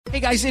Hey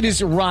guys, it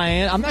is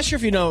Ryan. I'm not sure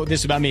if you know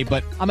this about me,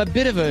 but I'm a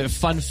bit of a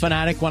fun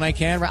fanatic when I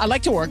can. I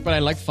like to work, but I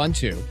like fun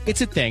too. It's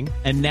a thing.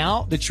 And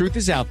now the truth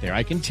is out there.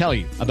 I can tell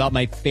you about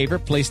my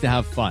favorite place to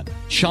have fun.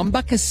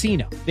 Chumba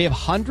Casino. They have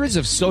hundreds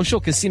of social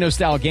casino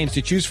style games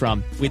to choose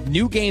from with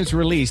new games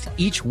released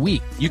each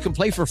week. You can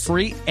play for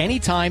free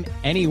anytime,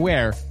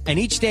 anywhere. And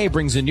each day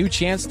brings a new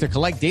chance to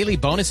collect daily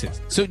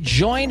bonuses. So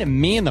join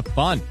me in the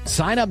fun.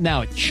 Sign up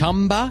now at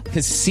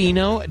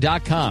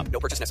ChumbaCasino.com. No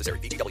purchase necessary.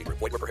 VGW.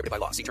 Void where prohibited by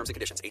law. See terms and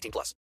conditions.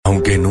 18+.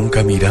 Aunque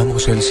nunca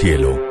miramos el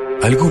cielo,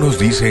 algunos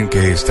dicen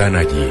que están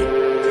allí.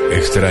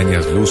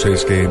 Extrañas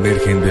luces que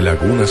emergen de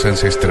lagunas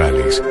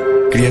ancestrales.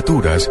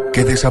 Criaturas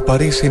que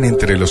desaparecen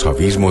entre los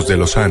abismos de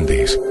los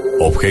Andes.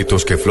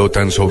 Objetos que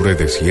flotan sobre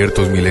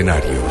desiertos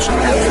milenarios.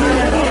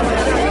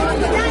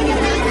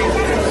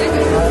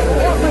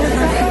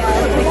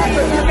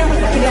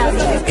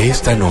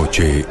 Esta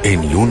noche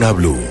en Luna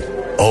BLU,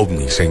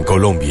 OVNIs en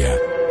Colombia,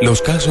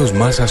 los casos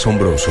más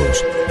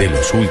asombrosos de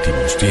los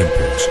últimos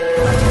tiempos.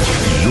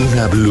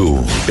 Luna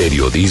BLU,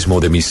 periodismo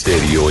de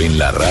misterio en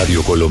la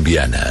radio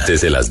colombiana,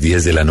 desde las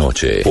 10 de la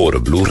noche,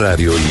 por Blue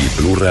Radio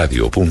y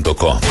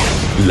bluradio.com.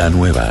 La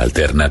nueva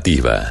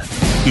alternativa.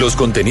 Los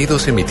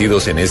contenidos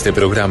emitidos en este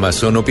programa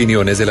son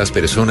opiniones de las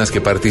personas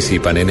que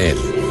participan en él.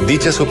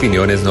 Dichas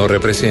opiniones no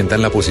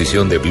representan la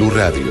posición de Blue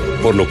Radio,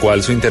 por lo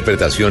cual su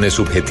interpretación es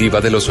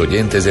subjetiva de los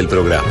oyentes del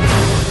programa.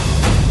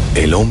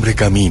 El hombre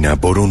camina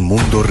por un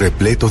mundo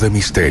repleto de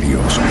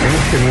misterios. En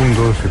este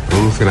mundo se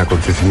producen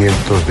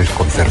acontecimientos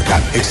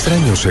desconcertantes.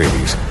 Extraños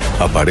seres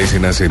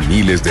aparecen hace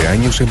miles de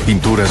años en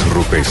pinturas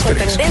rupestres.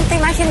 Sorprendente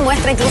imagen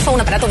muestra incluso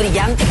un aparato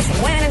brillante que se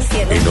mueve en el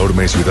cielo.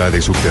 Enormes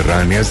ciudades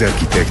subterráneas de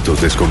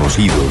arquitectos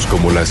desconocidos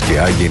como las que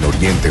hay en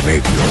Oriente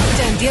Medio.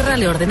 En tierra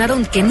le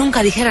ordenaron que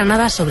nunca dijera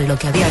nada sobre lo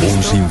que había visto.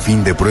 Un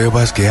sinfín de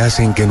pruebas que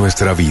hacen que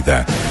nuestra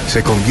vida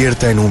se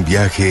convierta en un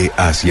viaje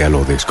hacia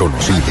lo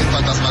desconocido.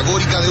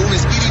 Fantasmagórica de un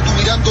espíritu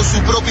mirando su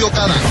propio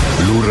cadáver.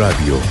 Blue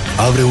Radio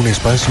abre un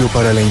espacio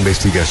para la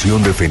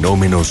investigación de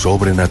fenómenos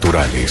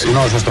sobrenaturales. Uno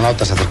de los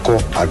astronautas se acercó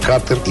al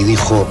cráter y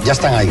dijo, ya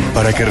están ahí.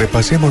 Para que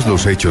repasemos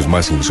los hechos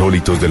más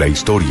insólitos de la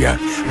historia,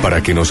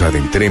 para que nos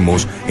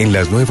adentremos en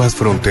las nuevas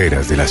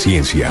fronteras de la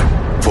ciencia.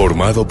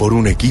 Formado por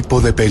un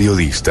equipo de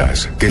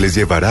periodistas que les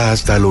llevará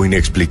hasta lo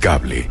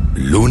inexplicable.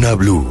 Luna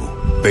BLU,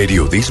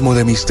 periodismo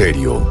de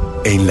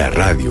misterio en la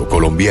radio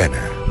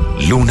colombiana.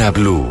 Luna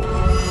BLU,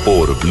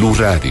 por Blue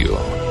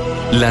Radio.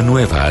 La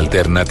nueva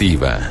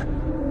alternativa.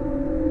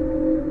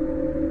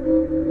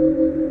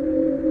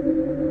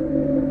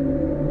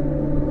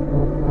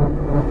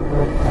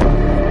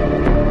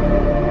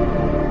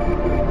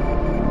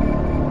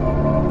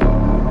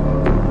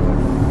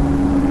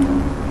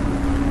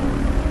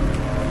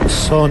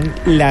 Son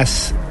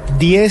las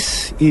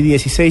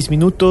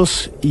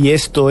 10:16 y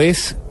esto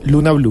es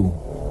Luna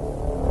BLU.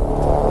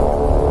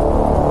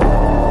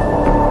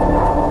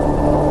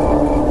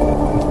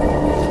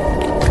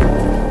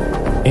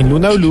 En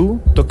Luna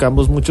BLU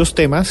tocamos muchos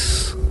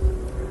temas: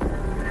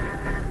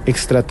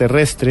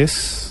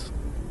 extraterrestres,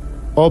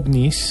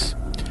 ovnis,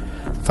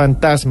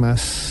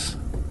 fantasmas,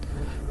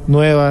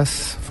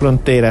 nuevas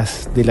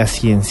fronteras de la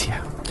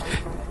ciencia.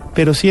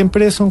 Pero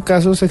siempre son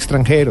casos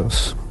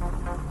extranjeros.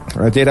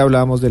 Ayer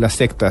hablábamos de las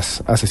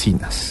sectas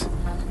asesinas.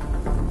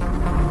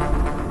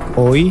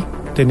 Hoy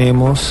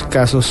tenemos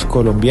casos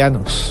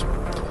colombianos.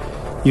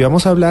 Y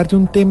vamos a hablar de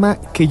un tema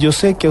que yo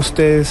sé que a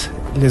ustedes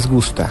les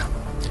gusta,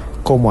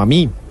 como a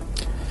mí.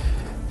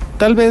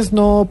 Tal vez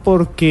no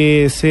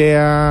porque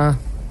sea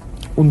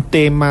un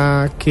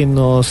tema que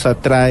nos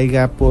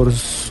atraiga por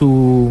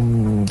su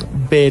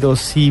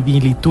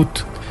verosimilitud,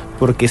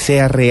 porque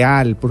sea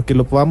real, porque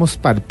lo podamos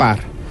palpar,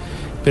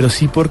 pero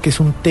sí porque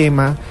es un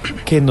tema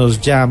que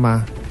nos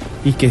llama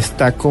y que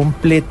está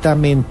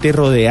completamente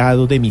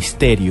rodeado de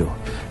misterio.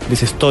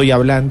 Les estoy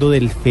hablando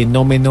del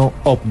fenómeno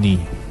OVNI.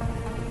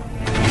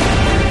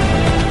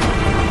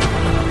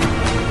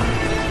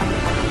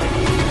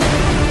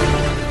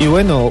 Y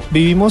bueno,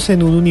 vivimos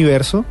en un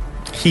universo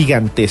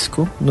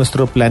gigantesco.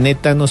 Nuestro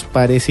planeta nos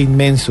parece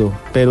inmenso,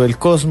 pero el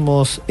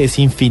cosmos es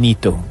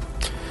infinito.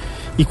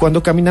 Y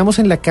cuando caminamos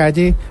en la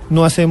calle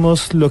no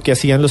hacemos lo que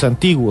hacían los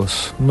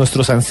antiguos.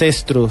 Nuestros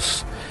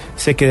ancestros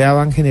se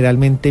quedaban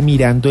generalmente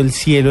mirando el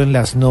cielo en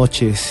las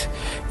noches,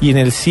 y en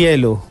el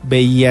cielo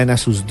veían a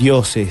sus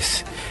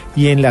dioses,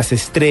 y en las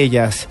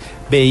estrellas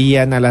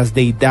veían a las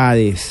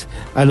deidades,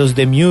 a los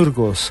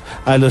demiurgos,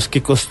 a los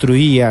que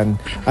construían,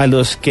 a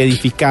los que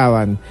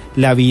edificaban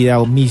la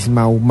vida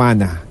misma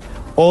humana.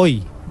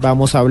 Hoy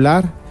vamos a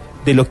hablar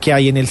de lo que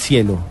hay en el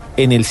cielo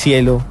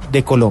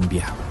de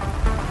Colombia.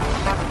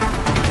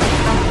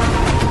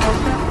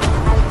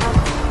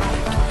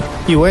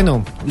 Y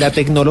bueno, la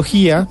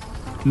tecnología,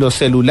 los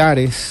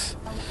celulares,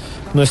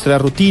 nuestra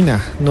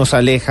rutina nos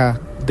aleja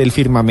del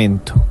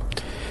firmamento.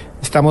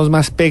 Estamos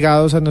más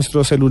pegados a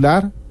nuestro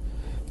celular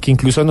que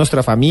incluso a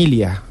nuestra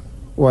familia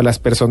o a las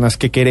personas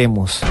que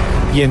queremos,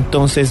 y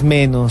entonces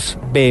menos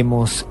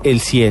vemos el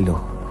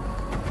cielo.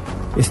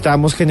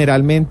 Estamos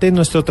generalmente en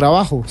nuestro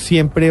trabajo,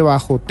 siempre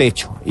bajo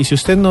techo. Y si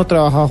usted no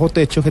trabaja bajo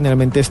techo,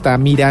 generalmente está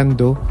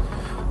mirando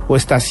o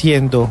está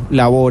haciendo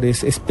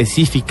labores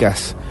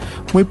específicas.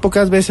 Muy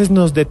pocas veces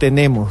nos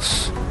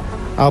detenemos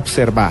a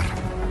observar.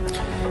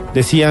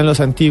 Decían los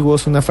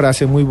antiguos una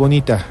frase muy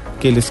bonita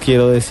que les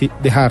quiero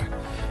dejar.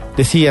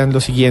 Decían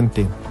lo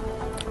siguiente: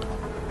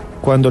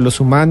 cuando los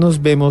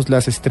humanos vemos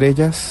las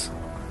estrellas,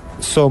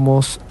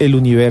 somos el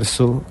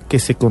universo que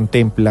se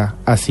contempla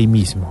a sí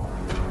mismo.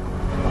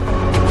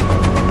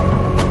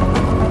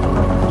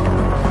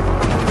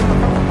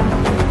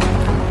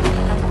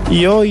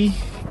 Y hoy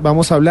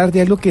vamos a hablar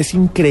de algo que es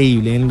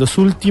increíble. En los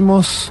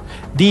últimos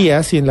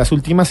días y en las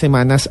últimas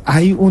semanas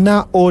hay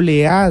una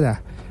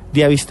oleada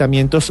de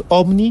avistamientos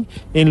OVNI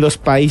en los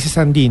países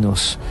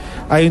andinos.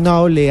 Hay una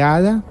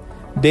oleada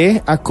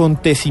de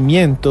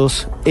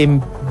acontecimientos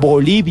en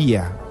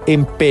Bolivia,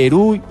 en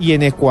Perú y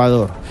en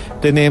Ecuador.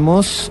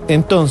 Tenemos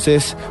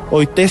entonces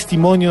hoy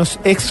testimonios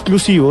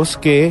exclusivos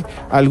que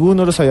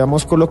algunos los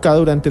habíamos colocado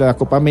durante la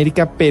Copa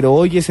América, pero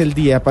hoy es el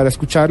día para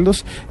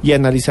escucharlos y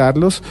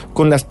analizarlos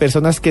con las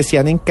personas que se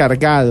han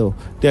encargado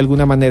de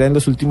alguna manera en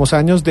los últimos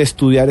años de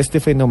estudiar este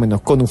fenómeno,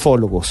 con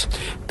ufólogos.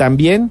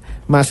 También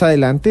más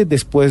adelante,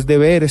 después de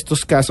ver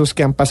estos casos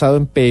que han pasado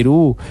en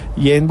Perú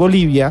y en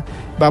Bolivia,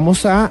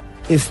 vamos a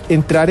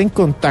entrar en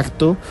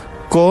contacto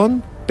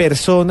con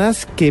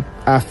personas que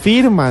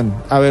afirman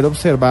haber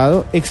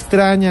observado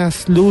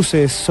extrañas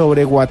luces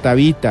sobre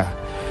Guatavita,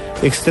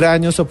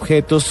 extraños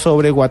objetos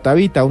sobre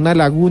Guatavita, una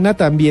laguna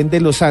también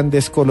de los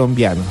Andes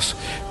colombianos.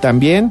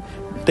 También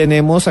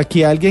tenemos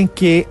aquí a alguien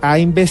que ha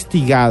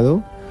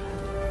investigado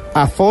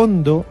a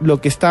fondo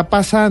lo que está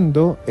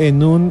pasando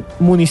en un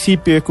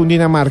municipio de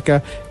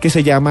Cundinamarca que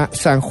se llama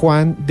San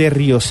Juan de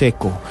Río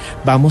Seco.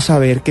 Vamos a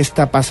ver qué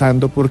está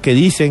pasando, porque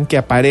dicen que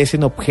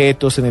aparecen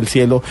objetos en el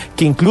cielo,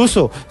 que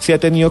incluso se ha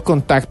tenido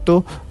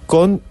contacto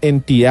con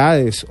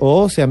entidades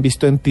o se han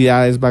visto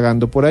entidades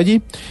vagando por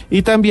allí,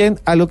 y también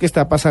a lo que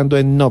está pasando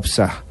en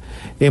Nopsa.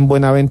 En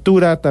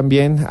Buenaventura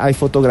también hay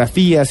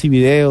fotografías y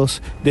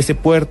videos de ese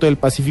puerto del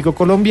Pacífico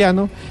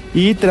colombiano,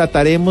 y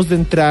trataremos de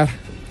entrar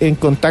en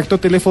contacto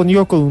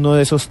telefónico con uno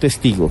de esos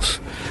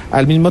testigos.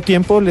 Al mismo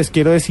tiempo les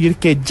quiero decir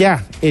que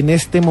ya en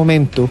este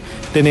momento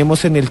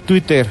tenemos en el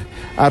Twitter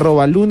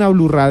 @Luna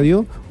BLU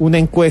Radio una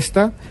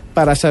encuesta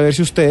para saber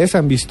si ustedes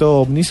han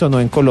visto ovnis o no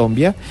en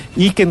Colombia,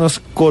 y que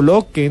nos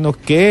coloquen o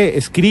que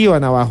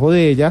escriban abajo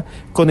de ella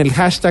con el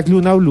hashtag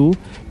Luna BLU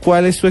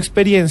cuál es su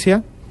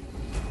experiencia.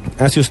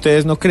 Si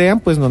ustedes no crean,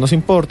 pues no nos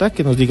importa,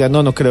 que nos digan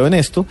no creo en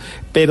esto,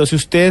 pero si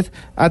usted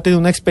ha tenido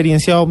una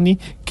experiencia ovni,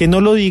 que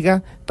no lo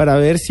diga para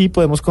ver si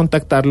podemos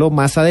contactarlo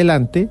más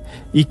adelante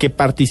y que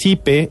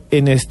participe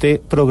en este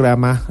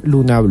programa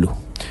Luna BLU.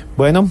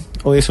 Bueno,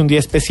 hoy es un día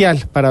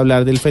especial para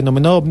hablar del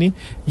fenómeno ovni,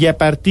 y a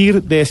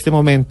partir de este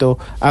momento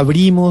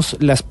abrimos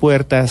las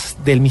puertas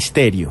del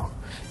misterio,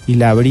 y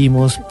la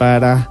abrimos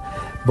para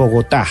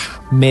Bogotá,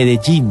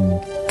 Medellín,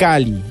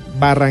 Cali,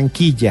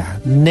 Barranquilla,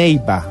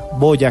 Neiva,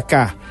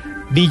 Boyacá,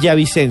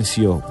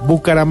 Villavicencio,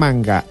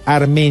 Bucaramanga,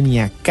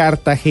 Armenia,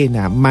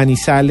 Cartagena,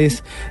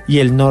 Manizales y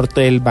el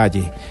norte del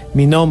Valle.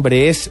 Mi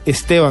nombre es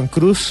Esteban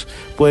Cruz.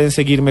 Pueden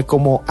seguirme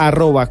como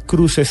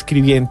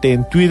 @cruzescribiente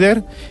en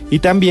Twitter, y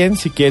también,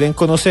 si quieren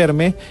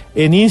conocerme,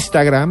 en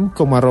Instagram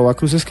como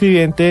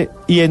 @cruzescribiente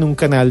y en un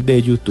canal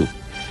de YouTube.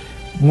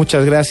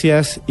 Muchas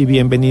gracias y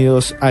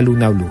bienvenidos a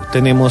Luna BLU.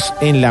 Tenemos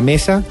en la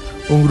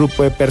un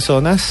grupo de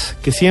personas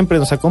que siempre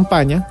nos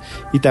acompaña,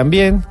 y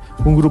también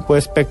un grupo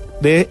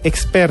de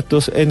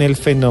expertos en el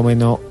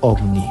fenómeno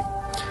OVNI.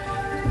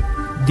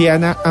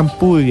 Diana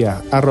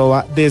Ampudia,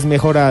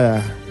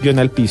 @desmejorada,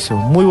 _al_piso.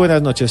 Muy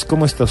buenas noches,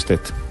 ¿cómo está usted?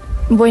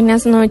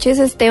 Buenas noches,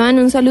 Esteban.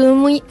 Un saludo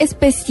muy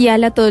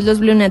especial a todos los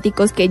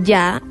blunáticos que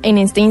ya en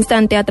este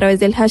instante a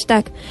través del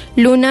hashtag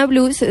Luna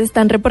BLU se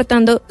están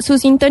reportando su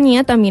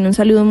sintonía. También un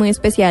saludo muy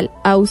especial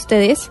a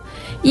ustedes,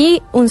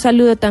 y un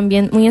saludo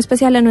también muy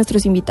especial a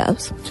nuestros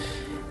invitados.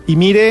 Y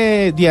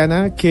mire,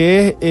 Diana,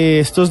 que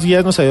estos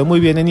días nos ha ido muy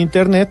bien en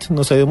Internet,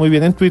 nos ha ido muy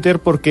bien en Twitter,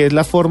 porque es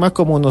la forma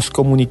como nos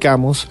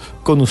comunicamos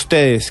con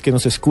ustedes que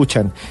nos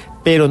escuchan.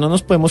 Pero no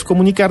nos podemos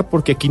comunicar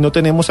porque aquí no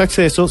tenemos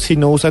acceso si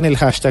no usan el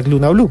hashtag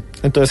Luna BLU.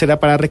 Entonces era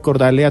para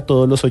recordarle a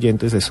todos los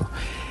oyentes eso.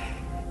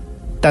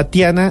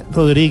 Tatiana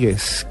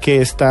Rodríguez, que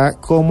está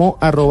como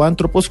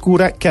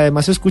 @antroposcura, que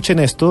además escuchen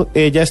esto,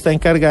 ella está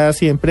encargada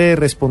siempre de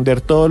responder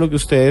todo lo que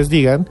ustedes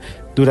digan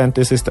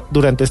durante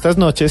estas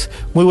noches.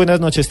 Muy buenas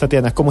noches,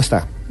 Tatiana, ¿cómo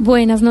está?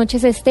 Buenas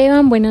noches,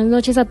 Esteban, buenas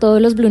noches a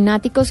todos los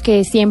blunáticos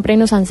que siempre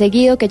nos han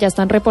seguido, que ya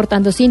están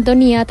reportando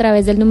sintonía a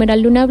través del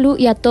numeral Luna BLU,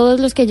 y a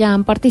todos los que ya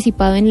han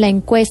participado en la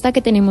encuesta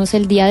que tenemos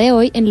el día de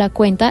hoy en la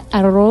cuenta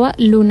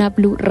 @Luna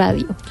BLU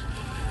Radio.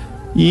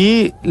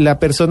 Y la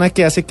persona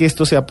que hace que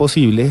esto sea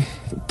posible,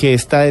 que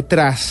está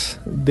detrás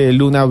de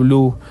Luna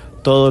BLU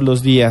todos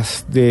los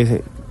días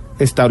de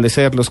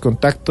establecer los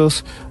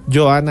contactos,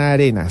 Joana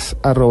Arenas,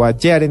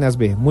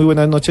 @yarenasb. Muy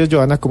buenas noches,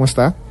 Joana, ¿cómo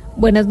está?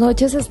 Buenas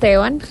noches,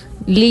 Esteban.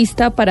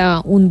 Lista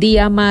para un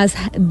día más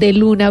de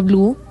Luna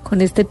BLU con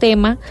este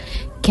tema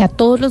que a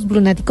todos los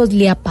blunáticos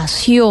le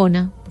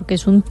apasiona, porque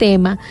es un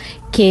tema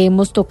que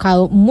hemos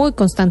tocado muy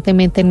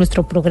constantemente en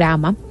nuestro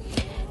programa,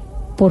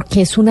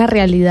 porque es una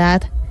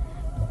realidad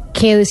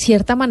que de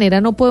cierta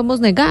manera no podemos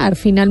negar.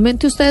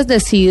 Finalmente ustedes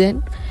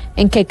deciden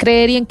en qué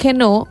creer y en qué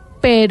no,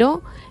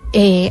 pero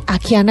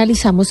aquí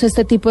analizamos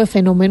este tipo de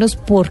fenómenos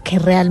porque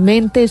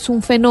realmente es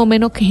un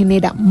fenómeno que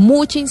genera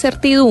mucha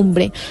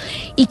incertidumbre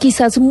y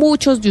quizás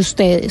muchos de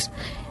ustedes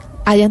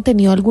hayan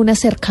tenido algún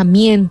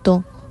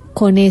acercamiento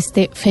con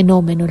este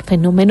fenómeno, el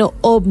fenómeno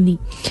OVNI.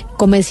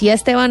 Como decía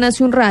Esteban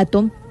hace un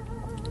rato,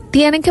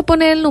 tienen que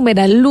poner el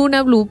numeral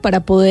Luna BLU para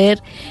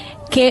poder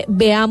que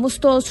veamos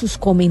todos sus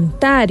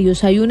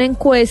comentarios. Hay una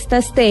encuesta,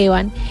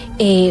 Esteban,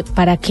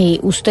 para que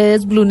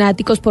ustedes,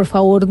 blunáticos, por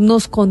favor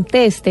nos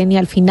contesten y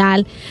al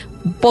final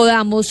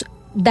podamos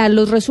dar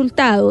los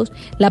resultados.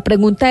 La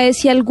pregunta es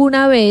si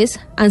alguna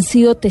vez han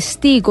sido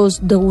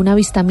testigos de un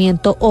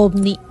avistamiento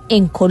OVNI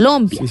en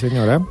Colombia. Sí,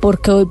 señora.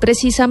 Porque hoy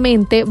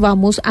precisamente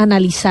vamos a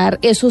analizar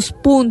esos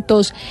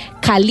puntos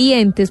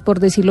calientes,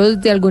 por decirlo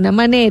de alguna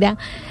manera,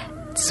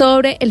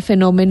 sobre el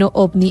fenómeno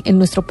OVNI en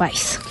nuestro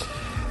país.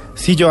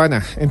 Sí,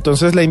 Joana,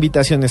 entonces la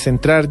invitación es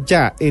entrar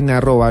ya en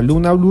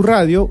 @Luna BLU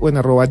Radio o en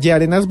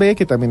 @YArenasB,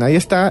 que también ahí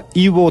está,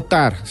 y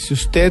votar si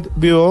usted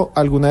vio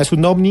alguna vez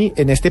un OVNI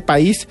en este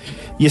país,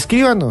 y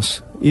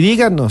escríbanos y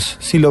díganos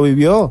si lo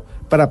vivió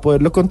para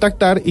poderlo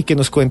contactar y que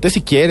nos cuente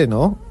si quiere,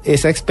 ¿no?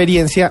 Esa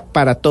experiencia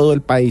para todo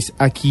el país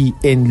aquí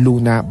en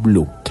Luna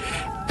BLU.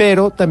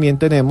 Pero también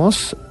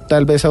tenemos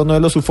tal vez a uno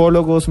de los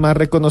ufólogos más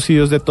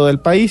reconocidos de todo el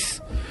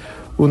país,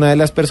 una de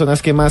las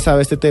personas que más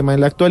sabe este tema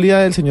en la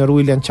actualidad, el señor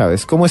William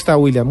Chávez. ¿Cómo está,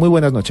 William? Muy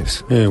buenas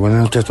noches.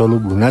 Buenas noches a todos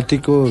los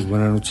lunáticos,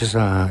 buenas noches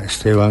a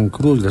Esteban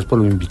Cruz, gracias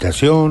por la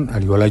invitación,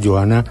 al igual a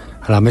Joana,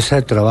 a la mesa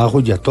de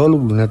trabajo y a todos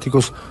los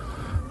lunáticos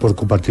por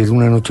compartir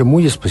una noche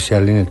muy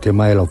especial en el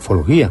tema de la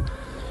ufología.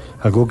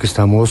 Algo que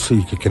estamos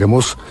y que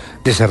queremos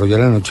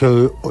desarrollar la noche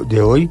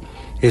de hoy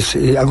es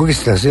algo que se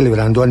está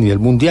celebrando a nivel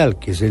mundial,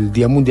 que es el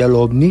Día Mundial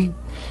OVNI,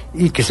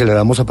 y que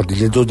celebramos a partir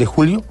del 2 de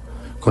julio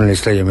con el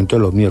estrellamiento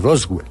del OVNI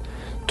Roswell.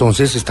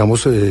 Entonces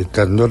estamos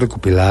tratando de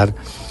recopilar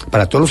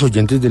para todos los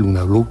oyentes de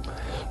Luna BLU,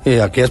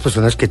 aquellas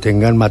personas que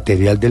tengan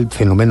material del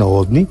fenómeno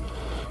OVNI,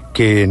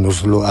 que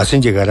nos lo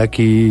hacen llegar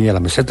aquí a la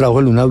mesa de trabajo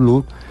de Luna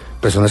BLU,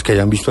 personas que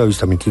hayan visto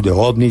avistamientos de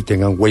OVNI,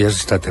 tengan huellas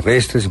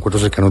extraterrestres,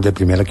 encuentros cercanos de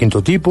primer a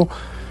quinto tipo,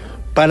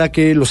 para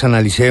que los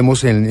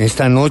analicemos en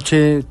esta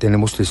noche.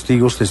 Tenemos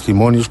testigos,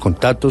 testimonios,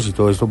 contactos y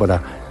todo esto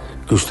para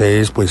que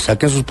ustedes pues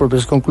saquen sus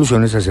propias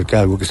conclusiones acerca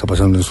de algo que está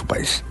pasando en su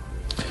país.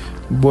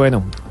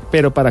 Bueno,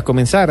 pero para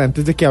comenzar,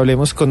 antes de que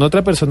hablemos con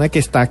otra persona que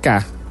está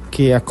acá,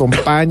 que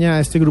acompaña a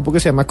este grupo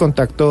que se llama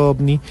Contacto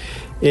OVNI,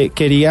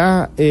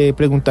 quería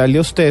preguntarle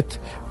a usted,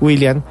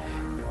 William,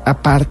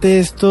 aparte de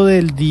esto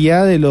del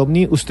Día del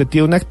OVNI, ¿usted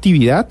tiene una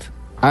actividad?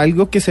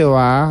 ¿Algo que se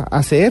va a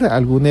hacer?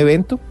 ¿Algún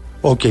evento?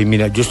 Ok,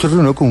 mira, yo estoy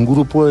reunido con un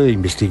grupo de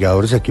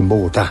investigadores aquí en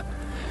Bogotá.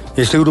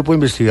 Este grupo de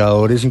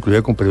investigadores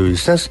incluye con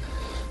periodistas.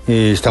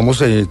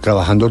 Estamos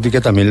trabajando ahorita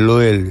también lo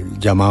del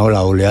llamado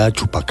la oleada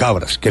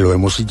chupacabras, que lo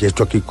hemos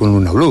hecho aquí con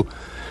Luna BLU.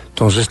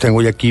 Entonces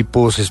tengo ya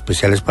equipos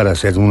especiales para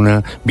hacer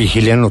una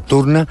vigilia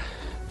nocturna,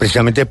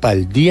 precisamente para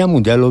el Día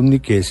Mundial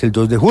OVNI, que es el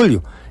 2 de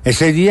julio.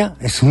 Ese día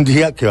es un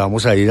día que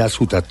vamos a ir a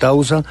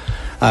Sutatausa,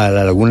 a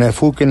la laguna de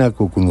Fuquen, a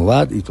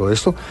Cucunubat y todo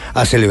esto,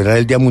 a celebrar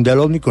el Día Mundial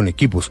OVNI con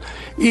equipos.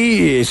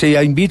 Y ese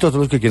día invito a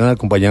todos los que quieran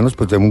acompañarnos,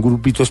 pues tenemos un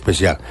grupito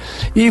especial.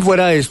 Y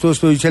fuera de esto,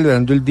 estoy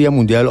celebrando el Día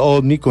Mundial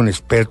OVNI con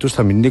expertos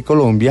también de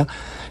Colombia,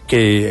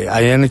 que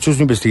hayan hecho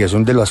su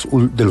investigación de los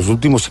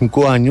últimos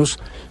 5 años,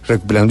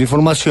 recuperando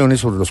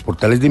informaciones sobre los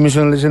portales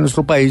dimensionales en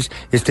nuestro país,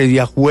 este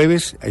día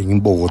jueves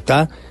en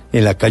Bogotá,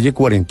 en la calle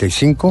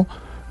 45,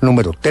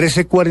 número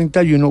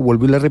 1341,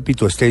 vuelvo y le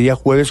repito, este día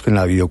jueves con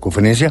la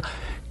videoconferencia,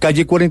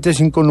 calle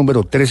 45,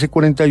 número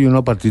 1341,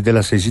 a partir de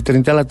las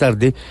 6:30 de la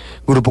tarde,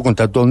 Grupo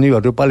Contacto OVNI,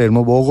 Barrio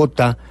Palermo,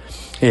 Bogotá.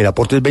 El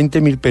aporte es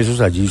 20.000 pesos,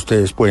 allí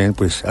ustedes pueden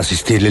pues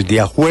asistir el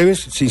día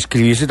jueves,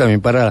 inscribirse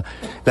también para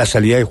la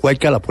salida de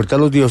Huayca a la Puerta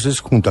de los Dioses,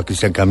 junto a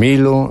Cristian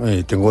Camilo,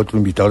 tengo otro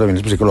invitado también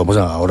especial que lo vamos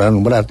ahora a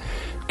nombrar,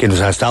 que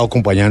nos ha estado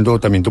acompañando,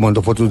 también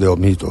tomando fotos de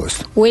OVNI y todo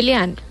esto.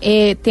 William,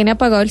 ¿tiene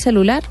apagado el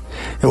celular?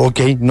 Ok,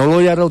 no lo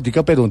voy a dar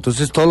ahorita, pero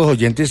entonces todos los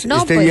oyentes, no,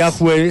 este pues, día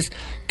jueves,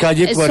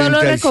 calle 45. Es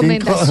solo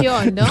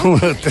recomendación, ¿no?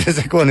 Número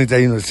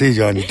 1341, sí,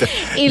 Joanita.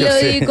 Y lo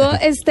sé. Digo,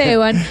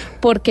 Esteban,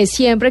 porque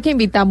siempre que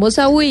invitamos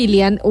a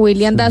William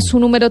da su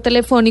número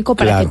telefónico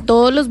para que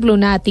todos los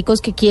blunáticos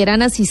que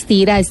quieran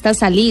asistir a estas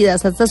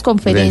salidas, a estas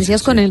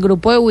conferencias con el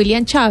grupo de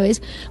William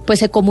Chávez, pues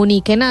se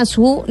comuniquen a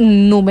su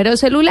número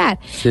celular.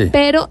 Sí.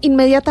 Pero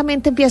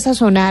inmediatamente empieza a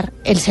sonar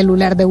el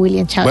celular de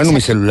William Chávez. Bueno,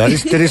 mi celular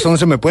es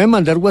 311, me pueden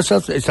mandar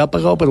WhatsApp, está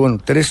apagado, pero bueno,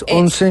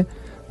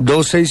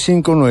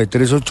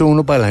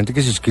 311-265-9381 para la gente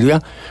que se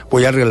inscriba.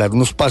 Voy a regalar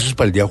unos pasos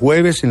para el día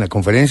jueves en la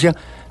conferencia.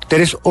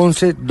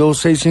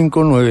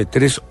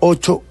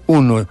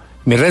 311-265-9381.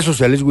 Mis redes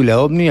sociales, William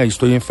OVNI, ahí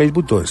estoy en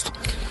Facebook, todo esto.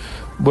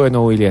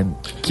 Bueno, William,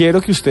 quiero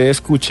que usted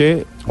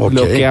escuche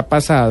lo que ha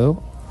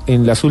pasado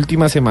en las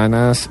últimas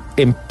semanas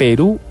en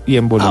Perú y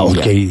en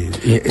Bolivia.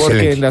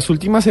 Porque en las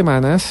últimas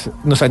semanas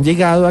nos han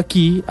llegado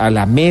aquí a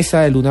la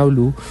mesa de Luna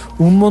BLU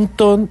un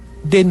montón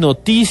de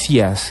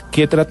noticias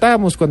que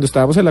tratamos cuando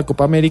estábamos en la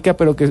Copa América,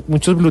 pero que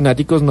muchos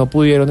blunáticos no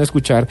pudieron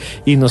escuchar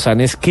y nos han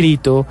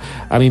escrito.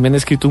 A mí me han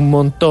escrito un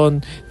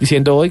montón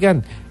diciendo,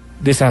 oigan,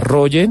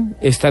 desarrollen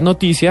esta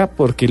noticia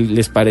porque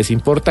les parece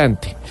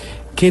importante.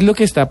 ¿Qué es lo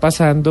que está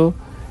pasando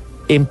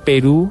en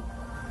Perú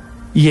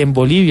y en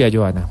Bolivia,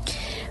 Joana?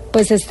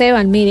 Pues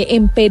Esteban, mire,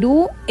 en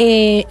Perú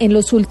en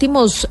los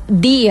últimos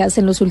días,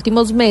 en los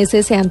últimos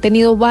meses se han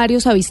tenido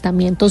varios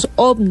avistamientos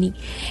OVNI.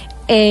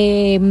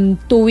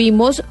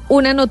 Tuvimos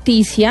una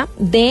noticia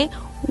de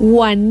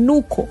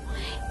Huánuco.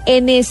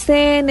 En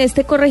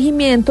este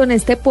corregimiento, en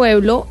este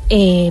pueblo,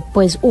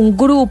 pues un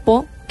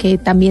grupo que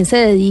también se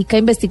dedica a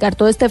investigar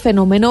todo este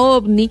fenómeno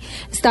OVNI,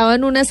 estaba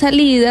en una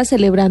salida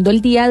celebrando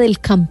el Día del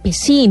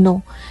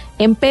Campesino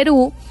en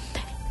Perú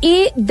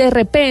y de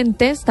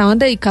repente estaban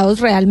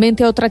dedicados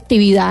realmente a otra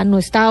actividad, no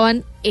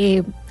estaban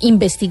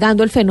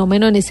investigando el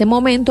fenómeno en ese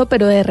momento,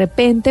 pero de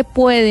repente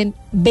pueden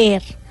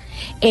ver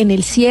en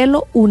el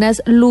cielo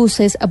unas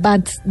luces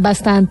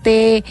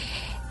bastante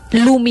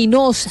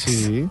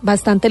luminosas,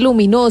 bastante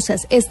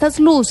luminosas. Estas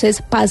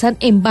luces pasan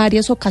en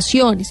varias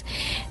ocasiones,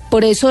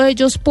 por eso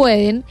ellos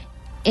pueden,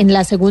 en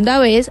la segunda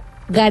vez,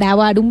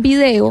 grabar un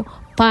video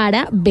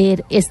para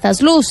ver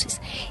estas luces.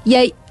 Y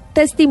hay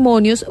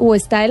testimonios, o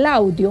está el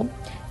audio,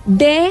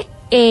 de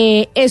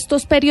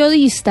estos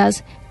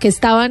periodistas que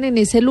estaban en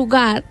ese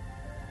lugar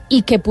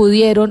y que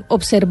pudieron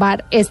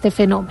observar este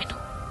fenómeno.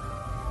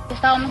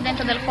 Estábamos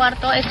dentro del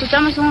cuarto,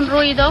 escuchamos un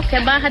ruido que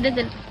baja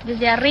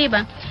desde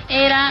arriba.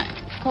 Era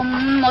como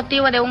un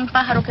motivo de un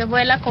pájaro que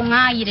vuela con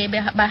aire,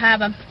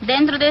 bajaba.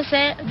 Dentro de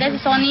ese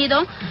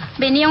sonido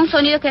venía un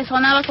sonido que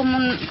sonaba como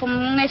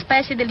una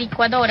especie de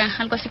licuadora,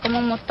 algo así como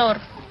un motor.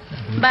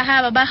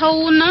 Bajó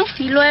uno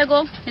y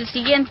luego el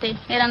siguiente,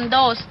 eran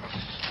dos.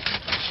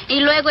 Y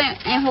luego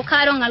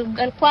enfocaron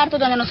al cuarto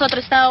donde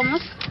nosotros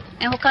estábamos,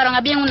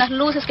 habían unas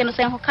luces que nos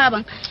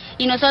enfocaban.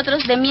 Y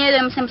nosotros de miedo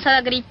hemos empezado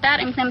a gritar,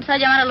 hemos empezado a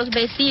llamar a los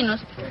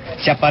vecinos.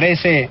 Se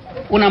aparece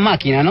una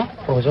máquina, ¿no?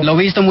 Lo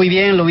vi muy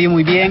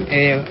bien,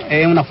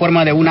 es una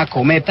forma de una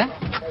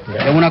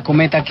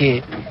cometa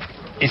que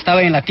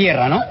estaba en la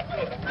Tierra, ¿no?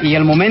 Y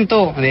el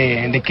momento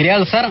de querer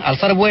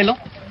alzar vuelo,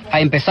 ha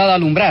empezado a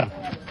alumbrar,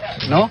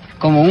 ¿no?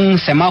 Como un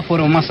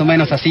semáforo más o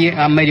menos así,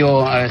 a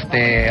medio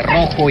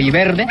rojo y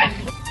verde.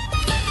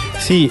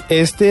 Sí,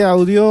 este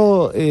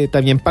audio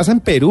también pasa en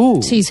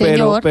Perú, sí,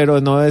 señor.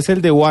 pero no es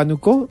el de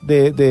Huánuco,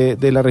 de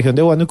la región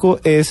de Huánuco,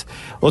 es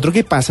otro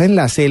que pasa en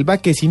la selva,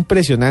 que es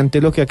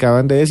impresionante lo que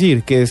acaban de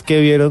decir, que es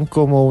que vieron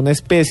como una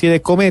especie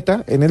de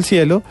cometa en el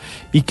cielo.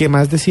 ¿Y qué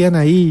más decían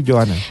ahí,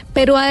 Joana?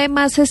 Pero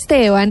además,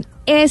 Esteban,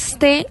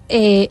 este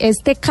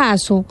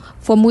caso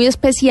fue muy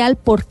especial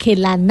porque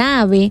la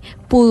nave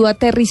pudo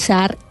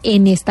aterrizar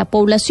en esta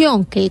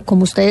población, que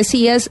como usted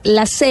decía es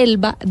la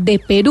selva de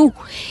Perú.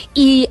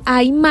 Y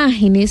hay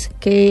imágenes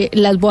que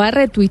las voy a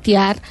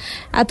retuitear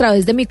a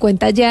través de mi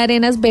cuenta Ya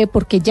Arenas B,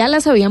 porque ya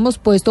las habíamos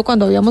puesto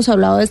cuando habíamos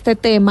hablado de este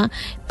tema,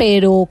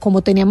 pero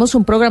como teníamos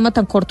un programa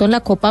tan corto en la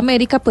Copa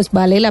América, pues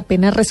vale la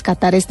pena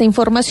rescatar esta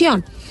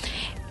información.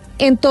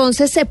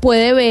 Entonces se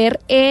puede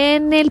ver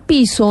en el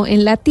piso,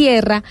 en la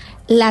tierra,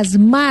 las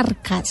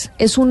marcas.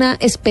 Es una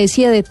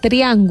especie de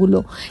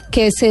triángulo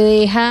que se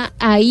deja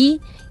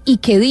ahí y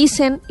que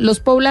dicen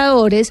los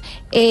pobladores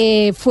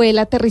fue el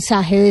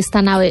aterrizaje de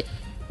esta nave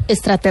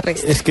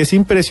extraterrestre. Es que es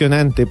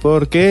impresionante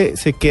porque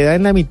se queda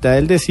en la mitad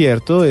del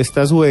desierto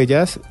estas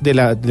huellas,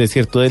 del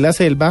desierto de la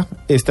selva,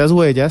 estas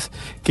huellas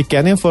que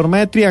quedan en forma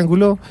de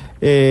triángulo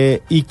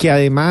y que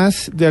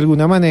además de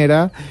alguna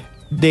manera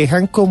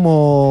dejan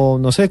como,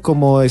 no sé,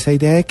 como esa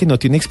idea de que no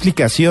tiene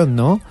explicación,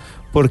 ¿no?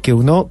 Porque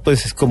uno,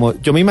 pues es como,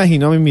 yo me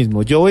imagino a mí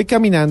mismo, yo voy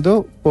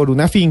caminando por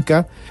una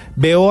finca,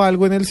 veo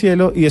algo en el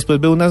cielo y después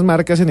veo unas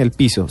marcas en el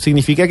piso.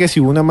 Significa que sí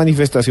hubo una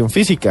manifestación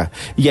física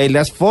y hay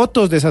las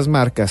fotos de esas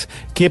marcas.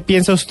 ¿Qué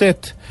piensa usted?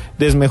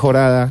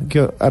 Desmejorada,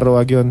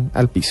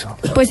 @al piso.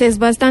 Pues es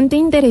bastante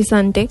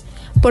interesante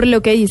por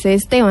lo que dice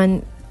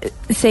Esteban.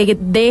 Se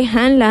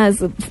dejan las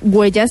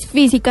huellas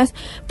físicas,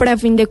 pero a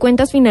fin de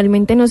cuentas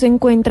finalmente no se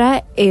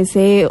encuentra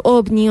ese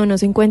ovni o no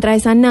se encuentra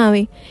esa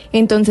nave,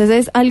 entonces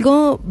es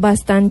algo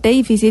bastante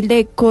difícil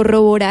de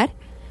corroborar.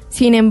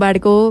 Sin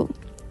embargo,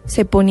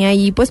 se pone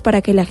ahí pues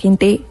para que la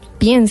gente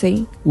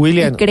piense,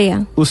 William, y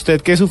crea.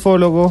 Usted que es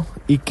ufólogo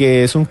y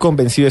que es un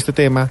convencido de este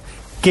tema,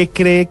 ¿qué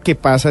cree que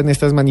pasa en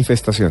estas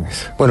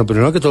manifestaciones? Bueno,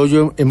 primero que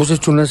todo, hemos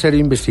hecho una serie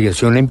de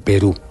investigación en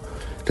Perú.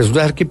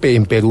 Resulta que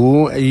en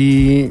Perú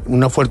hay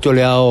una fuerte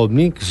oleada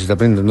OVNI que se está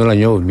presentando el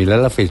año 2000 a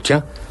la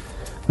fecha,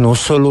 no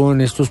solo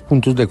en estos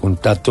puntos de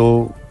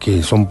contacto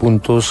que son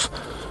puntos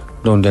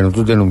donde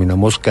nosotros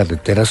denominamos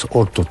carreteras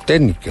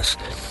ortotécnicas.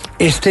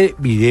 Este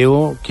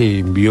video que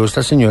envió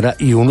esta señora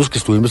y unos que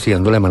estuve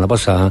investigando la semana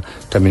pasada,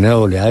 también la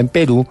oleada en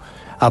Perú,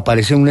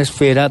 aparece una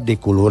esfera de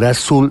color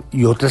azul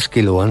y otras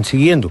que lo van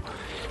siguiendo.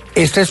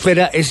 Esta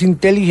esfera es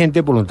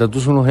inteligente, por lo tanto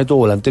es un objeto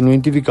volante no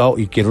identificado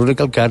y quiero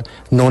recalcar,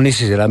 no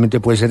necesariamente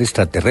puede ser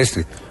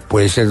extraterrestre,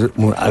 puede ser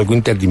algo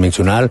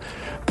interdimensional,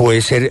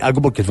 puede ser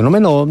algo porque el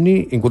fenómeno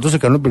OVNI, encuentro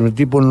cercano del primer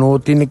tipo, no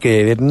tiene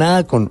que ver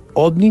nada con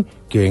OVNI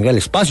que venga del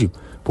espacio,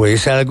 puede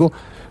ser algo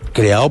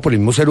creado por el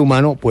mismo ser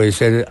humano, puede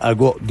ser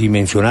algo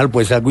dimensional,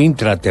 puede ser algo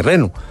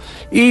intraterreno.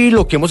 Y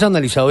lo que hemos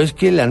analizado es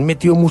que le han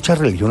metido mucha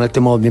religión al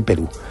tema OVNI en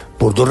Perú.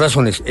 Por dos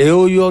razones. He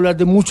oído hablar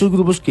de muchos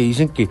grupos que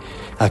dicen que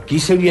aquí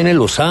se viene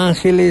Los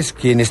Ángeles,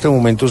 que en este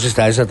momento se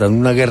está desatando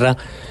una guerra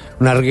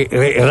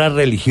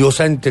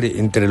religiosa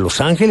entre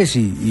Los Ángeles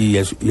y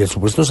el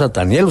supuesto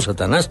Sataniel o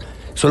Satanás.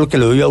 Eso es lo que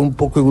le oí a un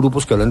poco de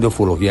grupos que hablan de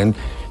ufología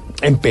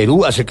en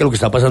Perú, acerca de lo que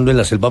está pasando en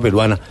la selva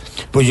peruana.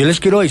 Pues yo les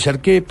quiero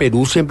avisar que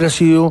Perú siempre ha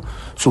sido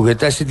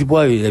sujeta a este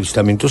tipo de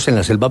avistamientos en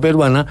la selva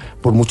peruana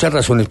por muchas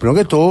razones. Primero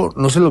que todo,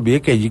 no se les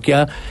olvide que allí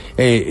queda,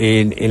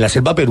 en la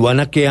selva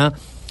peruana queda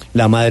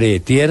la madre de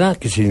tierra,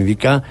 que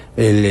significa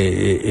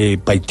el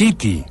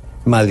Paititi,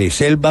 madre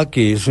selva,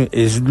 que es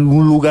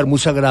un lugar muy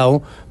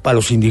sagrado para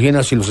los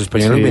indígenas, y los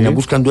españoles venían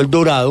buscando el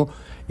dorado,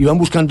 iban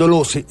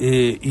buscándolo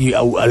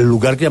al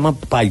lugar que llaman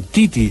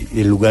Paititi,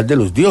 el lugar de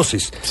los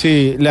dioses.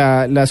 Sí,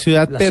 la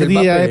ciudad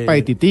perdida de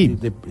Paititi.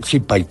 Sí,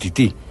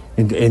 Paititi,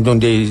 en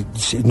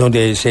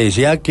donde se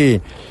decía que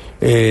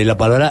la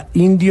palabra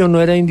indio no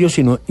era indio,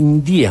 sino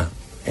India.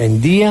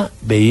 En día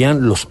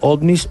veían los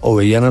ovnis o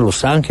veían a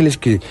los ángeles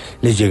que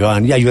les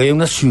llegaban. Y ahí había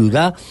una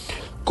ciudad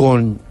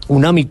con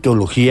una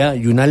mitología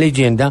y una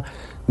leyenda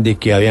de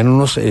que habían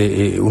unos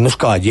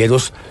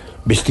caballeros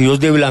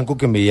vestidos de blanco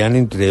que medían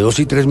entre 2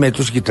 y 3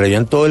 metros y que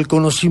traían todo el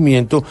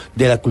conocimiento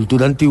de la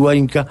cultura antigua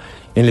inca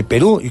en el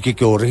Perú y que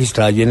quedó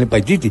registrada allí en el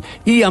Paititi.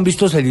 Y han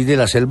visto salir de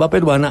la selva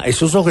peruana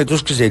esos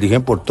objetos que se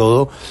dirigen por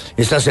toda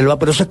esta selva,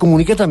 pero se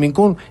comunica también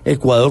con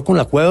Ecuador, con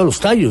la Cueva de los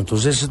Tallos.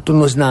 Entonces esto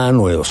no es nada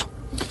novedoso.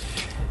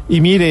 Y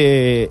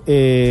mire,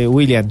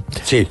 William,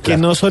 sí, que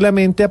no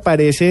solamente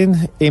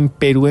aparecen en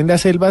Perú en la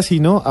selva,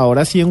 sino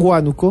ahora sí en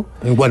Huánuco.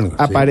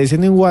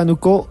 Aparecen en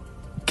Huánuco,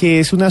 que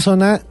es una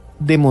zona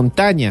de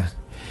montaña.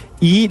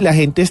 Y la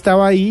gente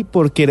estaba ahí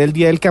porque era el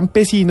Día del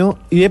Campesino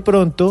y de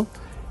pronto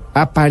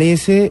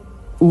aparece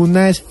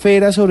una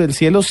esfera sobre el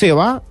cielo, se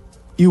va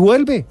y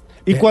vuelve.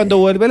 Y cuando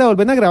vuelve la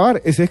vuelven a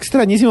grabar. Es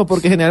extrañísimo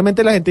porque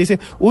generalmente la gente dice,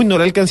 uy, no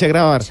la alcancé a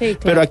grabar. Sí, claro.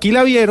 Pero aquí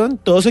la vieron,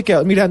 todos se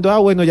quedaron mirando,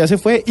 bueno, ya se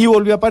fue, y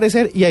volvió a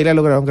aparecer y ahí la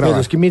lograron grabar.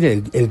 Pero es que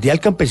mire, el Día del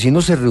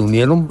Campesino se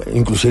reunieron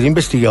inclusive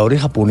investigadores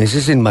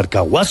japoneses en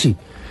Marcahuasi.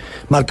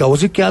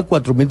 Marcahuasi queda a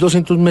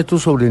 4.200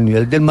 metros sobre el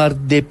nivel del mar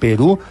de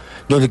Perú,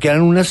 donde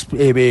quedan unas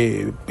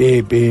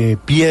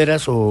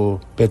piedras o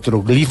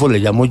petroglifos, le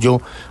llamo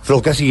yo,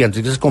 rocas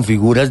gigantescas con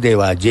figuras de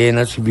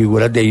ballenas,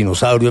 figuras de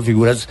dinosaurios,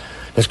 figuras,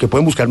 las que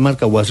pueden buscar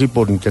Marcahuasi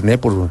por internet,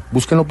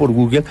 búsquenlo por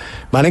Google,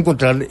 van a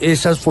encontrar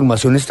esas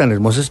formaciones tan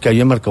hermosas que hay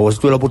en Marcahuasi.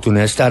 Tuve la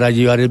oportunidad de estar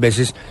allí varias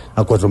veces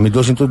a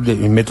 4.200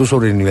 metros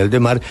sobre el nivel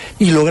del mar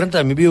y logran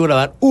también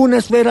videograbar una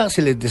esfera,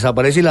 se les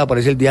desaparece y les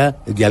aparece el día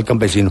del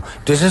campesino.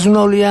 Entonces es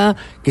una oleada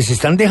que se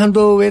están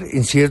dejando ver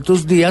en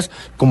ciertos días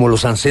como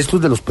los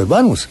ancestros de los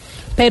peruanos.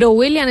 Pero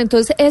William,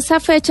 entonces esa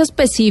fecha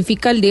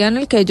específica, el día en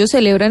el que ellos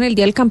celebran el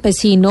Día del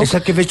Campesino...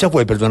 ¿Esa qué fecha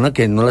fue? Perdona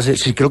que no la sé.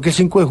 Sí, creo que es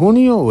 5 de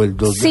junio o el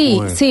 2 de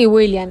junio. Sí,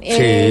 William. Sí.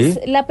 Es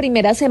la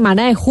primera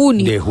semana de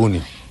junio. De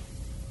junio.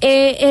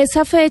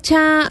 ¿Esa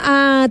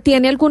fecha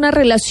tiene alguna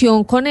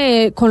relación con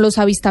los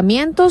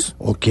avistamientos?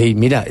 Ok,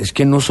 mira, es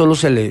que no solo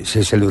se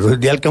celebró el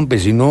Día del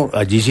Campesino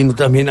allí, sino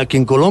también aquí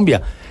en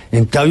Colombia.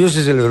 En Tabio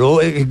se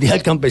celebró el Día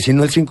del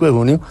Campesino el 5 de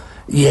junio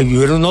y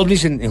hubieron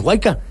ovnis en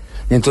Huayca.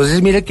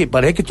 Entonces, mire que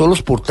parece que todos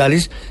los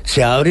portales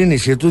se abren en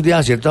ciertos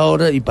días a cierta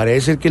hora y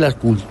parece ser que la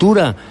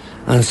cultura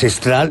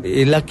ancestral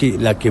es la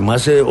que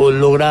más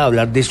logra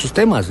hablar de estos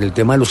temas, del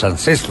tema de los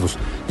ancestros,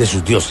 de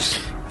sus dioses.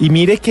 Y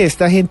mire que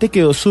esta gente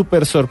quedó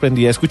súper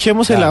sorprendida.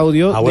 Escuchemos el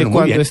audio de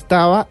cuando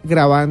estaba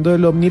grabando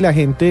el OVNI la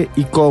gente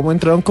y cómo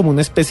entraron como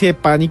una especie de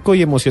pánico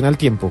y emoción al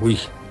tiempo. Uy.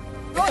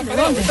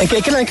 ¿En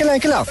qué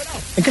lado?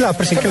 ¿En qué lado?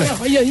 Percy, ¿en qué lado?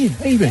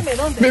 Ahí,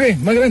 ve,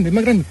 más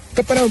grande.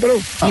 Está parado.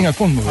 Bien al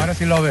fondo. Ahora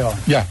sí lo veo.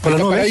 Ya, por la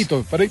nube.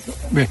 Paradito,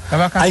 ve.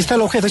 Ahí está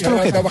el objeto,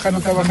 Está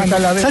bajando.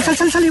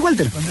 Sal,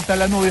 Walter. ¿Dónde está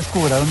la nube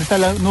oscura? Está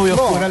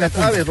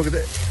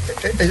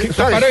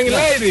parado en el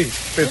aire.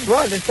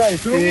 Pessoal, está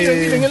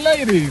mira en el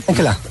aire. ¿En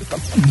qué lado?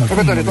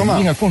 Toma.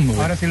 Bien al fondo.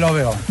 Ahora sí lo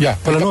veo. Ya,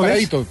 por la nube.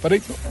 Paradito,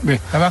 ve.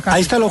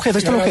 Ahí está el objeto,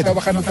 Está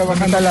bajando.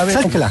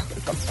 ¿En qué lado?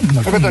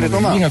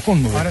 Toma. Bien al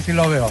fondo. Ahora sí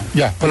lo veo.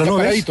 Ya, por la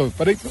nube. Paradito,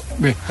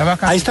 ve.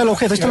 Ahí está el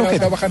objeto,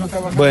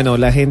 Bueno,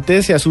 la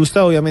gente se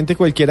asusta, obviamente,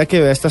 cualquiera que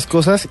vea estas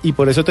cosas, y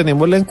por eso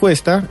tenemos la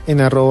encuesta en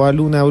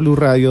 @Luna BLU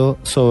Radio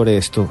sobre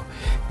esto.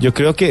 Yo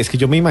creo que es que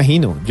yo me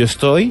imagino, yo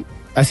estoy,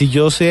 así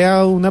yo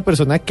sea una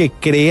persona que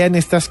crea en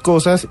estas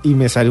cosas y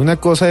me sale una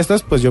cosa de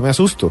estas, pues yo me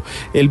asusto.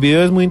 El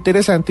video es muy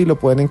interesante y lo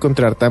pueden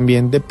encontrar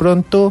también de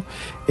pronto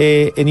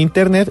en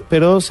internet,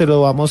 pero se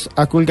lo vamos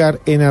a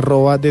colgar en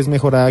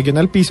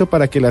 @desmejorada_al-piso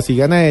para que la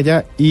sigan a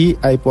ella y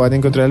ahí puedan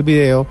encontrar el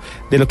video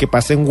de lo que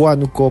pasa en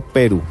Huánuco,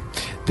 Perú.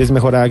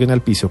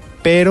 Desmejorada_al-piso.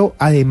 Pero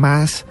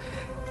además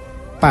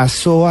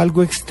pasó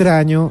algo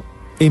extraño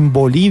en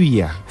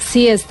Bolivia.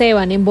 Sí,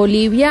 Esteban, en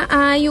Bolivia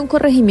hay un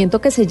corregimiento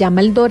que se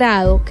llama El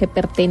Dorado, que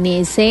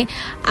pertenece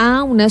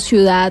a una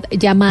ciudad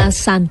llamada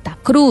Santa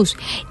Cruz,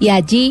 y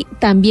allí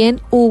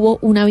también hubo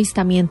un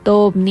avistamiento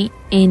ovni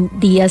en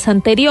días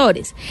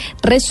anteriores.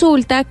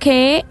 Resulta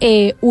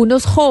que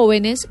unos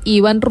jóvenes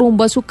iban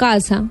rumbo a su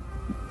casa,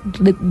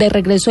 de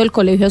regreso del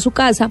colegio a su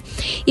casa,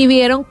 y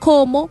vieron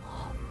como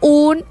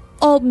un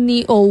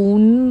ovni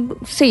un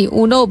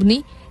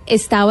ovni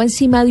estaba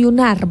encima de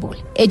un árbol.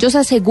 Ellos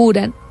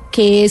aseguran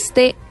que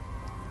este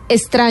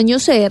extraño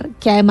ser,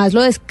 que además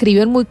lo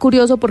describen muy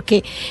curioso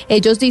porque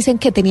ellos dicen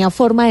que tenía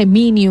forma de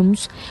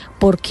minions,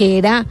 porque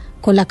era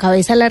con la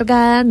cabeza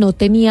alargada, no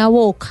tenía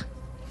boca,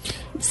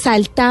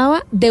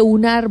 saltaba de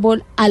un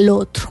árbol al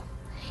otro,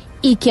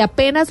 y que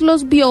apenas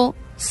los vio,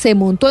 se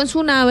montó en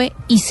su nave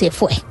y se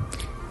fue.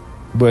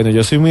 Bueno,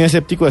 yo soy muy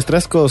escéptico de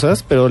estas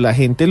cosas, pero la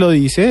gente lo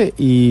dice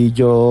y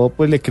yo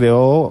pues le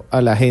creo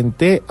a la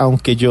gente,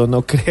 aunque yo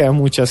no crea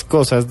muchas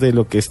cosas de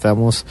lo que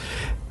estamos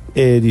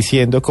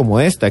diciendo como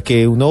esta,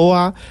 que uno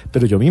va,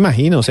 pero yo me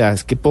imagino, o sea,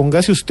 es que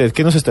póngase usted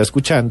que nos está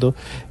escuchando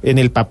en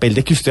el papel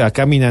de que usted va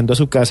caminando a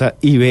su casa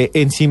y ve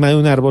encima de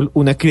un árbol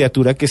una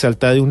criatura que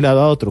salta de un lado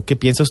a otro. ¿Qué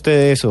piensa usted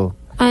de eso?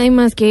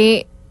 Además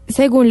que,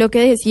 según lo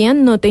que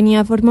decían, no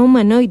tenía forma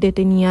humanoide,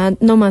 tenía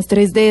nomás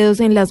 3 dedos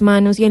en las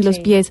manos y en los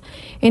pies.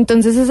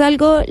 Entonces es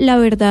algo, la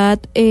verdad,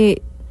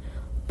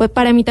 pues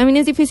para mí también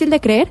es difícil de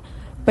creer,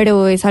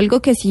 pero es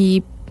algo que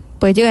sí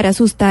puede llegar a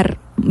asustar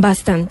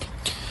bastante.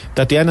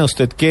 Tatiana,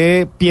 ¿usted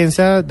qué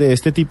piensa de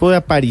este tipo de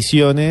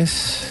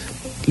apariciones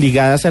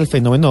ligadas al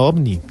fenómeno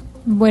OVNI?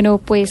 Bueno,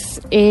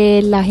 pues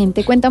la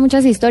gente cuenta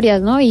muchas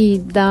historias, ¿no?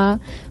 Y da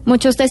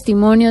muchos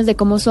testimonios de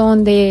cómo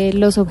son, de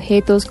los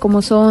objetos,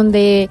 cómo son,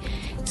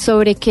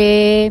 sobre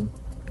qué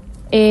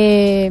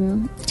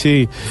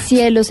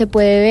cielo se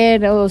puede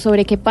ver o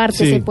sobre qué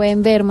partes se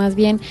pueden ver más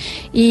bien.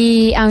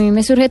 Y a mí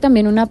me surge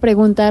también una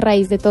pregunta a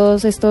raíz de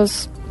todos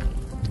estos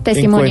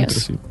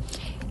testimonios.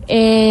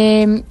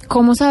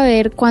 ¿Cómo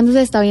saber cuándo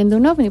se está viendo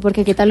un ovni?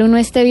 Porque qué tal uno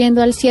esté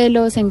viendo al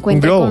cielo, se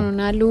encuentre con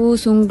una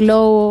luz, un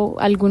globo,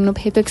 algún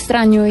objeto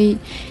extraño y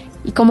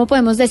cómo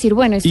podemos decir,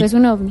 bueno, esto es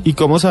un ovni. Y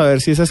cómo saber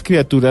si esas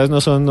criaturas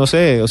no son, no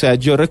sé, o sea,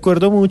 yo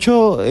recuerdo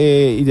mucho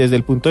y desde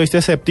el punto de vista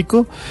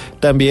escéptico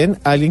también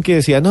alguien que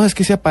decía, no, es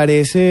que se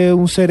aparece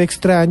un ser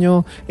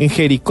extraño en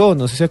Jericó,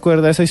 no sé si se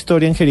acuerda de esa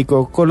historia en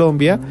Jericó,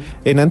 Colombia,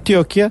 en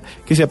Antioquia,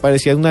 que se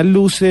aparecían unas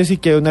luces y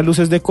que había unas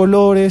luces de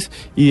colores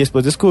y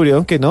después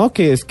descubrieron que no,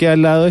 que es que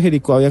al lado de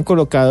Jericó habían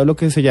colocado lo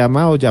que se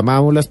llama o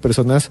llamamos las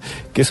personas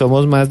que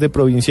somos más de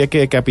provincia que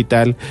de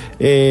capital,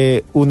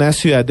 una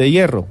ciudad de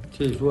hierro.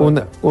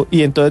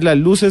 Y entonces las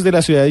luces de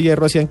la ciudad de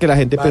hierro hacían que la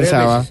gente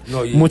pensaba,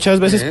 muchas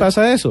veces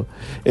pasa eso.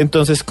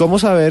 Entonces, ¿cómo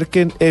saber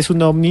que es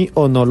un ovni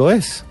o no lo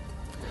es?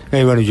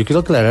 Bueno, yo quiero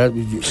aclarar,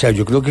 o sea,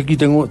 yo creo que aquí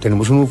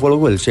tenemos un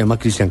ufólogo, él se llama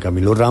Cristian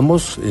Camilo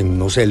Ramos,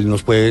 no sé, él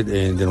nos puede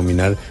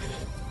denominar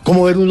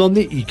cómo ver un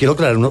ovni, y quiero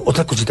aclarar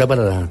otra cosita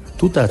para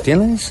 ¿tú,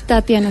 Tatiana?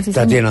 Tatiana, sí.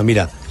 Tatiana,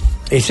 mira,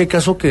 ese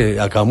caso que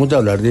acabamos de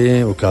hablar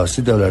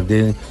acabaste de hablar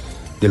de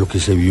lo que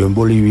se vio en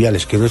Bolivia,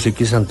 les quiero decir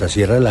que Santa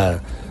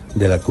Sierra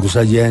de la Cruz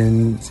allá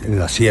en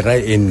la sierra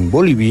en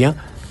Bolivia,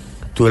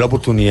 tuve la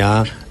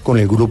oportunidad con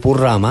el grupo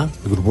Rama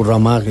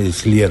que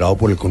es liderado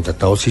por el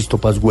contratado Sisto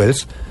Paz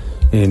Wells,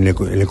 en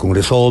el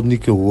Congreso OVNI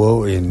que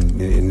hubo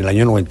en el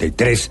año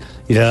 93,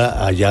 ir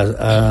allá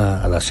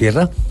a la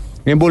sierra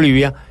en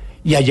Bolivia,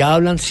 y allá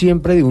hablan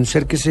siempre de un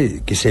ser que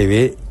se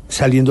ve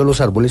saliendo de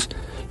los árboles,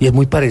 y es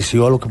muy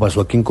parecido a lo que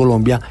pasó aquí en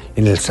Colombia,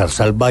 en el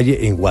Zarzal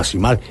Valle, en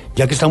Guasimal.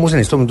 Ya que estamos en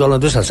este momento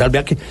hablando de Zarzal,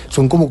 vea que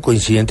son como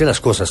coincidentes las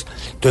cosas.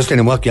 Entonces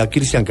tenemos aquí a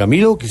Cristian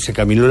Camilo. Cristian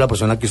Camilo es la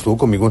persona que estuvo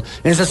conmigo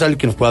en Zarzal y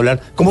que nos puede hablar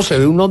cómo se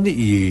ve un ovni,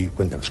 y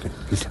cuéntanos,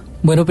 Cristian.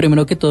 Bueno,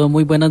 primero que todo,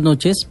 muy buenas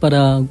noches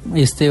para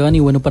Esteban y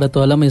bueno, para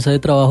toda la mesa de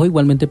trabajo,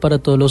 igualmente para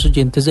todos los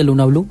oyentes de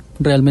Luna BLU.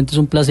 Realmente es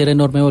un placer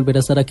enorme volver a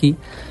estar aquí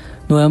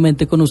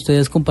nuevamente con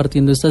ustedes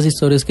compartiendo estas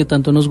historias que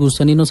tanto nos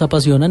gustan y nos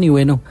apasionan, y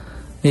bueno,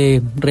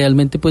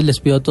 realmente pues les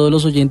pido a todos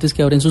los oyentes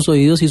que abren sus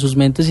oídos y sus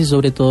mentes y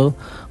sobre todo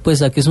pues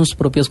saquen sus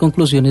propias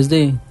conclusiones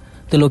de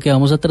lo que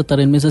vamos a tratar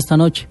en mesa esta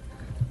noche.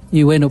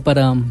 Y bueno,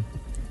 para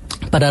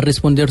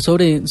responder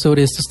sobre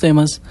estos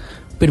temas,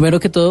 primero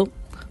que todo,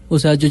 o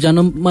sea, yo ya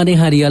no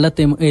manejaría la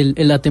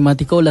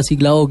temática o la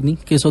sigla OVNI,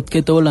 que es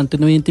objeto volante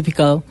no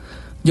identificado.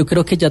 Yo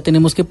creo que ya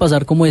tenemos que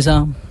pasar como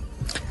esa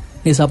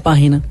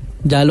página,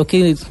 ya lo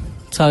que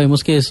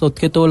sabemos que es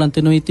objeto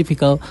volante no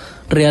identificado,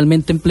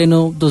 realmente en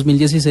pleno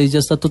 2016 ya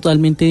está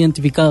totalmente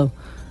identificado.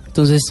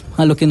 Entonces,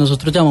 a lo que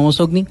nosotros llamamos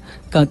OVNI,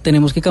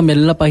 tenemos que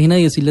cambiarle la página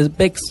y decirles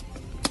VEX,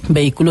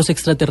 vehículos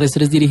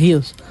extraterrestres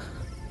dirigidos.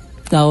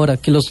 Ahora,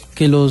 que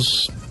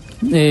los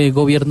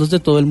gobiernos de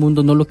todo el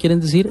mundo no lo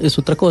quieren decir es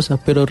otra cosa,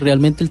 pero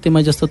realmente el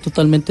tema ya está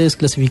totalmente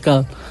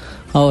desclasificado.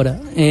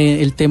 Ahora,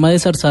 el tema de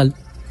Zarzal,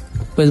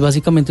 pues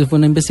básicamente fue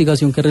una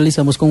investigación que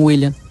realizamos con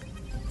William.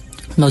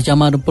 Nos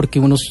llamaron porque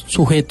unos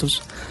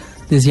sujetos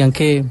decían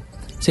que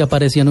se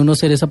aparecían unos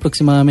seres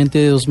aproximadamente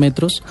de 2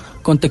 metros,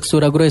 con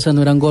textura gruesa,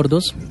 no eran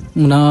gordos,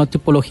 una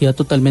tipología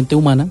totalmente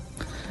humana.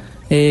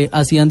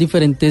 hacían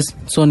diferentes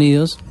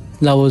sonidos,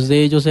 la voz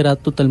de ellos era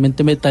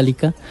totalmente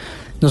metálica.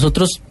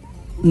 Nosotros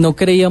no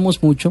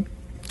creíamos mucho,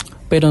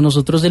 pero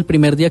nosotros el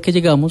primer día que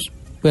llegamos,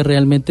 pues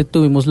realmente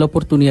tuvimos la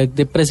oportunidad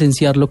de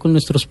presenciarlo con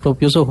nuestros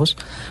propios ojos,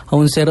 a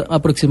un ser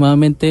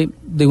aproximadamente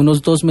de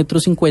unos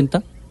 2,50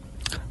 m,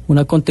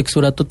 una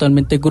contextura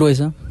totalmente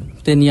gruesa,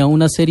 tenía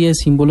una serie de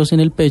símbolos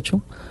en el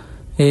pecho.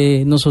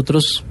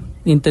 Nosotros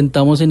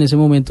intentamos en ese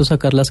momento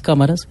sacar las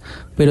cámaras,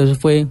 pero eso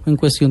fue en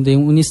cuestión de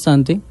un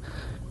instante.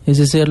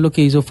 Ese ser lo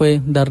que hizo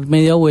fue dar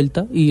media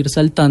vuelta e ir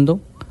saltando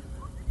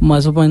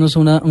más o menos a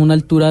una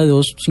altura de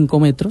 2-5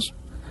 metros.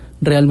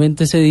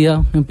 Realmente ese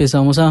día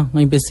empezamos a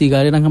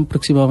investigar, eran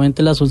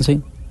aproximadamente las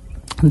 11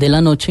 de la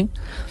noche,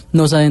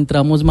 nos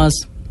adentramos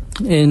más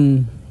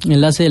en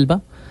la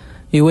selva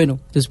y bueno,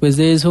 después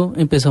de eso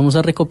empezamos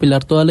a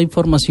recopilar toda la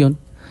información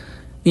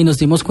y nos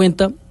dimos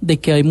cuenta de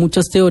que hay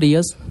muchas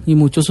teorías y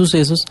muchos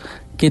sucesos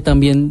que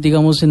también,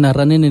 digamos, se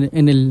narran en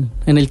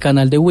el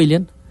canal de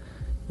William,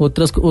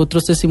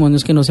 otros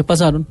testimonios que no se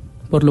pasaron.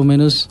 Por lo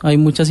menos hay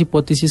muchas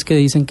hipótesis que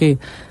dicen que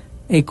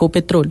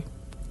Ecopetrol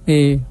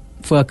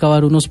fue a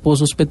cavar unos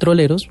pozos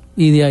petroleros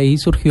y de ahí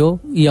surgió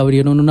y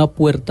abrieron una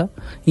puerta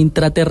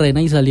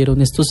intraterrena y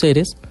salieron estos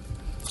seres.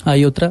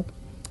 Hay otra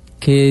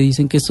que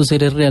dicen que estos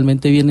seres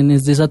realmente vienen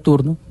desde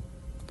Saturno,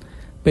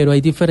 pero hay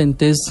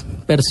diferentes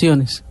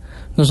versiones.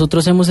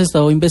 Nosotros hemos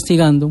estado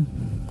investigando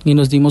y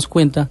nos dimos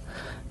cuenta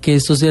que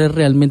estos seres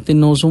realmente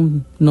no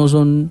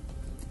son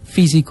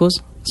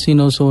físicos,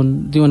 sino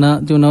son de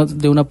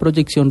una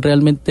proyección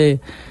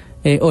realmente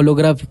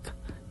holográfica.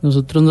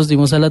 Nosotros nos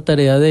dimos a la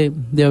tarea de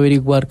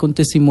averiguar con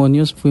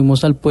testimonios,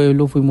 fuimos al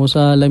pueblo, fuimos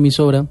a la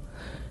emisora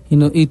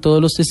y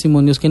todos los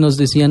testimonios que nos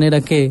decían era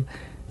que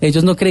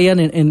ellos no creían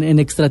en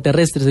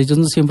extraterrestres, ellos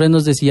siempre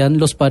nos decían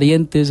los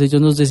parientes,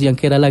 ellos nos decían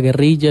que era la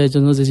guerrilla,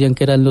 ellos nos decían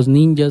que eran los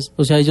ninjas,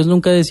 o sea, ellos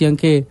nunca decían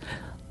que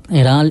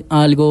era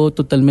algo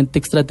totalmente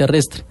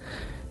extraterrestre.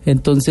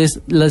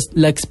 Entonces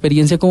la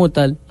experiencia como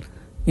tal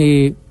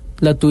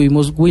la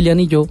tuvimos William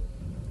y yo,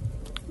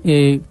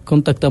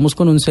 contactamos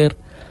con un ser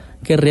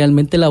que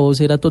realmente la voz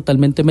era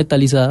totalmente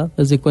metalizada,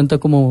 haz de cuenta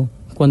como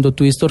cuando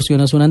tú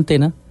distorsionas una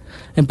antena.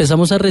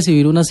 Empezamos a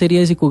recibir una serie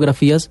de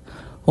psicografías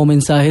o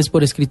mensajes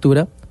por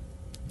escritura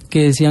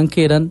que decían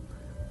que eran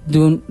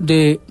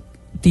de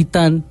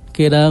Titán,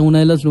 que era una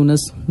de las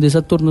lunas de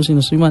Saturno, si no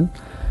estoy mal,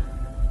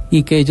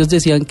 y que ellos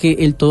decían que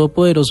el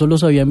Todopoderoso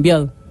los había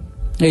enviado.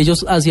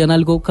 Ellos hacían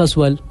algo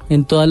casual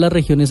en todas las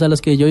regiones a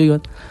las que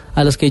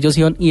ellos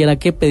iban, y era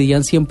que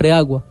pedían siempre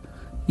agua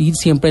y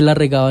siempre la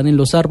regaban en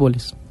los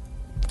árboles.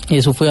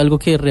 Eso fue algo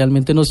que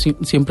realmente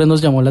siempre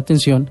nos llamó la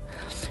atención.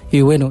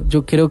 Y bueno,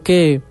 yo creo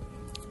que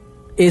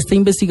esta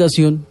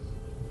investigación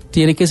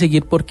tiene que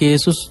seguir porque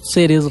esos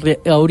seres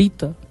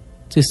ahorita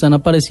se están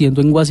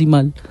apareciendo en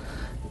Guasimal.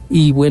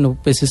 Y bueno,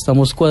 pues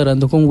estamos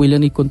cuadrando con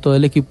William y con todo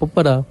el equipo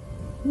para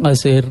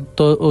hacer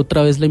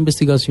otra vez la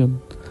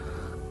investigación.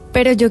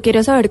 Pero yo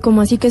quiero saber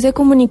cómo así que se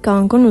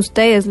comunicaban con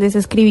ustedes, ¿les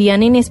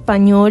escribían en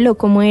español o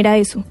cómo era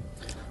eso?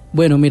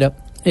 Bueno, mira,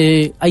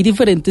 hay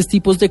diferentes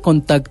tipos de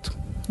contacto.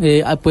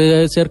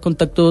 Puede ser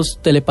contactos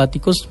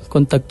telepáticos,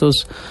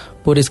 contactos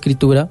por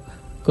escritura,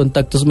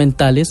 contactos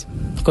mentales,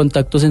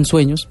 contactos en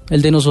sueños.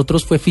 El de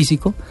nosotros fue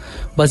físico.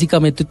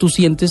 Básicamente tú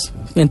sientes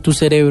en tu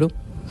cerebro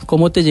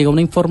cómo te llega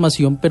una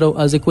información, pero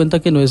haz de cuenta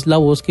que no es la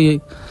voz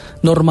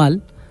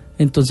normal.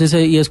 Entonces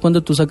y es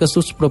cuando tú sacas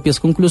tus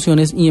propias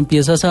conclusiones y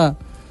empiezas a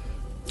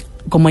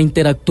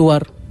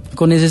interactuar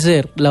con ese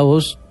ser. La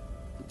voz,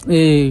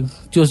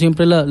 yo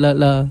siempre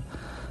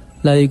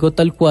la digo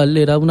tal cual,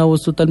 era una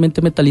voz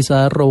totalmente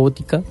metalizada,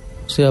 robótica,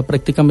 o sea,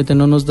 prácticamente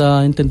no nos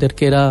da a entender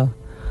que era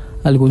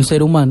algún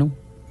ser humano.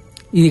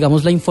 Y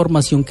digamos la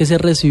información que se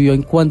recibió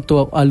en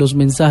cuanto a los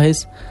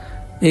mensajes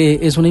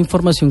es una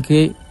información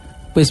que,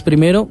 pues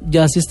primero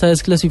ya se está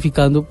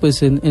desclasificando,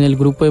 pues en el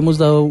grupo hemos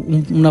dado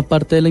una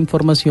parte de la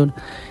información,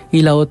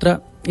 y la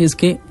otra es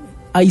que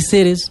hay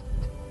seres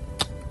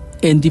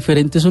en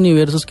diferentes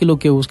universos que lo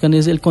que buscan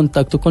es el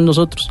contacto con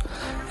nosotros.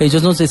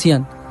 Ellos nos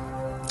decían,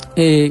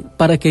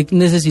 ¿para qué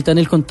necesitan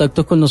el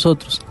contacto con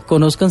nosotros?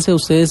 Conózcanse a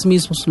ustedes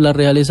mismos, la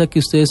realeza que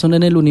ustedes son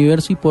en el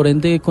universo, y por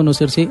ende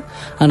conocerse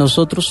a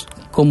nosotros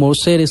como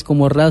seres,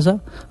 como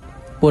raza,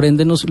 por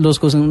ende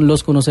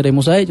los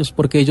conoceremos a ellos,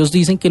 porque ellos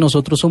dicen que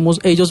nosotros somos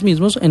ellos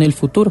mismos en el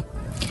futuro.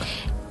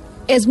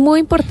 Es muy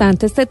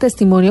importante este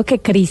testimonio que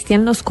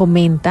Cristian nos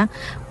comenta,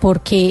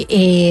 porque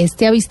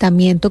este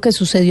avistamiento que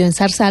sucedió en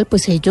Zarzal,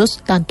 pues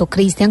ellos, tanto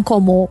Cristian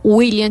como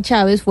William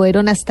Chávez,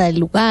 fueron hasta el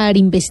lugar,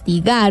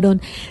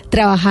 investigaron,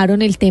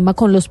 trabajaron el tema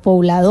con los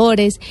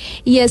pobladores,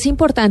 y es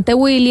importante,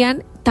 William,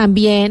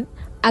 también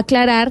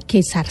aclarar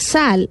que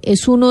Zarzal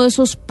es uno de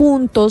esos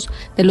puntos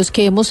de los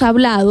que hemos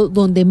hablado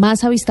donde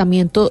más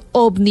avistamiento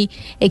OVNI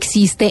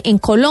existe en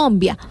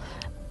Colombia.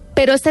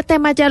 Pero este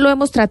tema ya lo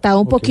hemos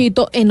tratado un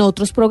poquito en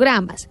otros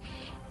programas.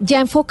 Ya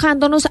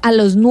enfocándonos a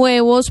los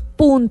nuevos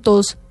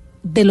puntos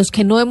de los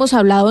que no hemos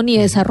hablado ni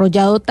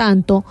desarrollado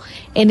tanto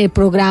en el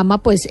programa,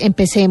 pues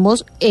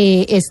empecemos,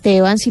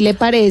 Esteban, si le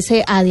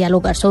parece, a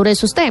dialogar sobre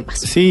esos temas.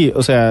 Sí,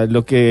 o sea,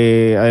 lo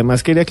que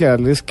además quería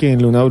aclararles que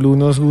en Luna BLU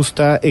nos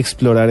gusta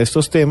explorar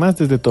estos temas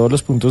desde todos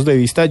los puntos de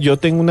vista. Yo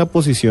tengo una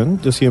posición,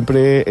 yo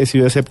siempre he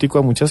sido escéptico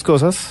a muchas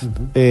cosas,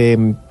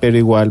 pero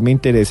igual me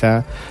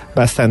interesa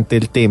bastante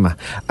el tema.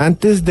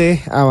 Antes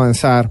de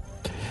avanzar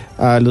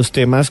a los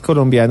temas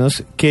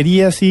colombianos,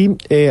 quería sí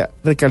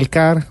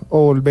recalcar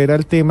o volver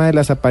al tema de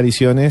las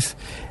apariciones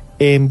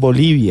en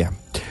Bolivia,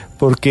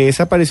 porque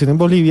esa aparición en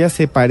Bolivia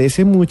se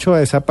parece mucho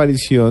a esa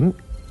aparición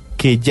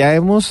que ya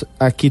hemos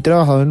aquí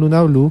trabajado en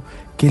Luna BLU,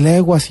 que es la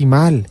de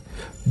Guasimal,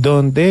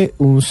 donde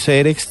un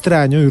ser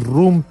extraño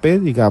irrumpe,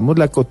 digamos,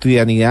 la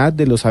cotidianidad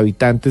de los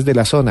habitantes de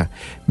la zona.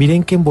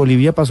 Miren que en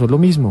Bolivia pasó lo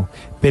mismo,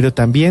 pero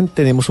también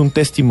tenemos un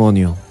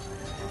testimonio,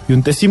 y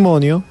un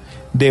testimonio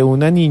de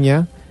una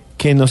niña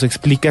que nos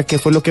explica qué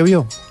fue lo que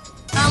vio.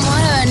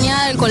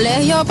 Venía del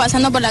colegio,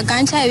 pasando por la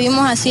cancha y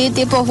vimos así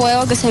tipo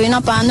juego que se vino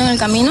apagando en el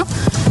camino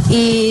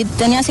y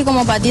tenía así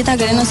como patitas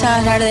queriéndose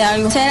agarrar de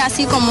algo. Era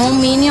así como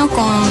un niño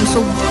con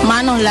sus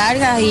manos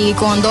largas y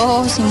con dos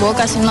ojos sin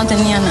boca, así no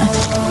tenía nada.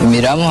 Y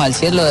miramos al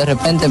cielo, de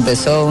repente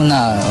empezó un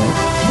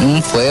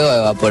fuego a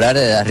evaporar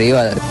desde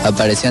arriba,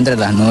 apareció entre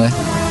las nubes,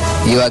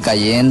 iba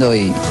cayendo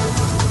y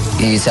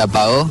se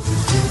apagó.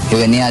 Y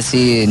venía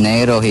así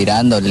negro,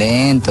 girando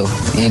lento,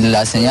 y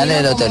las señales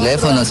de los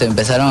teléfonos se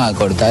empezaron a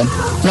cortar.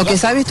 Lo que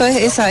se ha visto es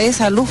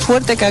esa luz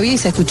fuerte que había y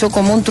se escuchó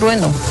como un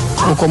trueno,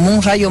 o como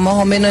un rayo más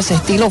o menos ese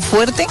estilo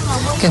fuerte,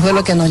 que fue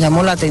lo que nos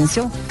llamó la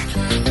atención.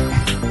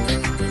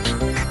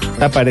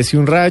 Aparece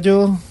un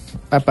rayo,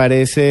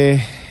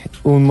 aparece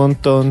un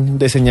montón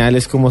de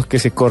señales como que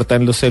se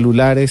cortan los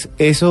celulares.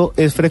 ¿Eso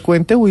es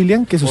frecuente,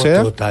 William, que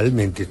suceda?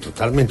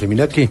 Totalmente.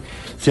 Mira que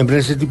siempre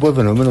en ese tipo de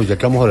fenómenos, ya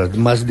que vamos a hablar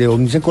más de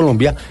ovnis en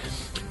Colombia,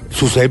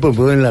 sucede por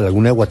ejemplo en la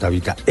laguna de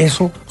Guatavita.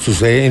 Eso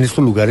sucede en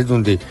estos lugares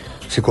donde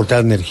se corta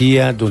la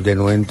energía, donde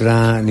no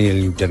entra ni el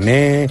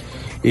internet,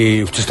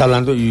 usted está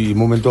hablando y de un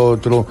momento a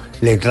otro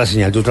le entra la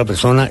señal de otra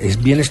persona. Es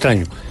bien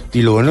extraño.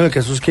 Y lo bueno del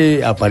caso es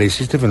que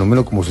aparece este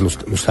fenómeno, como se lo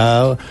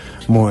está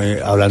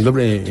hablando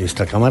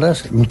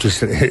extracámaras,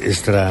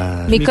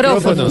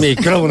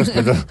 micrófonos,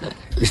 perdón.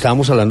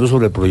 Estábamos hablando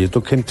sobre el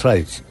proyecto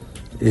Chemtrails.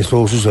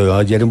 Esto sucedió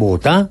ayer en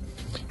Bogotá,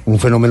 un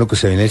fenómeno que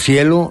se ve en el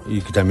cielo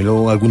y que también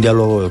algún día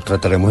lo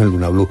trataremos en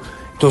Luna BLU.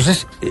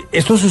 Entonces,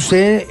 esto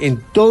sucede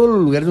en todos los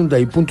lugares donde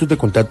hay puntos de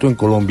contacto en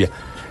Colombia.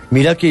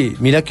 Mira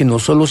que no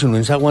solo sino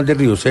en San Juan de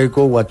Río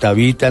Seco,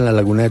 Guatavita, en la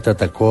laguna de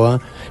Tatacoa,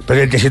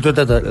 pero en el desierto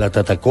de la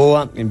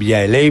Tatacoa, en Villa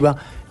de Leyva,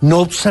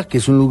 Nopsa, que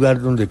es un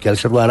lugar donde queda el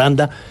Cerro de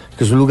Aranda,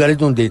 que son lugares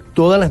donde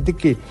toda la gente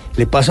que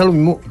le pasa lo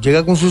mismo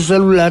llega con su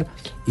celular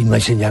y no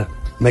hay señal.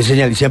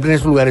 Y siempre en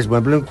estos lugares, por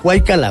ejemplo en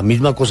Huayca, la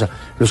misma cosa.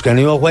 Los que han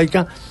ido a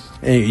Huayca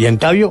y en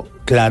Tabio,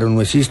 claro,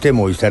 no existe,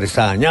 Movistar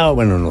está dañado,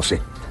 bueno, no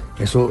sé.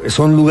 Eso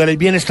son lugares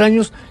bien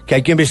extraños que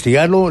hay que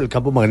investigarlo, el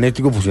campo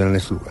magnético funciona en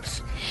estos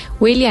lugares.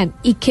 William,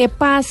 ¿y qué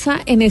pasa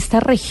en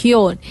esta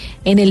región?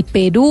 En el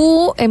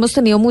Perú hemos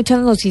tenido muchas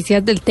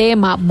noticias del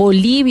tema,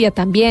 Bolivia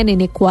también, en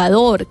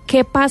Ecuador.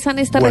 ¿Qué pasa en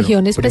esta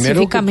región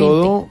específicamente?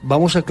 Primero que todo,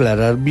 vamos a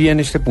aclarar bien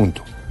este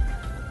punto.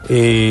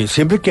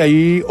 Siempre que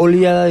hay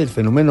oleada del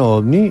fenómeno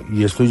OVNI,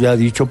 y esto ya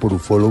dicho por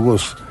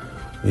ufólogos,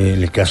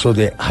 en el caso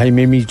de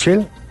Jaime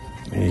Michel,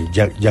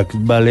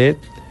 Jacques Vallée,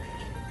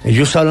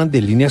 ellos hablan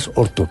de líneas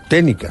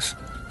ortotécnicas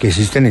que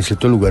existen en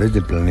ciertos lugares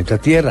del planeta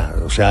Tierra.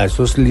 O sea,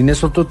 estas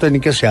líneas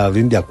ortotécnicas se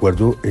abren de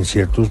acuerdo en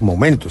ciertos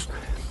momentos.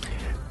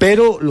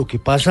 Pero lo que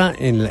pasa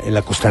en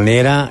la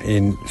costanera,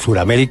 en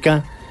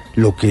Sudamérica,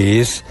 lo que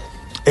es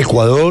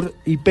Ecuador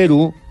y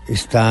Perú,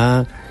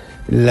 está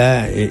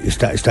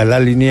la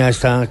línea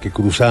esta que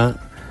cruza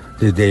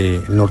desde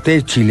el norte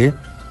de Chile,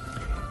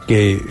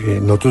 que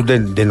nosotros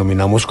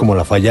denominamos como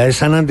la falla de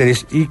San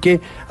Andrés, y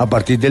que a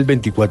partir del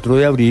 24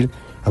 de abril,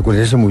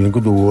 acuérdense muy bien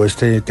cuando hubo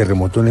este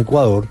terremoto en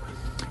Ecuador,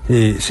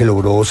 se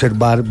logró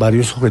observar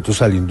varios objetos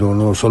saliendo,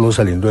 no solo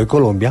saliendo de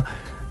Colombia,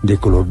 de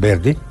color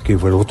verde, que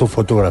fue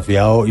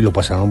fotografiado y lo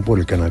pasaron por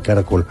el canal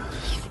Caracol.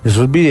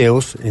 Esos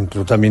videos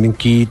entró también en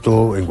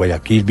Quito, en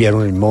Guayaquil,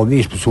 vieron el OVNI y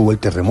después hubo el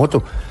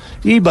terremoto.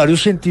 Y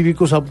varios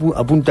científicos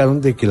apuntaron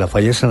de que la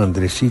falla de San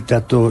Andrés sí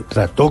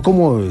trató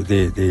como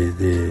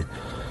de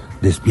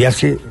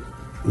desviarse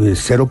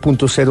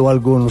 0.0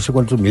 algo, no sé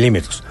cuántos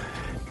milímetros.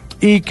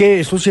 Y que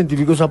esos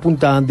científicos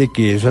apuntaban de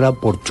que eso era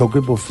por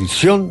choque, por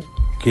fricción,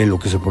 que lo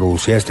que se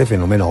producía este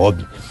fenómeno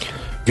OVNI.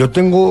 Yo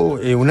tengo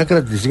una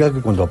característica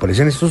que cuando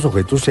aparecen estos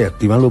objetos se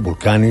activan los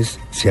volcanes,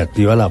 se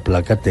activa la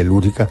placa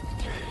telúrica,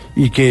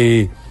 y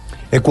que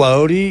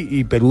Ecuador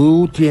y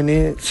Perú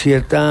tiene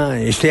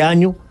este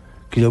año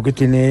creo que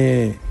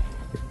tiene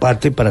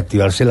parte para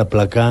activarse la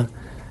placa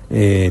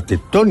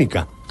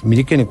tectónica.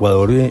 Mire que en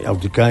Ecuador,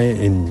 ahorita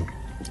en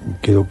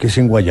creo que es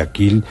en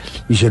Guayaquil,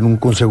 hicieron un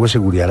consejo de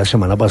seguridad la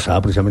semana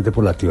pasada precisamente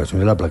por la activación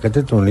de la placa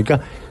tectónica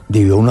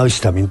debido a un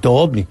avistamiento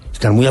ovni.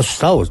 Están muy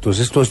asustados,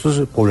 entonces todos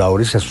estos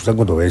pobladores se asustan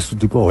cuando ven este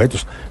tipo de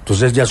objetos.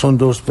 Entonces ya son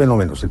dos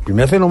fenómenos. El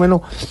primer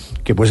fenómeno,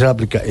 que puede ser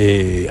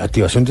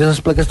activación de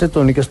esas placas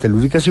tectónicas,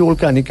 telúricas y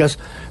volcánicas,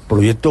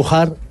 proyecto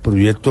HAR,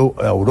 proyecto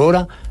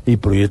Aurora y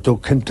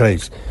proyecto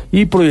Chemtrails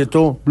y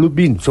proyecto Blue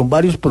Beam. Son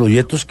varios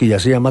proyectos que ya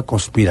se llama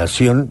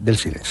conspiración del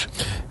silencio.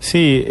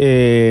 Sí,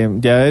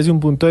 ya desde un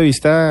punto de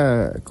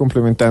vista,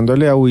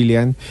 complementándole a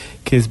William,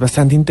 que es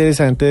bastante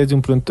interesante desde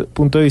un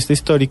punto de vista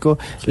histórico,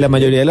 la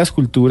mayoría de las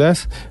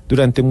culturas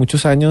durante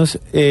muchos años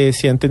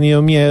sí han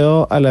tenido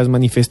miedo a las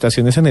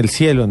manifestaciones en el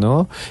cielo,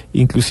 ¿no?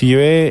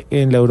 Inclusive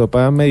en la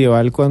Europa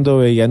medieval, cuando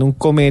veían un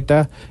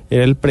cometa,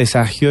 era el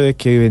presagio de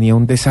que venía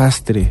un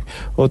desastre,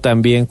 o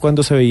también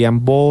cuando se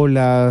veían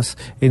bolas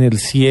en el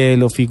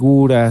cielo,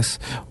 figuras,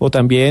 o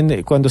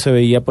también cuando se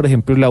veía, por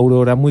ejemplo, la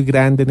aurora muy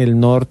grande en el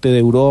norte de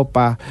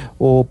Europa,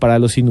 o para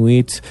los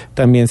inuits,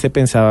 también se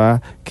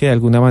pensaba que de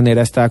alguna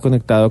manera estaba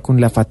conectado con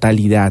la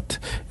fatalidad.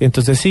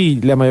 Entonces sí,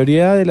 la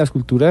mayoría de las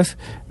culturas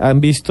han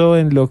visto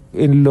en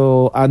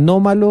lo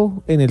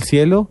anómalo en el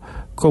cielo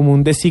como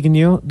un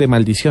designio de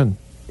maldición.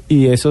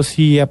 Y eso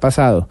sí ha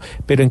pasado.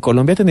 Pero en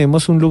Colombia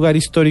tenemos un lugar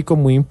histórico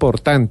muy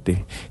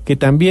importante, que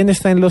también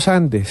está en los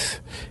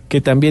Andes,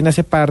 que también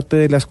hace parte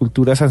de las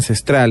culturas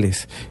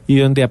ancestrales, y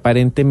donde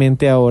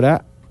aparentemente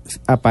ahora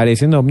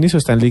aparecen ovnis o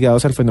están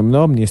ligados al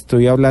fenómeno ovni.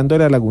 Estoy hablando de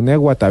la laguna de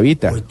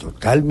Guatavita. Pues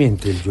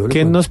totalmente.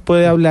 ¿Qué nos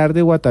puede hablar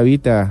de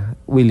Guatavita,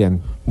 William?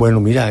 Bueno,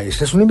 mira,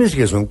 esta es una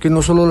investigación que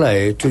no solo la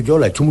he hecho yo,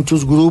 la he hecho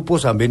muchos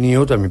grupos, han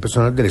venido también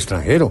personas del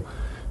extranjero.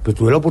 Pues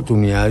tuve la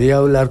oportunidad de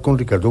hablar con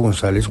Ricardo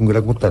González, un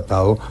gran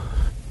contratado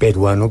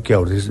peruano que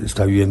ahora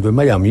está viviendo en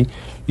Miami,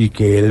 y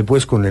que él,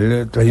 pues con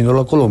él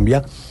trayéndolo a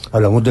Colombia,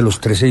 hablamos de los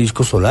 13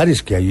 discos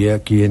solares que hay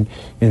aquí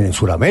en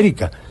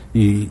Sudamérica.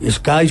 Y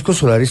cada disco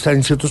solar está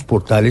en ciertos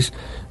portales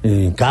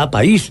en cada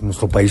país.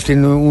 Nuestro país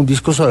tiene un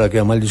disco solar que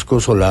se llama el disco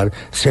solar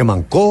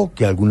Semancó,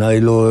 que alguna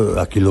vez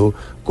aquí lo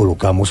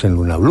colocamos en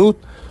Luna BLU,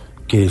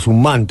 que es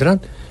un mantra,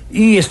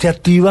 y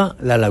activa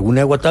la laguna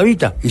de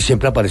Guatavita, y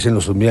siempre aparecen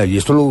los ovnis, y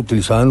esto lo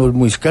utilizaban los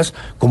muiscas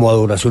como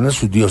adoración a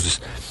sus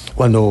dioses.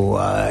 Cuando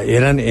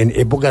eran en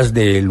épocas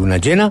de luna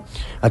llena,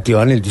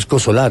 activaban el disco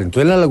solar.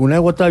 Entonces en la laguna de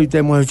Guatavita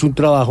hemos hecho un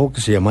trabajo que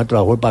se llama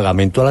trabajo de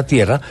pagamento a la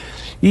tierra,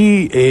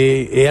 y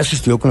he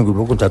asistido con el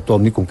grupo Contacto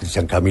OVNI, con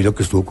Cristian Camilo,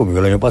 que estuvo conmigo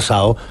el año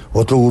pasado,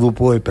 otro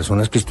grupo de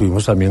personas que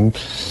estuvimos también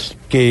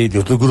de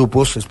otros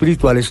grupos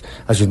espirituales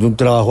haciendo un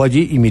trabajo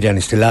allí, y Miriam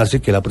Estelarse,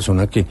 que es la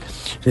persona que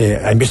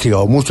ha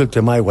investigado mucho el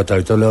tema de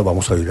Guatavita. Le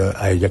vamos a oír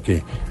a ella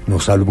que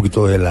nos hable un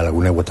poquito de la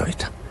laguna de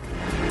Guatavita.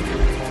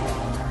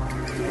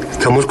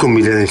 Estamos con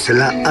Miriam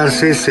Estela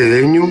Arce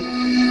Cedeño,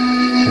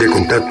 de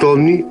Contacto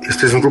OVNI.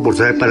 Este es un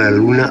reportaje para la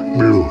Luna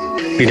BLU.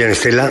 Miriam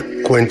Estela,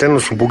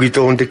 cuéntanos un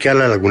poquito dónde queda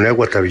la laguna de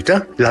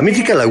Guatavita, la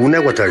mítica laguna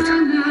de Guatavita.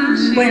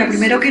 Bueno,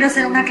 primero quiero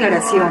hacer una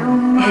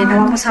aclaración. No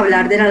vamos a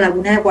hablar de la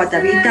laguna de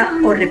Guatavita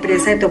o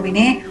represa de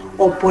Tominé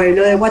o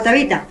pueblo de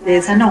Guatavita, de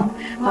esa no.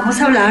 Vamos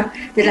a hablar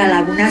de la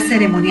laguna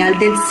ceremonial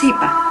del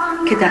Zipa,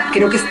 que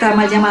creo que está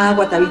mal llamada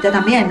Guatavita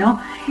también, ¿no?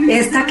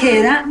 Esta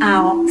queda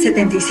a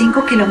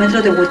 75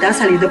 kilómetros de Bogotá,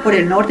 saliendo por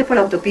el norte por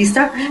la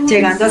autopista,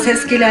 llegando a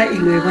Sesquila y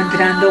luego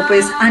entrando,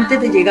 pues antes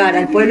de llegar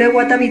al pueblo de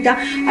Guatavita,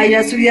 hay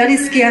la subida a la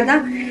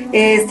izquierda.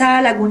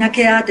 Esta laguna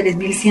queda a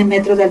 3.100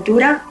 metros de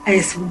altura,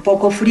 es un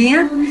poco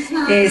fría,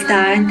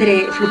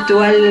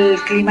 fluctúa el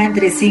clima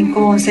entre 5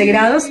 y 11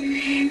 grados,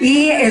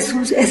 y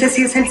ese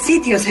sí es el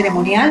sitio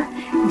ceremonial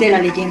de la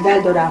leyenda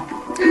del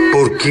Dorado.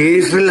 ¿Por qué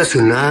es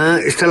relacionada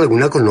esta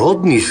laguna con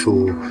ovnis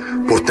o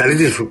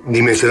portales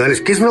dimensionales?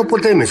 ¿Qué es una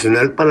puerta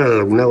dimensional para la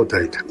laguna de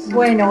Guatavita?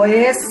 Bueno,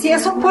 sí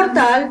es un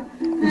portal,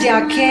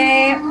 ya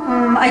que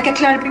hay que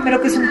aclarar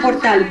primero que es un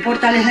portal. Un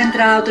portal es la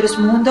entrada a otros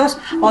mundos,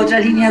 a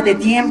otras líneas de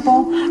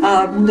tiempo,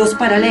 a mundos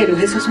paralelos.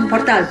 Eso es un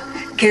portal,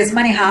 que es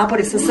manejada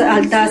por estas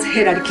altas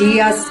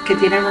jerarquías que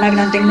tienen una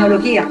gran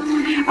tecnología.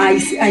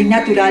 Hay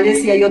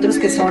naturales y hay otros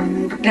que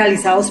son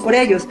realizados por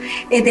ellos.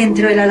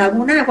 Dentro de la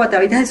laguna de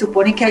Guatavita se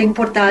supone que hay un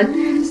portal,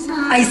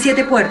 hay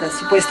 7 puertas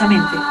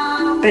supuestamente,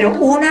 pero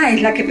una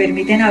es la que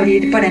permiten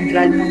abrir para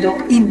entrar al mundo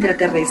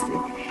intraterrestre.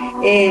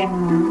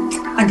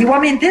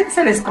 Antiguamente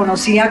se les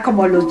conocía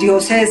como los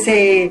dioses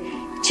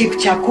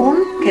Chipchacún,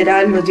 que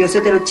eran los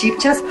dioses de los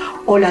chipchas,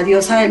 o la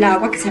diosa del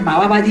agua, que se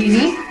llamaba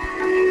Badini,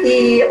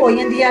 y hoy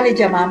en día le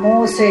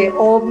llamamos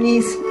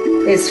ovnis,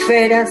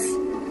 esferas,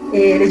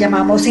 le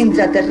llamamos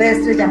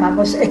intraterrestres,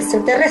 llamamos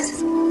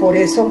extraterrestres. Por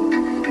eso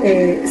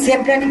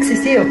siempre han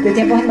existido, de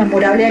tiempos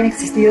inmemorables han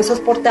existido esos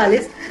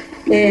portales,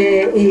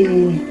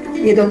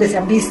 y donde se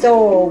han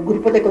visto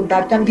grupos de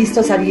contacto, han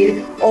visto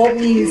salir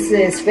ovnis,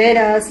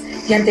 esferas,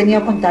 y han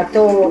tenido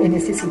contacto en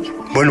ese sitio.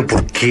 Bueno,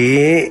 ¿por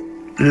qué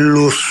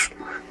los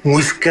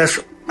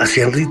muiscas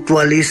hacían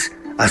rituales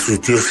a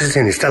sus dioses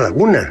en esta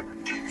laguna?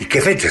 ¿Y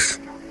qué fechas?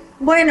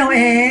 Bueno,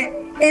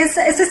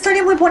 esa historia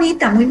es muy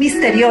bonita, muy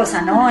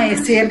misteriosa, ¿no?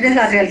 Siempre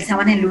la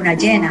realizaban en luna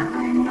llena.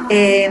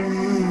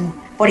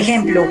 Por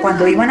ejemplo,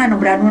 cuando iban a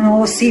nombrar un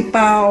nuevo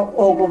zipa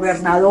o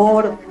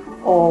gobernador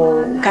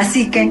o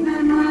cacique,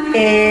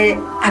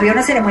 había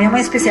una ceremonia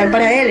muy especial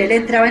para él. Él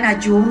entraba en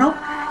ayuno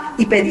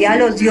y pedía a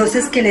los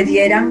dioses que le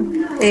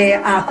dieran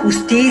a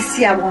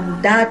justicia,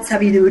 bondad,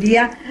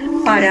 sabiduría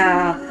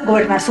para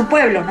gobernar su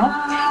pueblo, ¿no?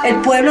 El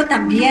pueblo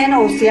también,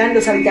 o sea,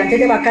 los habitantes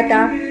de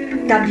Bacatá,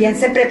 también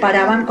se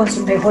preparaban con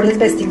sus mejores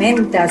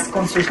vestimentas,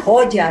 con sus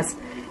joyas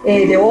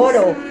de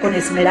oro, con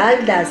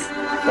esmeraldas,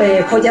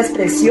 joyas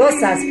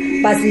preciosas,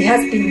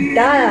 vasijas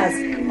pintadas.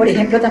 Por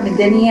ejemplo, también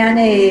tenían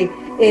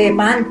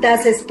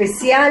mantas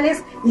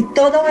especiales, y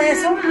todo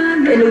eso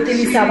lo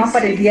utilizaban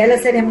para el día de la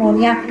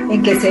ceremonia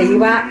en que se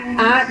iba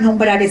a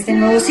nombrar este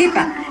nuevo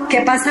zipa.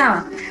 ¿Qué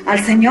pasaba? Al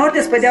señor,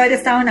 después de haber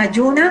estado en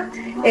ayuna,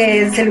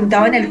 se le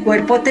untaba en el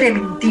cuerpo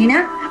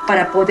trementina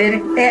para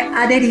poder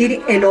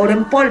adherir el oro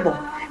en polvo.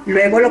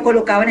 Luego lo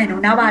colocaban en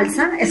una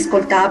balsa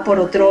escoltada por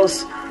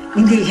otros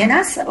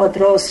indígenas,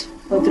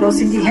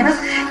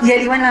 y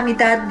él iba en la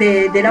mitad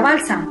de la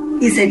balsa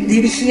y se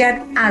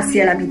dirigían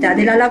hacia la mitad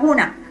de la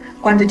laguna.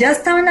 Cuando ya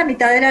estaba en la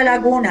mitad de la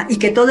laguna y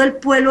que todo el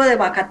pueblo de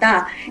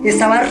Bacatá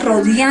estaba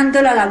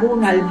rodeando la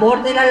laguna, al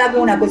borde de la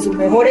laguna con sus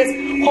mejores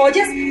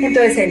joyas,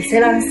 entonces él se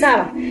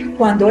lanzaba.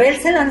 Cuando él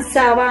se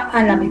lanzaba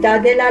a la mitad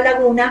de la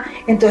laguna,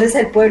 entonces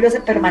el pueblo se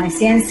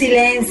permanecía en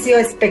silencio,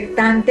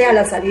 expectante a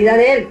la salida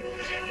de él.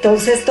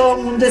 Entonces todo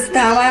el mundo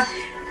estaba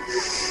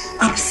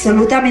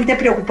absolutamente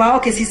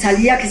preocupado, que si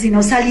salía, que si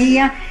no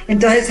salía.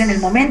 Entonces en el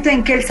momento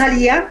en que él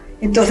salía,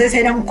 entonces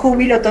era un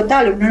júbilo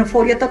total, una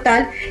euforia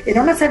total.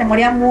 Era una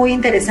ceremonia muy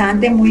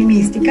interesante, muy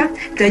mística.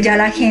 Entonces ya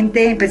la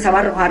gente empezaba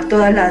a arrojar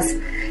todas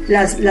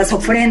las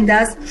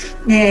ofrendas,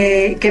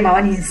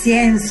 quemaban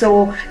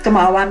incienso,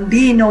 tomaban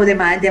vino de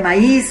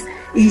maíz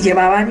y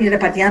llevaban y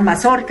repartían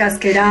mazorcas,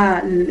 que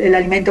era el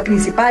alimento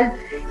principal.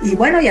 Y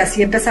bueno, y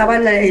así empezaba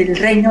el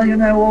reino de un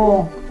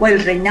nuevo, o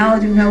el reinado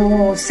de un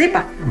nuevo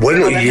cepa.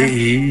 Bueno,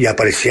 y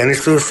aparecían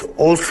estos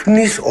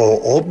ovnis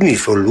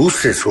o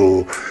luces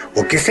o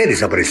qué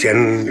seres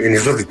aparecían en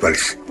esos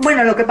rituales.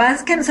 Bueno, lo que pasa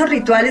es que en esos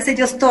rituales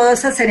ellos todas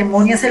esas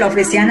ceremonias se la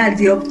ofrecían al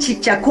dios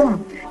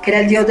Chichacún, que era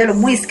el dios de los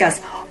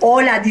muiscas, o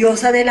la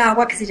diosa del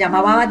agua que se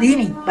llamaba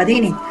Badini.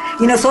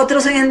 Y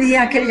nosotros hoy en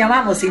día, ¿qué le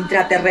llamamos?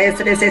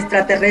 Intraterrestres,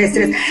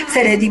 extraterrestres,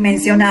 seres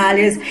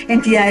dimensionales,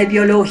 entidades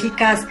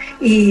biológicas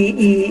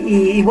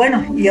y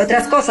bueno, y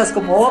otras cosas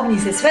como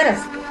ovnis, esferas.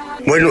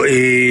 Bueno,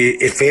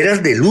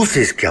 esferas de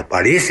luces que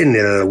aparecen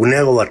en la laguna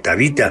de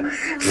Guatavita,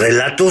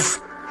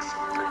 relatos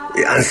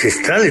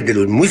ancestrales de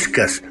los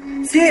muiscas.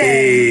 Sí.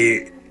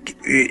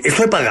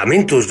 Esto de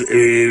pagamentos,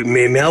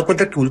 me he dado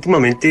cuenta que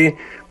últimamente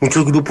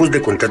muchos grupos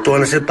de contacto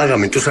van a hacer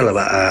pagamentos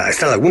a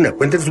esta laguna.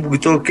 Cuéntanos un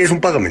poquito qué es un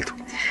pagamento.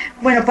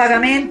 Bueno,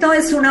 pagamento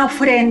es una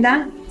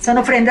ofrenda, son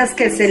ofrendas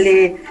que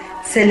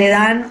se le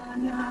dan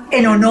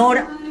en honor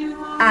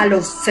a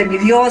los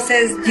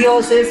semidioses,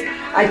 dioses,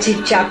 a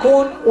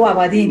Chichacún o a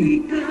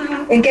Badini.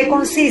 ¿En qué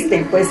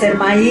consisten? Puede ser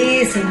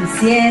maíz,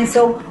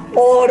 incienso,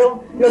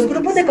 oro. Los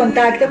grupos de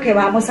contacto que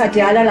vamos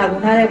allá a la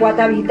laguna de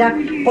Guatavita,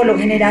 por lo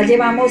general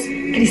llevamos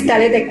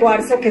cristales de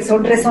cuarzo que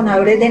son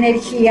resonadores de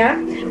energía,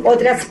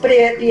 otras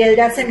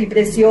piedras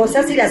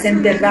semipreciosas, y las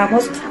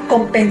enterramos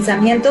con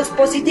pensamientos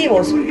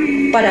positivos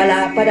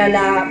para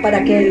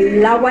que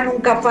el agua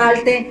nunca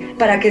falte,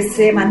 para que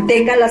se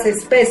mantengan las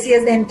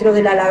especies dentro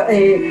de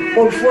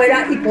por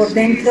fuera y por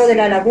dentro de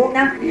la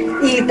laguna.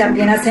 Y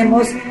también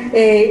realizamos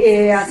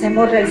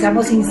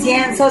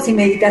inciensos y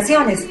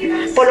meditaciones.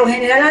 Por lo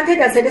general, antes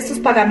de hacer estos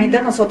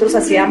pagamentos, nosotros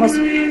hacíamos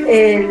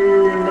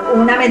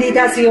una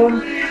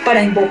meditación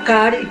para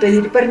invocar y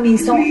pedir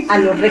permiso a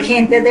los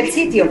regentes del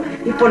sitio,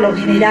 y por lo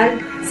general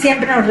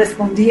siempre nos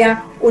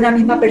respondía una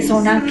misma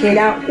persona, que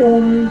era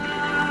un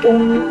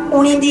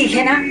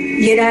indígena,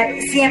 y era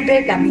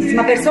siempre la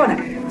misma persona.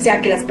 O sea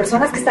que las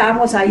personas que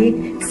estábamos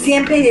ahí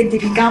siempre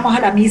identificábamos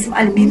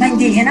al misma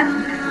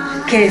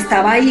indígena que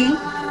estaba ahí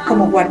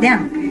como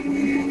guardián.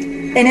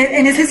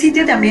 En ese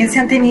sitio también se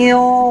han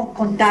tenido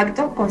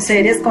contacto con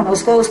seres.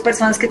 Conozco 2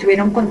 personas que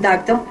tuvieron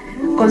contacto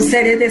con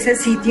seres de ese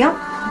sitio.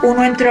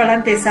 Uno entró a la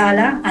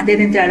antesala antes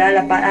de entrar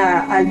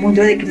al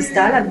mundo de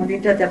cristal, al mundo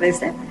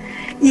intraterrestre,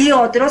 y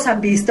otros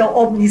han visto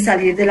ovnis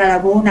salir de la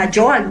laguna.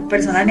 Yo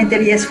personalmente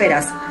vi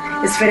esferas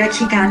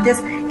gigantes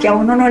que a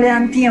uno no le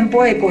dan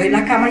tiempo de coger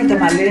la cámara y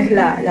tomarle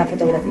la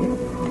fotografía,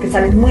 que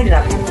salen muy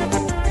rápido.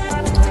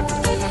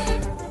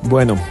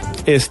 Bueno,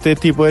 este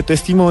tipo de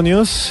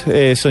testimonios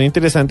son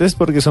interesantes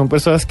porque son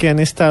personas que han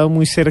estado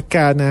muy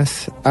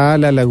cercanas a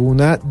la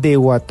laguna de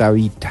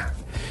Guatavita.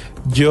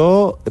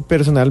 Yo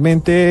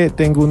personalmente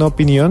tengo una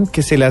opinión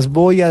que se las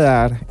voy a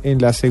dar en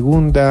la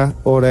segunda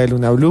hora de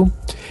Luna BLU.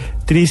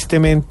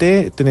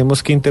 Tristemente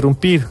tenemos que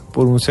interrumpir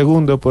por un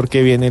segundo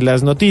porque vienen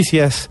las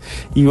noticias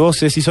y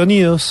voces y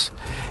sonidos,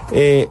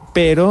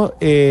 pero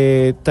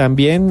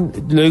también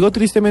lo digo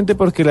tristemente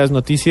porque las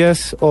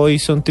noticias hoy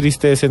son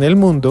tristes en el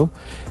mundo,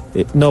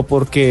 no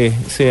porque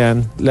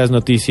sean las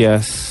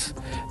noticias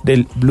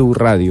del Blue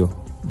Radio.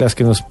 las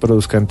que nos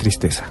produzcan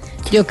tristeza.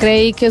 Yo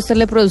creí que a usted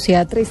le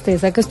producía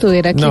tristeza que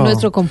estuviera aquí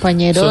nuestro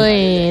compañero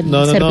del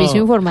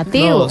servicio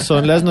informativo. No,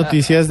 son las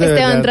noticias de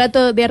Esteban verdad.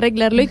 trató de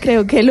arreglarlo y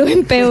creo que lo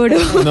empeoró.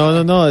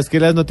 No, es que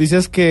las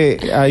noticias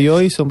que hay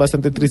hoy son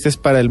bastante tristes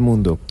para el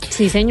mundo.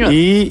 Sí, señor.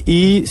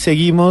 Y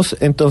seguimos,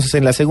 entonces,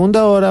 en la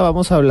segunda hora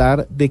vamos a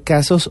hablar de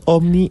casos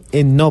OVNI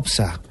en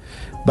Nopsa.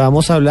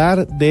 Vamos a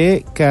hablar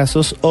de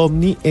casos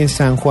OVNI en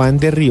San Juan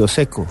de Río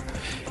Seco.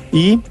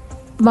 Y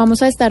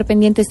vamos a estar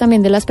pendientes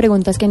también de las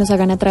preguntas que nos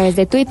hagan a través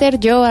de Twitter.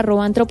 Yo,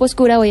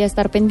 @antroposcura, voy a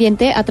estar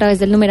pendiente a través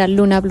del numeral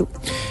Luna BLU.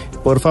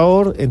 por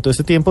favor, en todo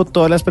este tiempo,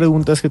 todas las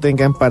preguntas que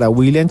tengan para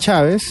William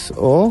Chávez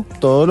o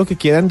todo lo que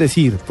quieran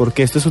decir,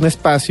 porque esto es un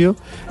espacio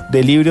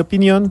de libre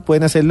opinión,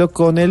 pueden hacerlo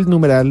con el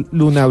numeral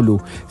Luna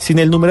BLU. Sin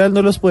el numeral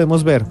no los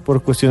podemos ver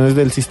por cuestiones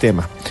del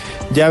sistema.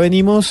 Ya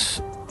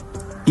venimos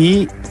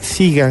y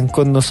sigan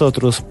con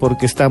nosotros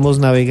porque estamos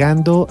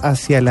navegando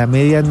hacia la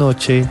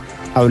medianoche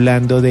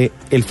hablando de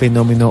el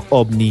fenómeno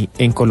OVNI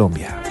en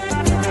Colombia.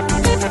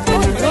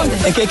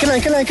 ¿En qué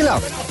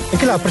lado? ¿En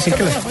qué lado? Por si, ¿en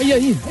qué lado?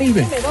 Ahí,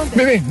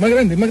 ve, más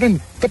grande.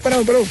 Está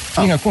parado.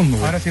 Bien a fondo.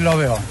 Ahora sí lo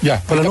veo.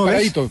 Ya, ¿Por las nubes?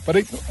 paradito,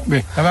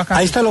 ve.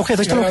 Ahí está el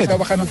objeto, Está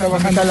bajando.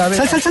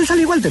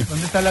 Sal, Walter.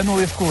 ¿Dónde está la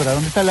nube oscura?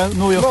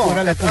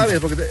 ¿Sabes?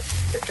 Porque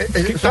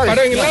está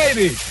parado en el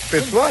aire.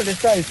 Personal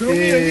está.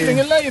 Mira en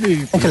el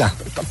aire. ¿En qué lado?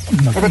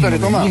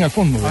 Bien a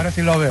fondo. Ahora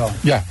sí lo veo.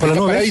 Ya, ¿Por las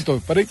nubes?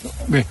 paradito,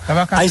 ve.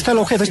 Ahí está el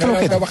objeto,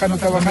 Está bajando.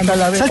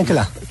 ¿Sal, en qué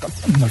lado?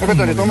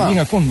 Bien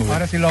a fondo.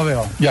 Ahora sí lo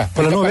veo. Ya,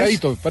 ¿Por las nubes?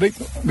 paradito,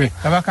 ve.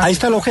 Ahí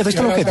está el objeto,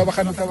 Está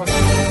bajando.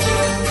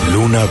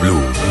 Luna BLU,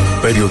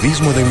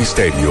 periodismo de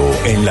misterio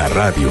en la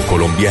radio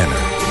colombiana.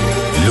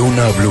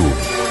 Luna BLU,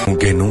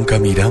 aunque nunca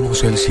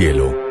miramos el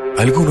cielo,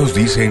 algunos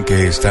dicen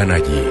que están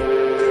allí.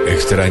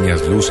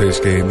 Extrañas luces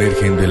que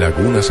emergen de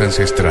lagunas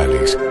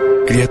ancestrales,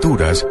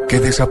 criaturas que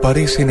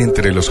desaparecen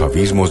entre los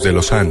abismos de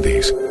los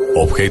Andes,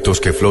 objetos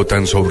que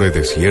flotan sobre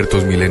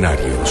desiertos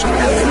milenarios.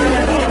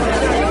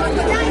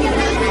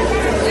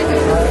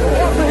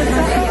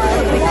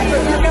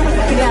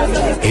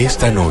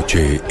 Esta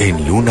noche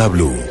en Luna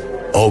BLU,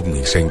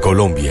 OVNIs en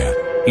Colombia,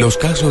 los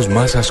casos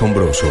más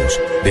asombrosos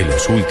de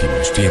los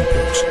últimos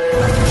tiempos.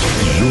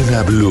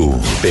 Luna BLU,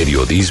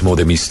 periodismo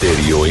de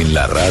misterio en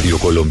la radio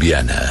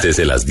colombiana,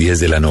 desde las 10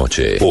 de la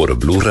noche, por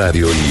Blue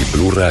Radio y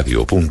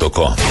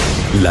bluradio.com.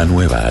 La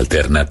nueva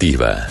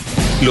alternativa.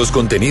 Los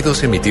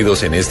contenidos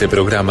emitidos en este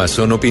programa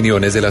son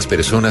opiniones de las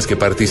personas que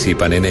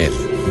participan en él.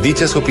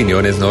 Dichas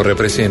opiniones no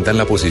representan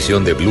la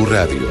posición de Blue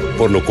Radio,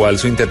 por lo cual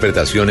su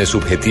interpretación es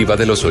subjetiva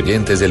de los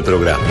oyentes del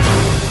programa.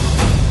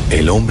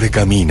 El hombre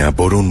camina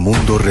por un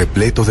mundo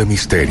repleto de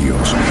misterios.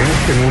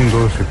 En este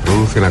mundo se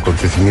producen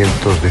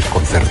acontecimientos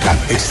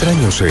desconcertantes.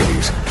 Extraños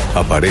seres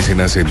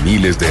aparecen hace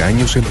miles de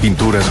años en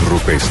pinturas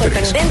rupestres.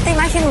 Sorprendente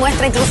imagen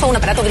muestra incluso un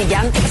aparato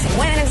brillante que se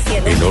mueve en el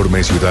cielo.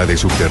 Enormes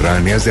ciudades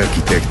subterráneas de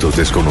arquitectos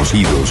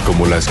desconocidos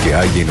como las que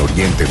hay en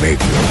Oriente Medio.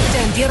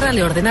 En tierra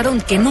le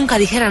ordenaron que nunca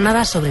dijera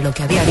nada sobre lo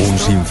que había visto. Un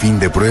sinfín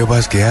de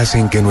pruebas que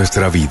hacen que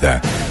nuestra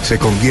vida se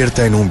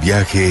convierta en un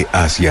viaje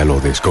hacia lo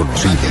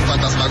desconocido.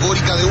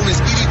 Fantasmagórica de un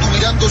espíritu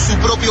mirando su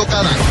propio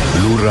cadáver.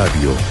 Blue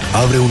Radio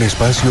abre un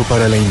espacio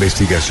para la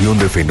investigación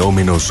de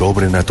fenómenos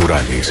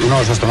sobrenaturales. Uno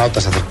de los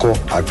astronautas se acercó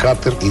al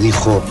cráter y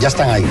dijo, ya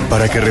están ahí.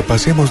 Para que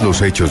repasemos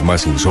los hechos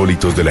más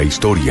insólitos de la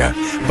historia,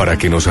 para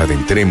que nos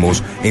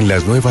adentremos en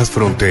las nuevas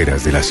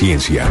fronteras de la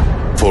ciencia.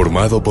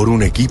 Formado por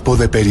un equipo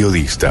de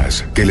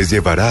periodistas que les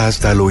llevará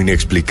hasta lo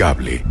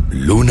inexplicable.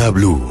 Luna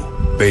BLU,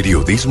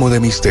 periodismo de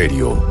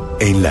misterio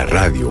en la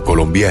radio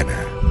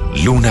colombiana.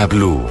 Luna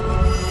BLU,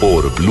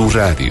 por Blue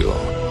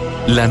Radio.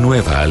 La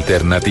nueva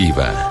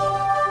alternativa.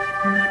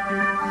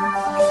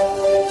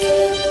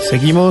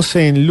 Seguimos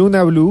en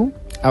Luna BLU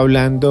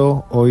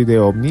hablando hoy de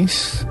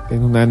ovnis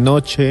en una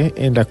noche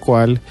en la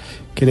cual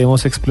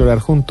queremos explorar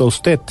junto a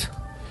usted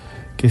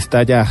que está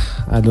allá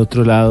al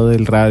otro lado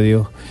del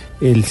radio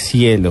el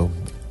cielo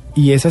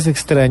y esas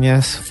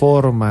extrañas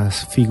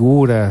formas,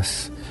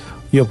 figuras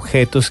y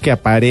objetos que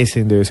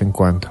aparecen de vez en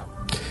cuando.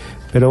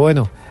 Pero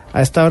bueno,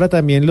 a esta hora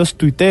también los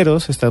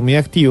tuiteros están muy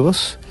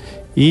activos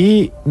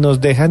y nos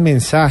dejan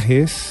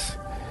mensajes,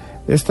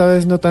 esta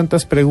vez no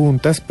tantas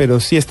preguntas, pero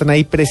sí están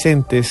ahí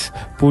presentes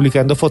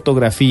publicando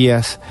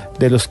fotografías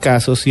de los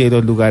casos y de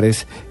los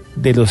lugares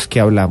de los que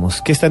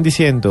hablamos. ¿Qué están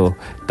diciendo,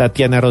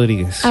 Tatiana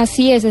Rodríguez?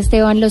 Así es,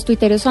 Esteban, los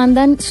tuiteros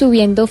andan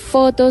subiendo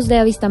fotos de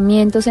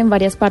avistamientos en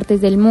varias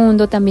partes del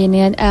mundo,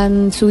 también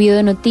han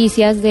subido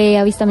noticias de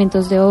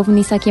avistamientos de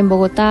ovnis aquí en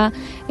Bogotá.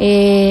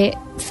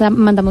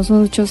 Mandamos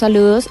muchos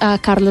saludos a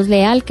Carlos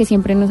Leal, que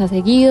siempre nos ha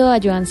seguido, a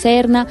Joan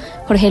Serna,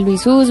 Jorge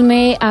Luis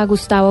Usme, a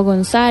Gustavo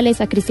González,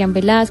 a Cristian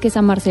Velázquez,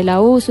 a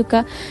Marcela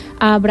Úzuca,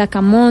 a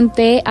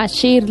Bracamonte, a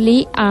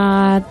Shirley,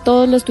 a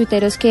todos los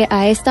tuiteros que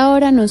a esta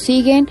hora nos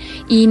siguen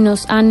y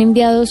nos han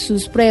enviado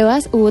sus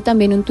pruebas. Hubo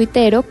también un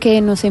tuitero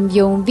que nos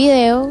envió un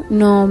video,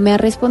 no me ha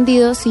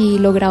respondido si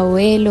lo grabó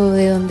él o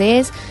de dónde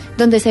es,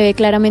 donde se ve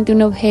claramente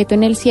un objeto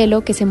en el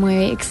cielo que se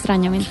mueve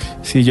extrañamente.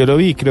 Sí, yo lo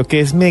vi, creo que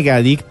es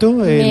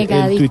Megadicto, el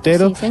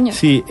tuitero. Sí, señor.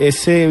 Sí,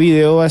 ese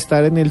video va a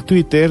estar en el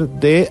Twitter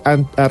de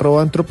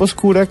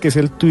 @antroposcura, que es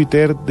el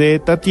Twitter de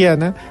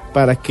Tatiana,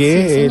 para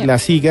que la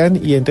sigan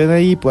y entren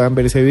ahí y puedan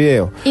ver ese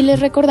video. Y les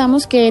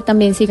recordamos que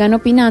también sigan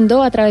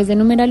opinando a través de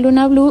numeral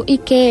Luna BLU y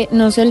que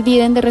no se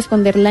olviden de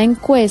responder la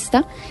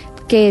encuesta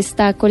que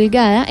está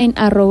colgada en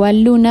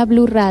 @Luna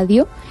BLU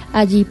Radio.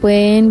 Allí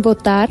pueden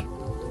votar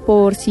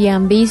por si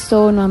han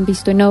visto o no han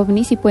visto en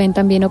ovnis y pueden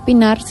también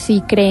opinar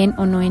si creen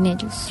o no en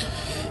ellos.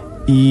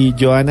 Y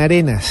Joana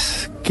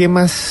Arenas, ¿qué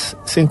más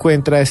se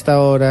encuentra a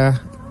esta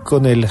hora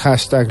con el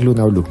hashtag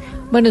Luna BLU?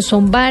 Bueno,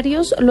 son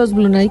varios los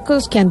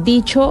blunáticos que han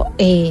dicho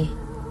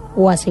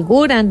o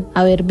aseguran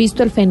haber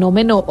visto el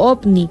fenómeno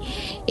OVNI.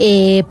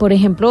 Por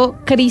ejemplo,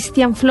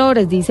 Cristian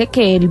Flores dice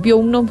que él vio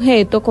un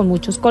objeto con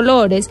muchos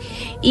colores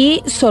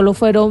y solo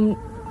fueron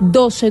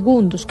 2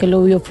 segundos que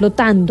lo vio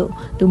flotando.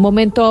 De un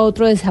momento a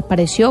otro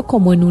desapareció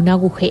como en un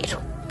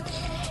agujero.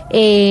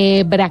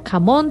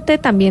 Bracamonte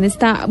también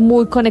está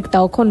muy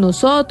conectado con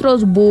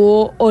nosotros,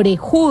 Búho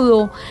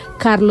Orejudo,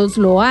 Carlos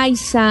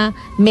Loaiza,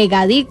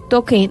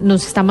 Megadicto, que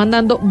nos está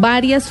mandando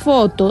varias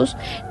fotos,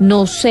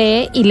 no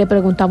sé, y le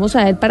preguntamos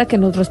a él para que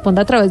nos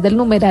responda a través del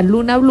numeral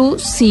Luna BLU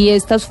si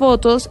estas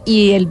fotos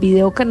y el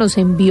video que nos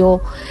envió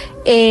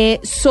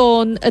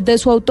son de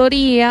su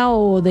autoría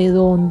o de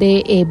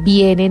dónde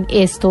vienen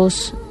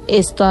estas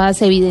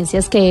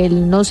evidencias que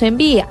él nos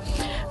envía.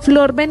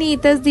 Flor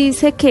Benítez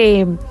dice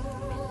que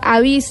ha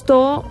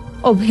visto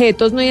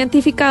objetos no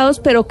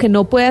identificados, pero que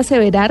no puede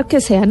aseverar que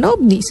sean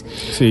ovnis.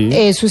 Sí.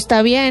 Eso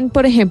está bien,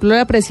 por ejemplo,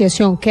 la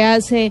apreciación que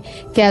hace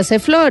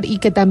Flor y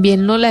que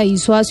también nos la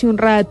hizo hace un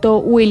rato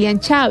William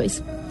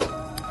Chávez.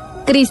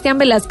 Cristian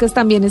Velázquez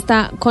también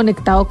está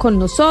conectado con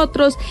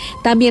nosotros.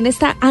 También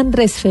está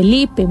Andrés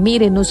Felipe,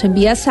 mire, nos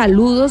envía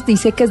saludos,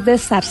 dice que es de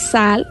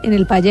Zarzal, en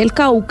el Valle del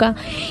Cauca,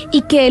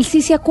 y que él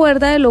sí se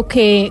acuerda de lo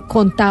que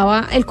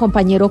contaba el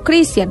compañero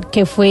Cristian,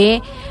 que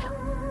fue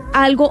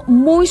algo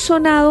muy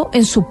sonado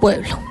en su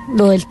pueblo,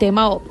 lo del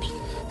tema OVNI.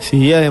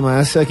 Sí,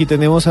 además aquí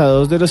tenemos a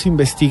 2 de los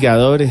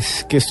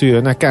investigadores que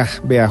estuvieron acá.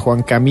 Vea,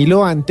 Juan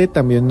Camilo Ante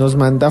también nos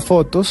manda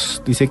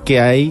fotos, dice que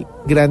hay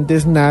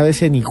grandes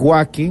naves en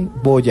Iguaque,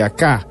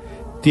 Boyacá,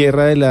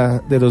 tierra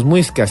de los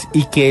muiscas,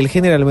 y que él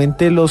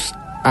generalmente los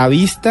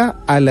avista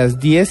a las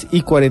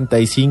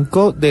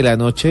 10:45 de la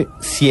noche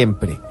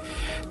siempre.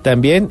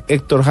 También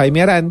Héctor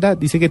Jaime Aranda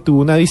dice que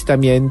tuvo un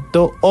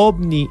avistamiento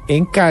OVNI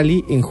en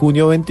Cali en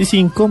junio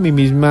 25, mi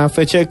misma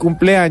fecha de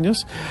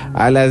cumpleaños,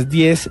 a las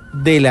 10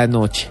 de la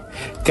noche.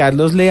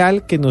 Carlos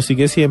Leal, que nos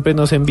sigue siempre,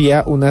 nos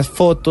envía unas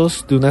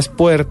fotos de unas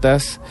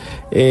puertas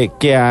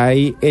que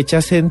hay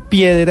hechas en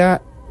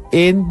piedra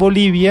en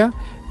Bolivia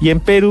y en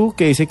Perú,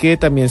 que dice que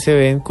también se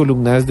ven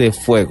columnas de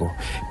fuego.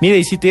 Mire,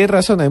 y sí tiene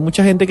razón, hay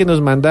mucha gente que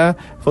nos manda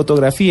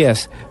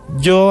fotografías.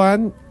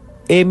 Joan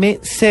M.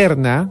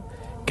 Serna,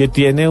 que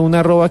tiene un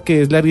 @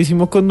 que es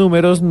larguísimo con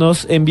números,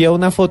 nos envía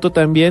una foto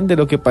también de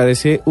lo que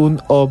parece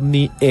un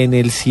ovni en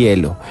el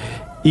cielo.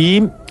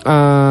 Y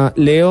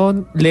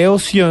Leo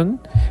Sion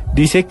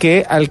dice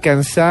que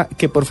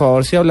por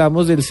favor, si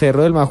hablamos del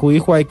Cerro del Majú y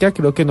Huayca,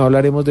 creo que no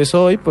hablaremos de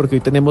eso hoy porque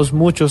hoy tenemos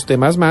muchos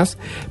temas más,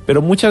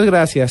 pero muchas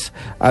gracias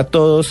a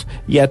todos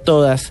y a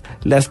todas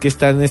las que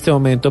están en este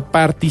momento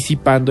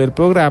participando del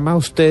programa.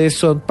 Ustedes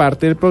son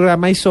parte del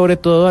programa y sobre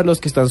todo a los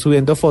que están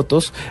subiendo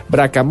fotos,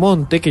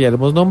 Bracamonte, que ya lo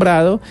hemos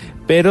nombrado,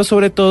 pero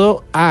sobre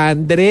todo a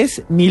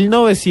Andrés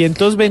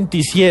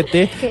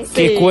 1927,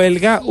 que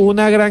cuelga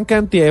una gran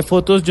cantidad de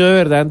fotos. Yo de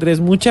verdad, Andrés,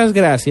 muchas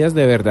gracias,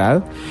 de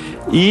verdad.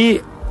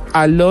 Y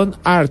Alon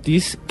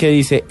Artis, que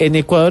dice, en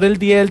Ecuador el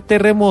día del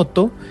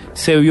terremoto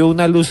se vio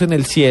una luz en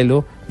el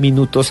cielo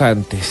minutos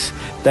antes.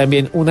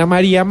 También una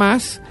María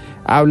más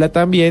habla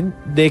también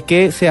de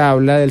que se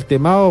habla del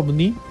tema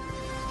OVNI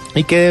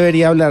y que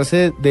debería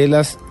hablarse de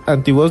los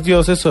antiguos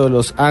dioses o de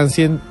los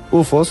ancient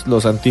UFOs,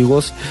 los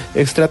antiguos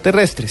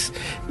extraterrestres.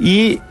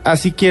 Y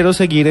así quiero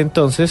seguir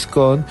entonces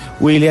con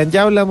William.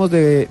 Ya hablamos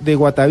de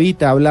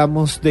Guatavita,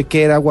 hablamos de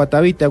qué era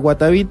Guatavita.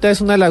 Guatavita es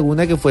una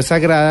laguna que fue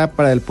sagrada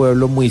para el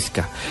pueblo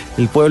muisca.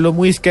 El pueblo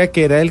muisca,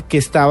 que era el que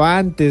estaba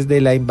antes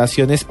de la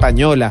invasión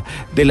española,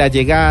 de la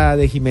llegada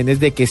de Jiménez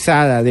de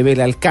Quesada, de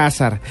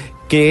Belalcázar,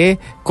 que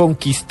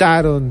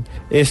conquistaron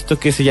esto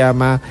que se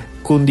llama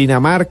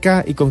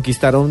Cundinamarca y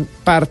conquistaron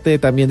parte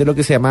también de lo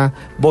que se llama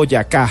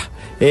Boyacá.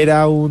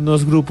 Eran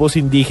unos grupos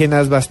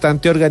indígenas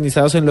bastante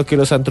organizados en lo que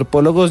los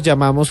antropólogos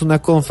llamamos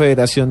una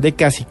confederación de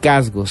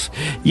cacicazgos.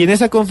 Y en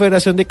esa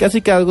confederación de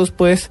cacicazgos,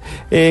 pues,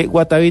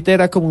 Guatavita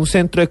era como un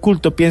centro de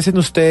culto. Piensen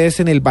ustedes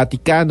en el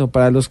Vaticano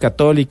para los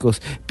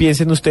católicos,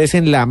 piensen ustedes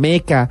en la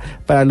Meca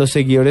para los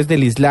seguidores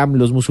del Islam,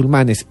 los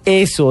musulmanes.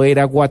 Eso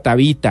era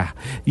Guatavita.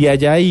 Y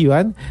allá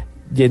iban,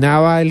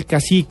 llenaba el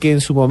cacique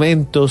en su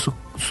momento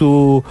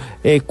su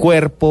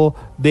cuerpo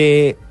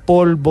de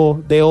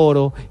polvo de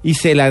oro y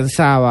se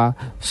lanzaba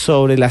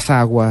sobre las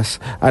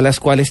aguas, a las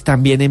cuales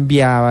también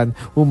enviaban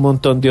un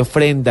montón de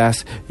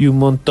ofrendas y un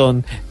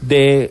montón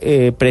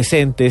de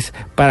presentes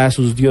para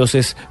sus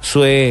dioses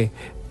Sue,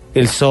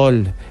 el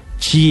sol,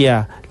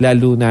 Chía, la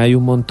luna y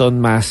un montón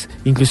más.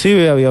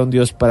 Inclusive había un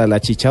dios para la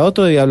chicha.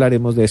 Otro día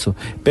hablaremos de eso.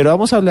 Pero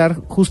vamos a hablar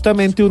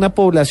justamente de una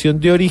población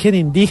de origen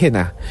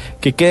indígena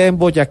que queda en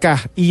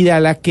Boyacá y a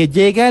la que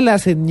llega la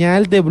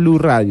señal de Blue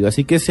Radio.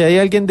 Así que si hay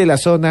alguien de la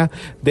zona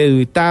de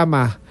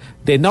Duitama,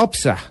 de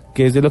Nopsa,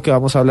 que es de lo que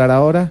vamos a hablar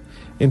ahora,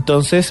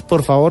 entonces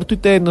por favor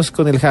tuiteenos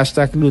con el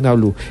hashtag Luna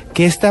BLU.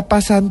 ¿Qué está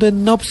pasando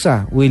en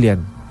Nopsa, William?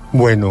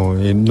 Bueno,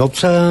 en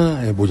Nopsa,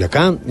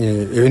 Boyacá,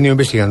 he venido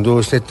investigando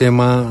este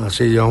tema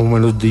hace ya más o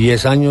menos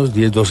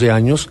 12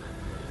 años.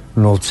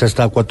 Nopsa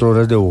está a 4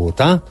 horas de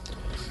Bogotá.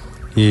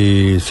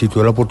 Y sí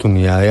tuve la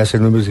oportunidad de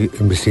hacer una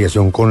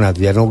investigación con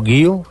Adriano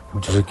Guío,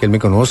 yo sé que él me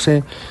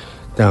conoce.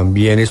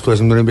 También estoy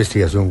haciendo una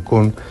investigación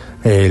con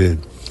el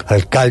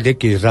alcalde,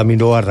 que es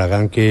Ramiro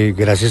Barragán, que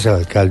gracias al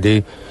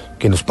alcalde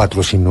que nos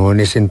patrocinó en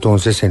ese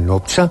entonces en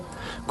Nopsa,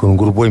 con un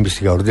grupo de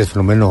investigadores del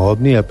fenómeno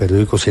OVNI, el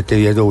periódico 7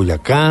 Días de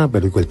Boyacá,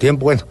 periódico El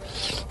Tiempo, bueno,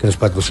 que nos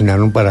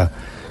patrocinaron para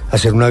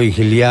hacer una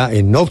vigilia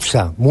en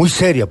Nopsa, muy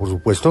seria, por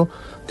supuesto,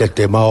 del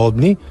tema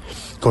OVNI,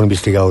 con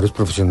investigadores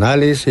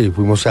profesionales.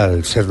 Fuimos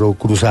al Cerro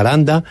Cruz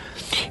Aranda,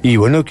 y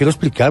bueno, quiero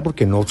explicar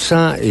porque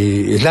Nopsa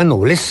es la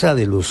nobleza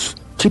de los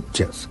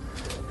chipchas,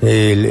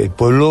 el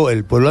pueblo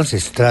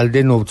ancestral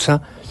de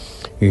Nopsa,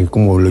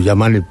 como lo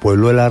llaman el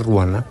pueblo de la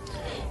Ruana,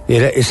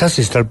 es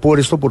ancestral por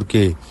esto,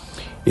 porque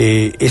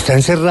está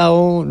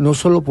encerrado no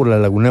solo por la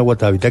laguna de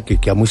Guatavita, que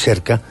queda muy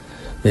cerca,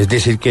 es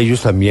decir, que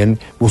ellos también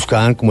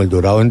buscaban como el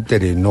dorado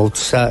entre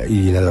Nopsa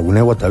y la laguna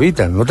de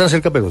Guatavita, no tan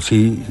cerca, pero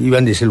sí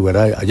iban de ese lugar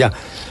allá.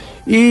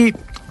 Y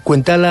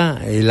cuenta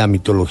la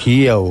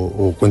mitología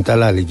o cuenta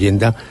la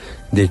leyenda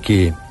de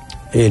que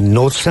en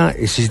Nopsa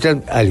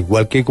existen, al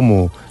igual que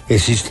como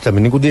existe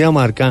también en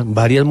Cundinamarca,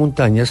 varias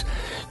montañas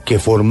que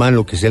forman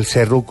lo que es el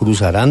Cerro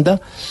Cruz Aranda.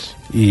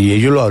 Y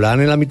ellos lo hablaban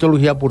en la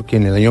mitología porque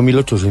en el año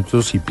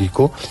 1800 y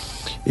pico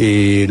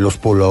los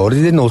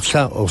pobladores de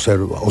Nopsa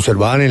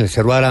observaban en el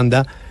Cerro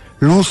Aranda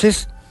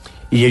luces,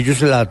 y ellos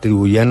se la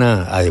atribuían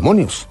a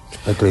demonios,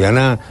 atribuían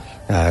a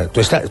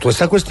toda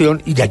esta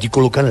cuestión, y de allí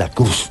colocan la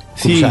cruz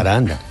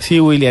Aranda. Sí,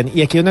 William,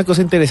 y aquí hay una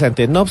cosa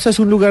interesante. Nopsa es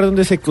un lugar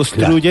donde se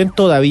construyen,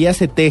 todavía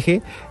se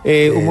teje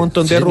un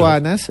montón de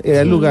ruanas,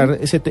 era el lugar,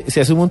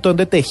 se hace un montón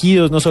de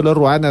tejidos, no solo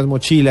ruanas,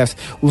 mochilas.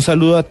 Un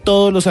saludo a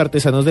todos los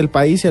artesanos del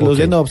país y a los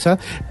de Nopsa,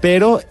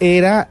 pero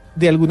era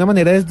de alguna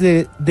manera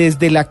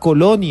desde la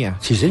colonia,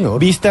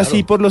 vista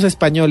así por los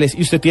españoles,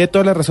 y usted tiene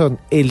toda la razón.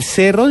 El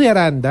Cerro de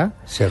Aranda,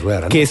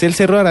 que es el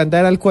Cerro de Aranda,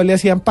 era al cual le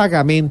hacían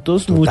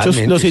pagamentos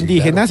muchos los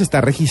indígenas,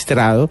 está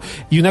registrado.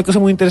 Y una cosa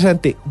muy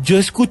interesante, yo he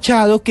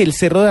escuchado que el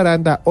Cerro de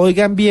Aranda,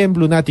 oigan bien,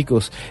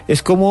 blunáticos,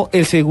 es como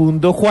el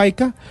segundo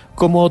Huayca,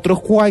 como otro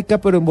Huayca,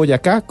 pero en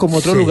Boyacá, como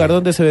otro lugar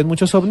donde se ven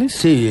muchos ovnis.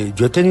 Sí,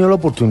 yo he tenido la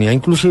oportunidad,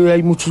 inclusive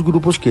hay muchos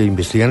grupos que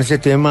investigan ese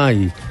tema,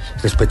 y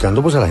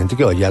respetando pues a la gente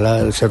que vaya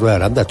al Cerro de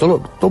Aranda,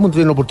 todo el mundo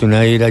tiene la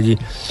oportunidad de ir allí,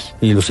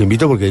 y los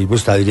invito porque ahí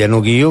pues está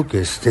Adriano Guío, que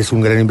es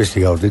un gran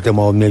investigador del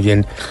tema OVNI allí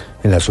en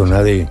la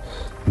zona de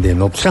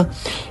Nopsa.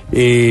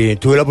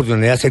 Tuve la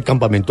oportunidad de hacer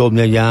campamento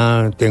OVNI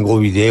allá, tengo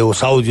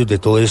videos, audios de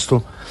todo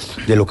esto,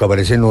 de lo que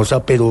aparece en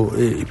Nopsa, pero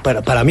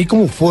para mí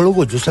como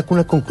ufólogo yo saco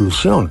una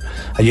conclusión.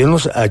 Allí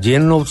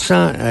en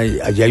Nopsa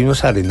allí hay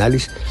unos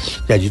arenales,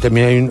 y allí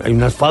también hay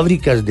unas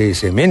fábricas de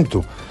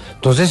cemento.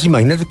 Entonces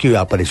imagínate que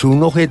apareció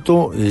un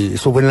objeto,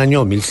 eso fue en el año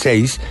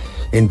 2006,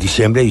 en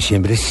diciembre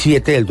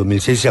 7 del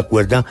 2006, ¿se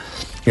acuerda?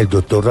 El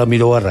doctor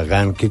Ramiro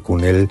Barragán, que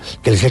él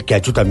es el que ha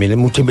hecho también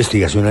mucha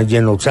investigación allí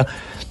en Nopsa,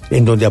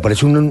 en donde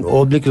aparece un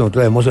ovni que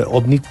nosotros llamamos el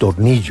ovni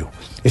tornillo.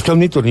 Este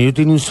ovni tornillo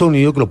tiene un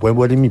sonido que lo pueden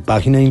ver en mi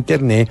página de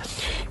internet,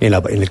 en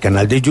el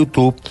canal de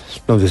YouTube,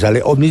 donde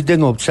sale ovnis de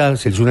Nopsa.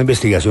 Se hizo una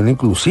investigación,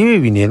 inclusive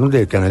vinieron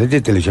de canales de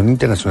televisión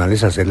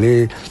internacionales a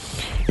hacerle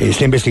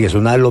esta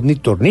investigación al ovni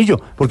tornillo,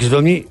 porque este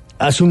ovni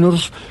hace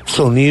unos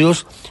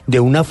sonidos de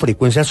una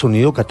frecuencia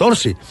sonido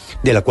 14,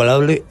 de la cual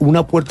abre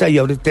una puerta y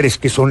abre 3,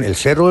 que son el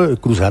Cerro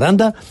Cruz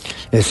Aranda,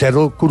 el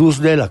Cerro Cruz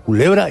de la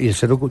Culebra y el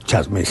Cerro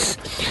Chasmes.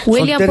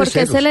 William, ¿por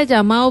qué se le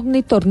llama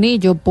ovni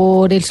tornillo?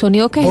 ¿Por el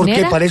sonido que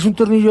genera? Porque parece un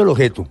tornillo del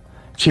objeto.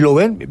 Si lo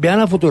ven, vean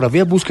la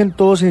fotografía, busquen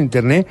todos en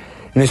internet.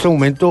 En este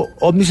momento,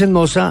 ovnis en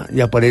Nopsa,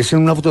 y aparece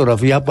en una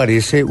fotografía,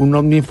 aparece un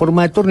ovni en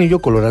forma de tornillo,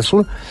 color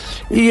azul,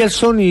 y el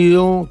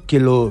sonido, que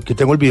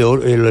tengo el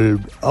video, el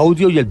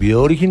audio y el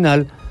video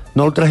original,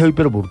 no lo traje hoy,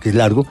 pero porque es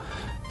largo,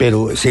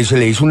 pero se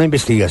le hizo una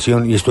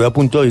investigación, y estoy a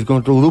punto de ir con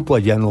otro grupo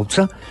allá en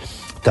Nopsa,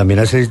 también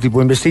a hacer ese tipo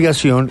de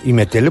investigación, y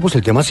meterle pues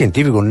el tema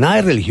científico, nada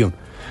de religión.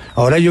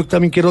 Ahora yo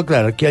también quiero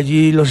aclarar que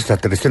allí los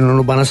extraterrestres no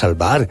nos van a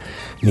salvar,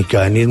 ni que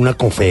va a venir una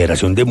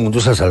confederación de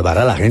mundos a salvar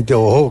a la gente.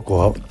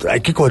 Ojo,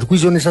 hay que coger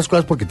juicio en esas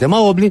cosas, porque el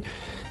tema OVNI,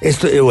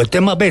 o el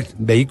tema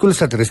vehículo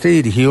extraterrestre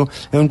dirigido,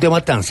 es un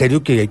tema tan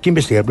serio que hay que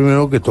investigar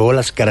primero que todo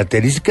las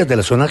características de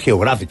las zonas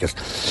geográficas,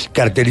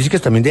 características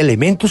también de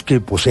elementos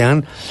que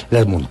posean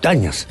las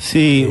montañas.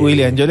 Sí,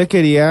 William, yo le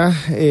quería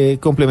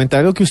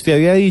complementar lo que usted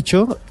había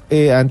dicho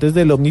antes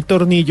del ovni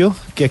tornillo,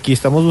 que aquí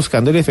estamos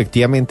buscándolo, y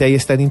efectivamente ahí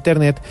está en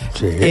internet.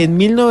 Sí. En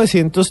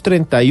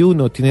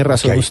 1931, tiene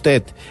razón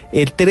usted,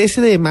 el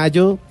 13 de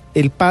mayo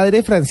el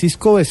padre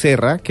Francisco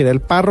Becerra, que era el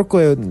párroco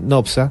de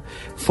Nopsa,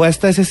 fue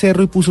hasta ese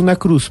cerro y puso una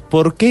cruz,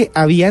 porque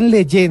habían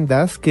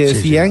leyendas que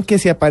decían que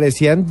se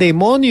aparecían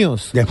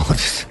demonios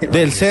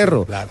del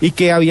cerro, claro, y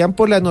que habían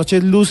por las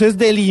noches luces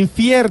del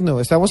infierno.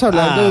 Estamos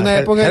hablando de una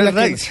época en la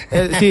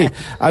que,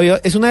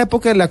 es una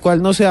época en la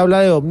cual no se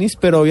habla de ovnis,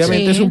 pero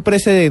obviamente es un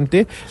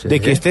precedente de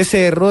que este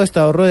cerro ha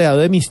estado rodeado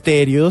de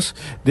misterios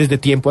desde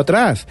tiempo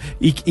atrás.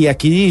 Y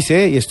aquí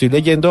dice, y estoy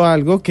leyendo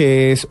algo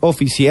que es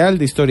oficial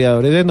de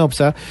historiadores de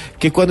Nopsa,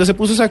 que cuando se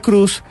puso esa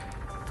cruz,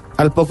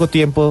 al poco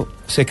tiempo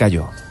se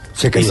cayó.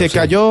 Se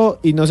cayó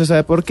y no se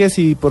sabe por qué,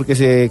 si porque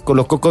se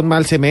colocó con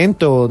mal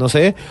cemento, no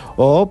sé,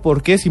 o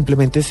porque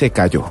simplemente se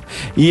cayó.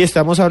 Y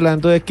estamos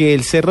hablando de que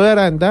el Cerro de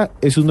Aranda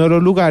es uno de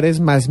los lugares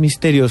más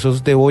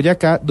misteriosos de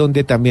Boyacá,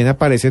 donde también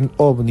aparecen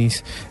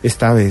ovnis,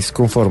 esta vez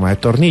con forma de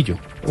tornillo.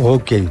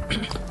 Ok.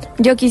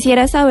 Yo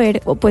quisiera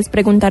saber, o pues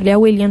preguntarle a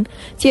William,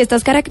 si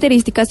estas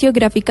características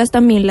geográficas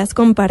también las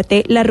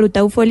comparte la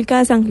ruta ufólica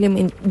de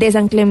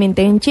San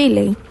Clemente en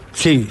Chile.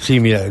 Sí,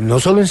 mira, no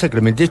solo en San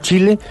Clemente,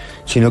 Chile,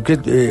 sino que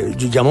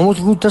llamamos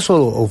rutas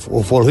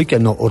ufológicas,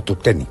 no,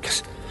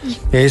 ortotécnicas.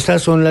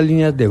 Estas son las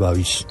líneas de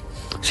Bavis.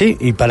 Sí,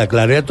 y para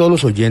aclarar a todos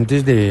los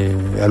oyentes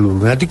a los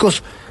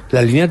lunáticos,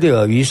 las líneas de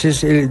Bavis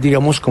es,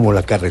 digamos, como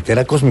la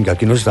carretera cósmica.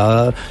 Aquí nos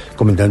estaba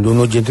comentando un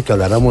oyente que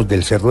habláramos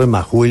del cerro de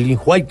Majuel y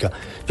Huayca.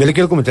 Yo le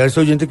quiero comentar a este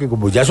oyente que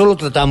como ya solo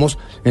tratamos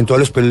en todos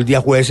los pelos el día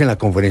jueves en la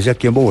conferencia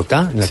aquí en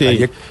Bogotá, en la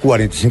calle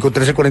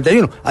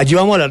 45-1341. Allí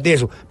vamos a hablar de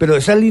eso. Pero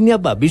esa línea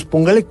Bavis,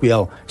 póngale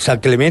cuidado. San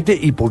Clemente,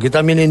 y porque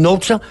también en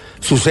Nopsa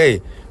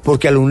sucede.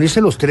 Porque al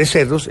unirse los tres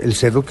cerros, el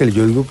cerro que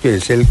yo digo que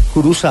es el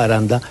Cruz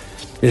Aranda,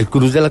 el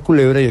Cruz de la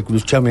Culebra y el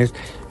Cruz Chamés,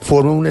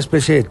 forman una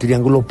especie de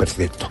triángulo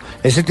perfecto.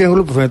 Ese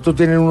triángulo perfecto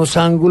tiene unos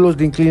ángulos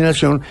de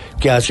inclinación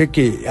que hace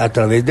que a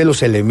través de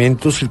los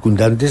elementos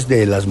circundantes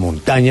de las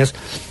montañas,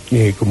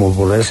 como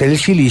por ser el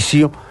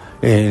silicio,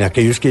 en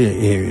aquellos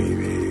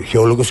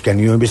geólogos que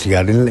han ido a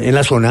investigar en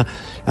la zona,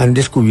 han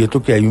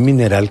descubierto que hay un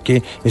mineral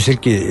que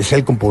es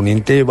el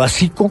componente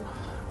básico,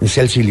 es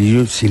el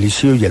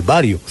silicio y el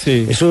bario.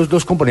 Sí. Esos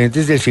dos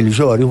componentes del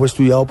silicio y bario fue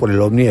estudiado por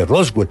el OVNI de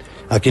Roswell.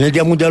 Aquí en el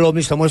Día Mundial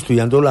OVNI estamos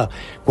estudiando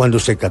cuando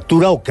se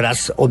captura o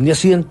crash OVNI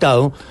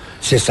accidentado,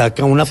 se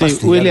saca una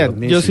pastilla. William,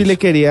 yo sí le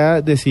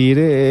quería decir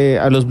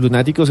a los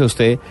lunáticos, a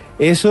usted,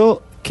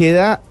 eso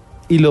queda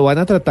y lo van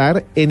a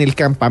tratar en el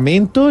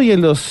campamento y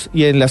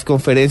en las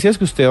conferencias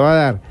que usted va a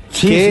dar.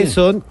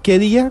 ¿Qué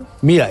día?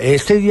 Mira,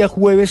 este día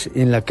jueves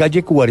en la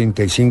calle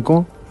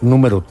 45,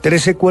 número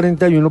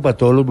 1341, para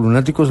todos los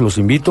lunáticos, los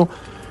invito.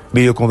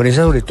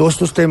 Videoconferencia sobre todos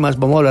estos temas.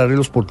 Vamos a hablar de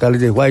los portales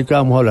de Huayca,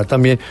 vamos a hablar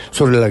también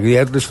sobre la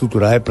guía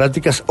reestructurada de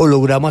prácticas,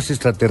 hologramas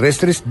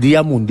extraterrestres,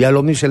 Día Mundial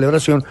OVNI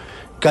Celebración,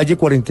 calle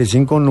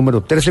 45,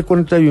 número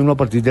 1341, a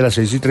partir de las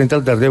 6:30 de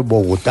la tarde,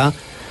 Bogotá,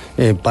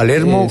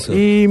 Palermo. Eso.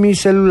 Y mi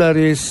celular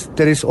es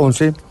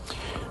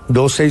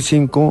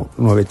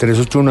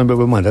 311-265-9381. Me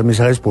pueden mandar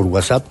mensajes por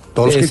WhatsApp,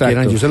 todos los que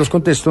quieran, yo se los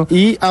contesto.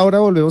 Y ahora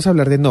volvemos a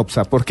hablar de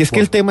Nopsa, porque es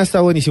que el tema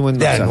está buenísimo en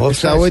Nopsa.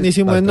 Está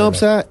buenísimo en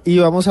Nopsa, y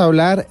vamos a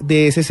hablar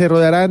de ese Cerro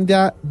de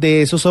Aranda,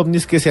 de esos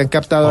ovnis que se han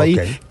captado ahí.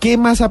 ¿Qué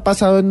más ha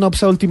pasado en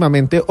Nopsa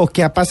últimamente, o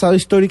qué ha pasado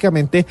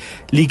históricamente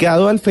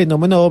ligado al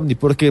fenómeno ovni?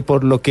 Porque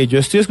por lo que yo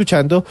estoy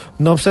escuchando,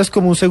 Nopsa es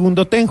como un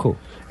segundo Tenjo.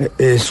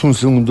 Es un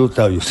segundo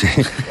Otavio, sí.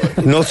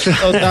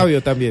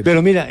 Otavio también.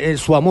 Pero mira,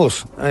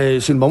 Suamos,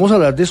 si vamos a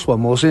hablar de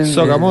Suamos en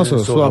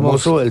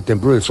Sogamoso, el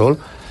Templo del Sol.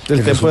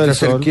 El Templo del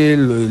Sol. Que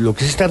lo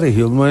que es esta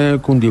región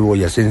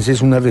cundiboyacense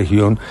es una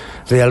región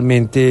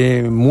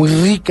realmente muy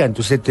rica en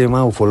todo ese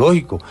tema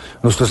ufológico.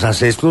 Nuestros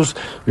ancestros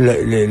la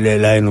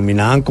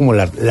denominaban como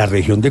la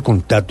región de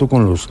contacto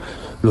con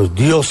los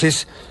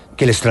dioses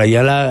que les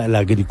traía la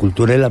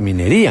agricultura y la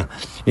minería.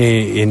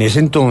 En ese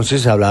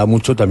entonces se hablaba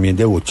mucho también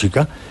de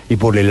Bochica, y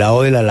por el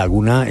lado de la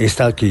laguna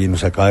esta que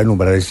nos acaba de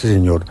nombrar este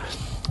señor,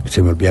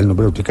 se me olvida el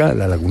nombre de Bochica,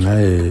 la laguna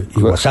de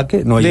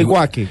Iguazaque, no, de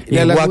Iguaque,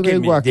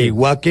 de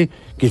Iguaque,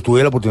 que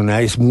tuve la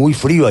oportunidad, es muy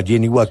frío allí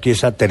en Iguaque,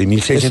 es a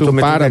 3.600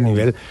 metros de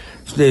nivel.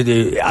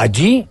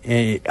 Allí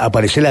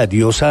aparece la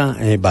diosa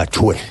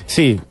Bachué.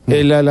 Sí,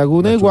 la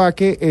laguna de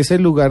Iguaque es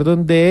el lugar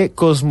donde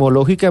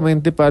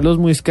cosmológicamente para los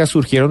muiscas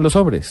surgieron los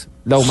hombres,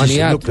 la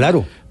humanidad. Sí,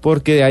 claro.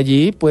 Porque de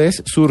allí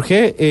pues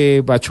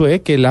surge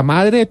Bachué, que es la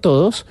madre de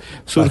todos,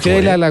 surge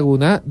de la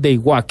laguna de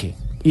Iguaque.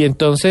 Y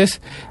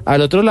entonces, al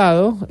otro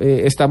lado,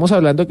 estamos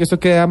hablando que esto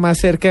queda más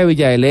cerca de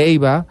Villa de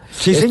Leyva.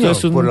 Sí, esto señor,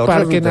 es un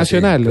parque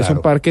nacional, es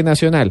un parque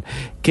nacional,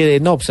 que de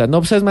Nopsa.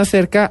 Nopsa es más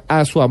cerca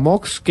a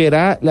Suamox, que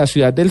era la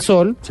ciudad del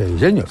sol. Sí,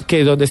 señor.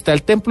 Que donde está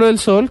el Templo del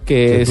Sol,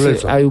 que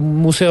hay un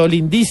museo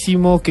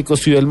lindísimo que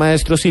construyó el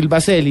maestro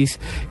Silva Celis,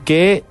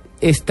 que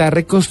está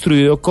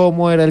reconstruido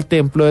como era el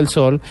Templo del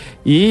Sol.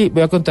 Y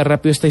voy a contar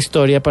rápido esta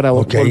historia para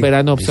volver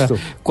a Nopsa. Listo.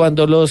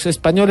 Cuando los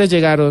españoles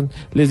llegaron,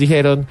 les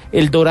dijeron,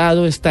 el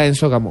Dorado está en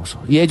Sogamoso,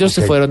 y ellos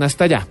se fueron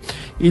hasta allá,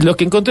 y lo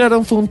que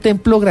encontraron fue un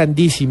templo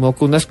grandísimo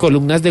con unas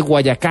columnas de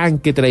Guayacán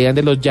que traían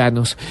de los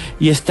llanos,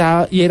 y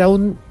era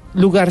un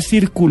lugar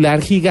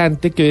circular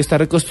gigante que hoy está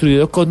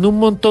reconstruido con un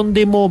montón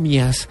de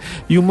momias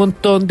y un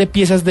montón de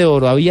piezas de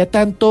oro. Había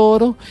tanto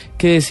oro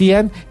que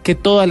decían que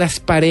todas las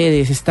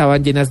paredes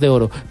estaban llenas de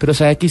oro. Pero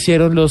 ¿sabe qué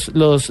hicieron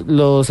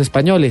los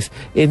españoles?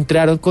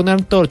 Entraron con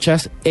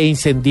antorchas e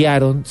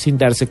incendiaron sin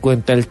darse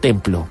cuenta el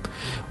templo.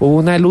 Hubo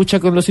una lucha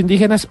con los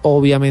indígenas,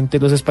 obviamente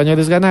los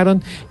españoles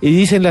ganaron, y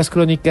dicen las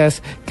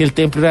crónicas que el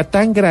templo era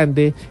tan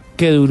grande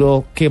que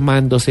duró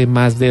quemándose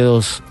más de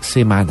 2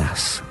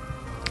 semanas.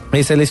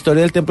 Esa es la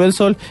historia del Templo del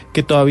Sol,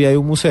 que todavía hay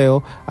un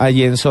museo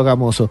allí en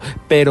Sogamoso.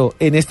 Pero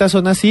en esta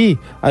zona sí,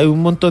 hay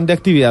un montón de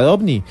actividad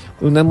OVNI,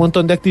 un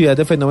montón de actividad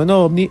de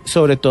fenómeno OVNI,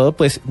 sobre todo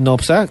pues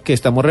Nopsa, que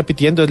estamos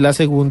repitiendo, es la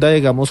segunda,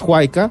 digamos,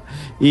 Huayca,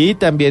 y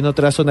también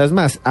otras zonas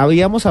más.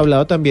 Habíamos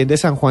hablado también de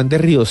San Juan de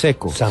Río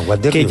Seco,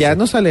 que ya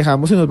nos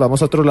alejamos y nos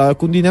vamos a otro lado de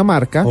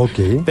Cundinamarca,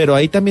 pero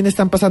ahí también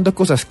están pasando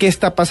cosas. ¿Qué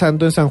está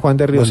pasando en San Juan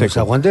de Río Seco? En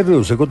San Juan de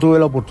Río Seco tuve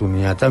la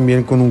oportunidad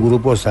también con un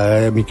grupo,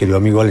 está mi querido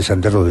amigo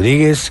Alexander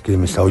Rodríguez, que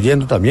me está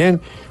oyendo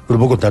también,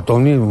 Grupo Contacto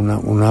OVNI,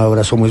 un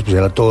abrazo muy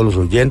especial a todos los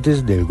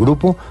oyentes del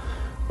grupo,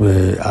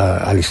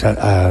 a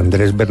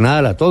Andrés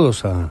Bernal, a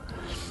todos, a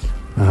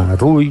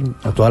Ruby,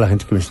 a toda la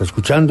gente que me está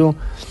escuchando,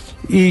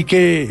 y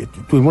que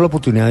tuvimos la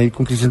oportunidad de ir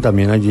con Cristian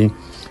también allí,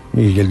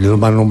 y él nos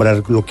va a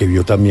nombrar lo que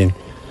vio también,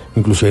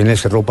 inclusive en el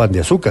Cerro Pan de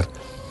Azúcar.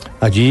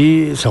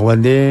 Allí, San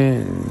Juan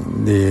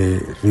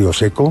de Río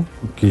Seco,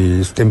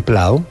 que es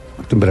templado,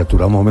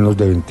 temperatura más o menos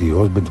de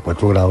 22,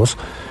 24 grados,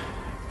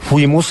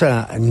 fuimos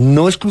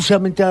no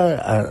exclusivamente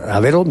a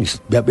ver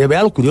ovnis.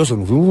 Vea lo curioso,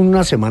 nos fuimos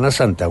una Semana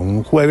Santa,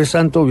 un Jueves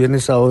Santo,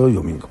 Viernes, Sábado y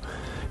Domingo.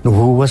 Nos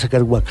fuimos a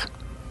sacar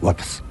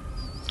huacas.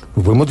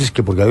 Nos fuimos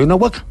dizque porque había una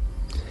huaca.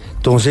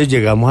 Entonces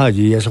llegamos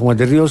allí a San Juan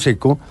de Río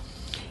Seco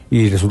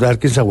y resulta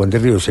que en San Juan de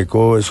Río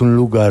Seco es un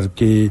lugar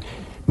que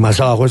más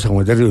abajo de San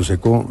Juan de Río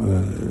Seco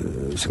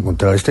se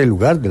encontraba este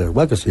lugar de las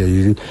huacas y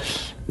ahí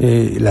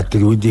la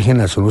tribu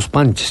indígena son los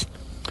panches.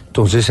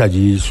 Entonces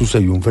allí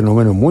sucedió un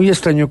fenómeno muy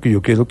extraño que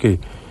yo quiero que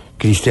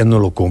Cristian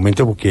nos lo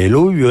comente porque él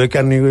lo vivió de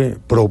carne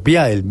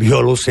propia, él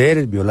vio los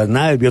seres, vio las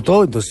naves, vio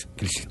todo. Entonces,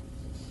 Cristian.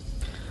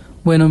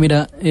 Bueno,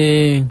 mira,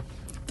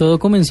 todo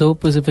comenzó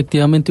pues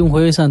efectivamente un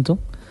Jueves Santo.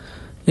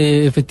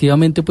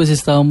 Efectivamente pues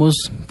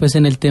estábamos pues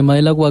en el tema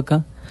de la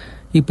huaca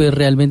y pues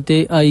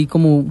realmente hay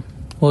como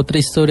otra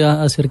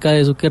historia acerca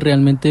de eso que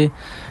realmente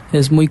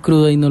es muy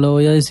cruda y no la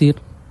voy a decir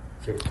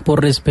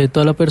por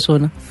respeto a la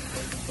persona.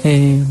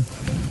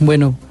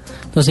 Bueno,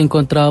 nos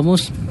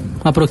encontrábamos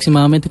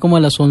aproximadamente como a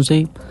las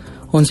 11:15,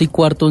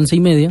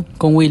 11:30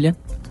 con William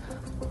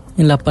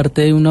en la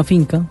parte de una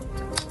finca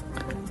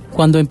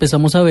cuando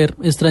empezamos a ver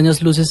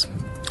extrañas luces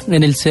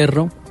en el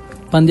cerro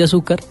Pan de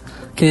Azúcar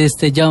que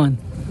destellaban.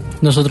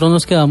 Nosotros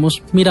nos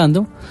quedamos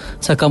mirando,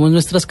 sacamos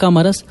nuestras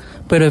cámaras,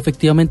 pero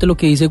efectivamente lo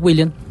que dice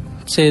William,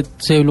 se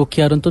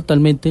bloquearon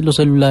totalmente, los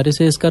celulares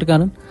se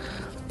descargaron.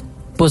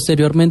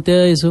 Posteriormente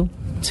a eso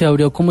se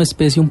abrió como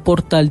especie un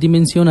portal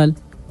dimensional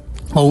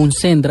o un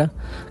sendra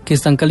que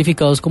están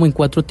calificados como en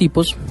 4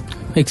 tipos.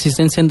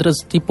 Existen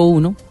sendras tipo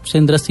 1,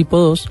 sendras tipo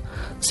 2,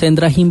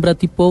 sendra Jimbra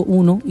tipo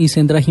 1 y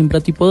sendra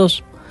Jimbra tipo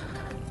 2.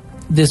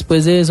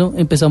 Después de eso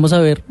empezamos a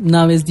ver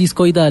naves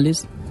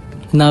discoidales,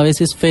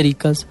 naves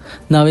esféricas,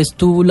 naves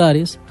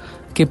tubulares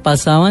que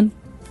pasaban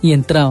y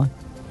entraban.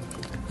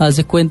 Haz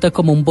de cuenta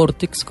como un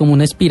vórtex, como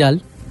una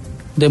espiral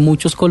de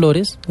muchos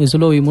colores. Eso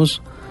lo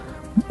vimos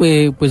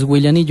pues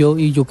William y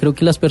yo creo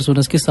que las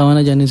personas que estaban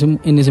allá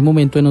en ese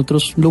momento en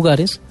otros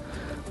lugares.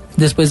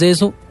 Después de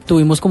eso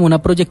tuvimos como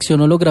una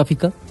proyección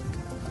holográfica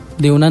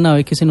de una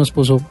nave que se nos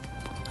posó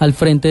al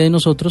frente de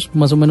nosotros,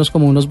 más o menos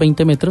como unos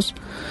 20 metros.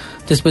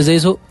 Después de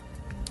eso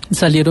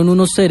salieron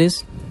unos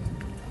seres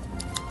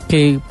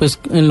que pues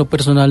en lo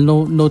personal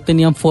no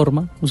tenían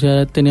forma, o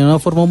sea, tenían una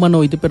forma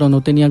humanoide, pero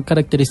no tenían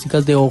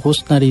características de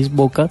ojos, nariz,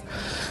 boca.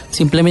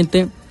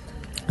 Simplemente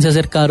se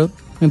acercaron,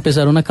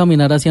 empezaron a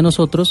caminar hacia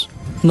nosotros,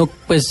 no,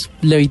 pues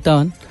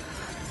levitaban.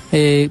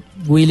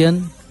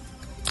 William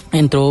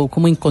entró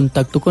como en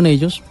contacto con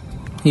ellos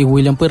y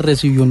William pues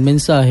recibió un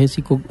mensaje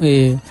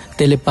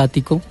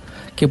telepático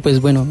que pues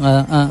bueno,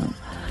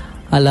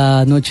 a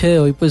la noche de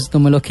hoy pues no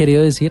me lo he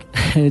querido decir.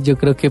 Yo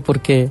creo que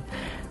porque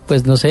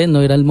pues no sé,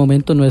 no era el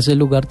momento, no es el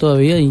lugar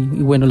todavía y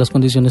bueno, las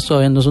condiciones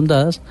todavía no son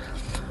dadas.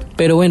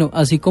 Pero bueno,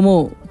 así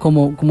como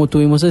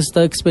tuvimos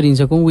esta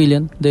experiencia con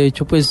William, de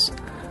hecho pues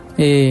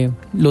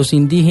los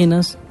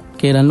indígenas,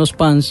 que eran los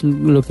Pans,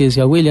 lo que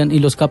decía William, y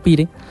los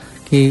Capire,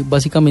 que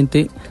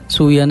básicamente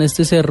subían a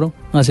este cerro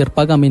a hacer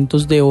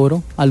pagamentos de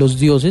oro a los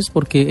dioses,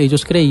 porque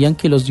ellos creían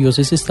que los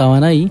dioses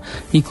estaban ahí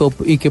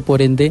y que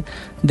por ende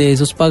de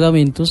esos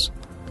pagamentos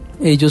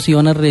ellos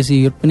iban a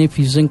recibir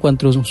beneficios en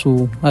cuanto a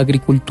su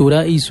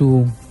agricultura y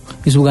su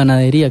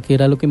ganadería, que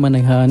era lo que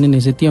manejaban en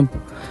ese tiempo.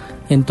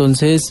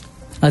 Entonces,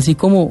 así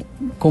como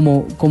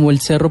el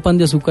Cerro Pan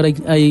de Azúcar,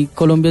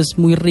 Colombia es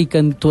muy rica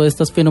en todas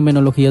estas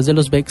fenomenologías de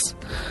los VEX.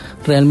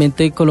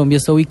 Realmente Colombia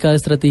está ubicada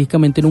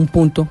estratégicamente en un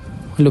punto,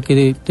 lo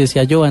que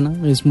decía Joana,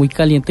 es muy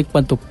caliente en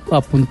cuanto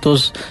a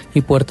puntos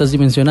y puertas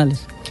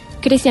dimensionales.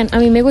 Cristian, a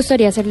mí me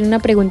gustaría hacerle una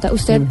pregunta.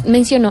 Usted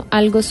mencionó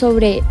algo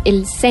sobre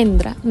el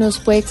Sendra. ¿Nos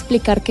puede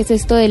explicar qué es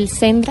esto del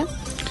Sendra?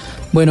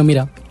 Bueno,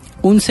 mira,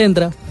 un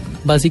Sendra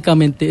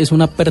básicamente es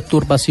una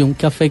perturbación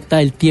que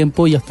afecta el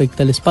tiempo y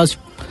afecta el espacio.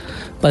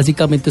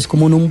 Básicamente es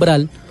como un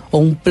umbral o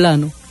un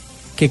plano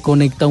que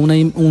conecta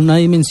una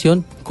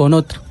dimensión con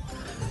otra.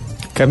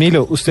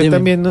 Camilo, usted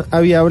también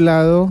había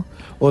hablado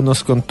o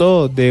nos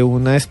contó de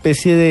una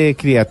especie de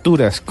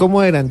criaturas.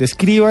 ¿Cómo eran?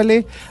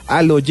 Descríbale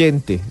al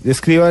oyente,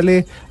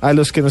 descríbale a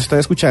los que nos están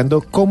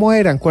escuchando, ¿cómo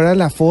eran? ¿Cuál era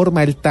la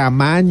forma, el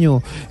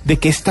tamaño? ¿De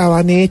qué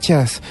estaban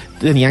hechas?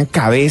 ¿Tenían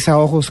cabeza,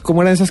 ojos?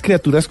 ¿Cómo eran esas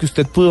criaturas que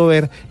usted pudo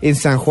ver en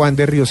San Juan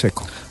de Río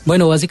Seco?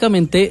 Bueno,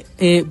 básicamente,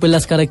 pues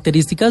las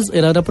características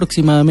eran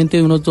aproximadamente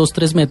de unos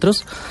 2-3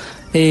 metros.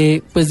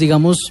 Pues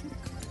digamos,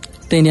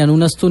 tenían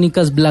unas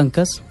túnicas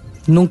blancas.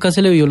 Nunca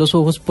se le vio los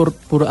ojos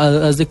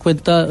haz de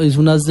cuenta, es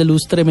un haz de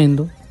luz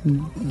tremendo.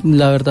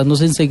 La verdad no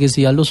se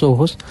enceguecían los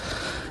ojos.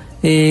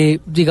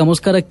 Digamos,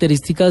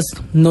 características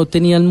no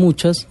tenían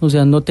muchas, o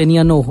sea, no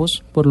tenían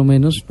ojos, por lo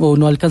menos, o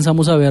no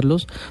alcanzamos a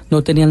verlos.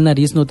 No tenían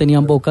nariz, no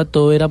tenían boca,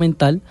 todo era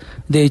mental.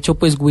 De hecho,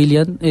 pues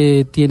William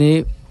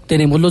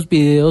tenemos los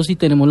videos y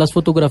tenemos las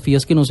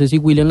fotografías que no sé si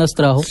William las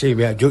trajo. Sí,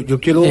 vea, yo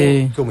quiero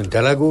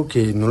comentar algo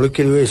que no lo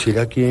quiero decir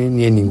aquí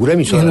ni en ninguna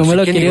emisora. No me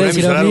lo quiero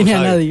decir a mí ni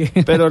a nadie.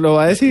 Pero lo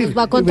va a decir. ¿Nos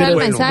va a contar el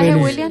mensaje,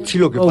 William? Sí,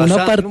 lo que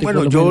pasa,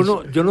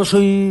 yo no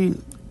soy,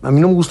 a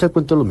mí no me gusta el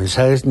cuento de los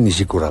mensajes ni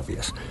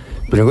psicografías,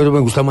 pero me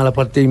gusta más la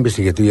parte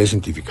investigativa y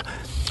científica.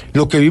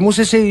 Lo que vimos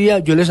ese día,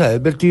 yo les había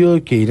advertido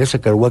de que ir a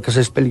sacar huacas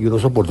es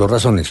peligroso por 2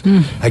 razones.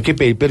 Hay que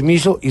pedir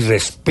permiso y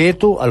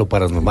respeto a lo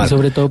paranormal. Y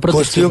sobre todo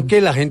protección. Cuestión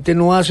que la gente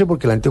no hace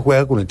porque la gente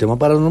juega con el tema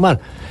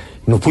paranormal.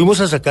 Nos fuimos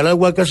a sacar las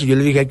huacas y yo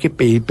les dije hay que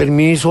pedir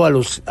permiso a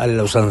los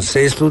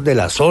ancestros de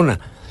la zona.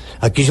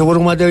 Aquí se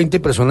fueron más de 20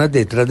 personas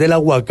detrás de la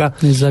huaca.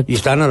 Exacto. Y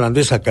estaban hablando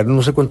de sacar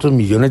no sé cuántos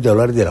millones de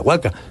dólares de la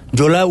huaca.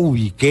 Yo la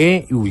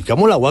ubiqué, y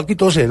ubicamos la huaca y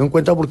todos se dieron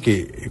cuenta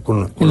porque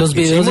en los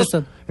videos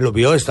están. En los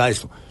videos está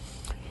esto.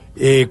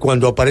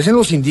 Cuando aparecen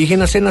los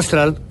indígenas en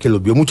astral, que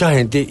los vio mucha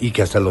gente y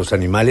que hasta los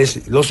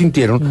animales lo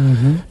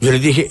sintieron, yo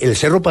les dije, el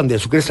cerro Pan de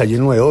Azúcar está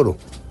lleno de oro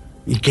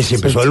y que se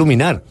empezó a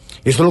iluminar.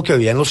 Eso es lo que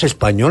veían los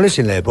españoles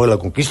en la época de la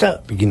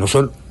conquista, y no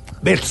son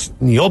verts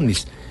ni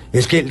ovnis.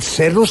 Es que el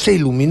cerro se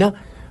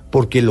ilumina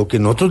porque lo que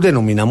nosotros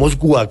denominamos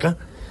huaca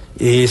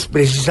es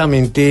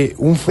precisamente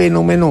un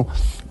fenómeno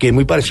que es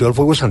muy parecido al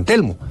fuego de San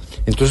Telmo.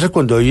 Entonces,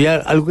 cuando hay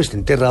algo que está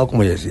enterrado,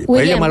 como ya se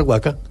puede llamar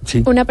huaca.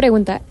 Sí. Una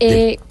pregunta,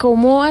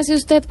 ¿cómo hace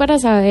usted para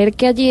saber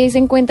que allí se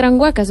encuentran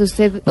huacas?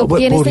 ¿Usted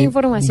obtiene esta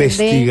información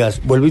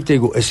Vuelvo y te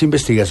digo, es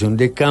investigación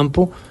de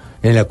campo,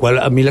 en la cual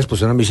a mí las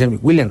personas me dicen,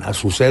 William,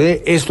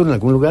 ¿sucede esto en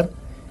algún lugar?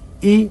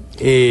 Y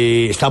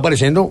está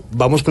apareciendo,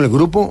 vamos con el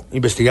grupo,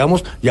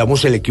 investigamos,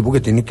 llevamos el equipo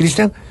que tiene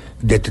Cristian,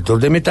 detector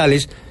de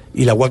metales,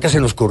 y la huaca se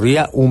nos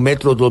corría 1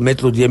 metro, 2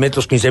 metros, 10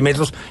 metros, 15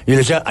 metros, y yo le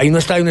decía, ahí no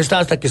está,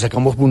 hasta que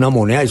sacamos una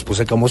moneda, después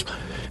sacamos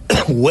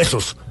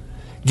huesos.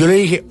 Yo le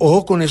dije,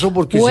 ojo con eso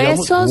porque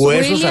huesos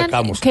William,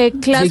 sacamos. ¿Qué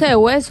clase de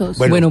huesos?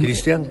 Bueno,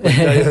 Cristian.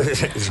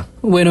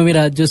 Bueno,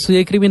 mira, yo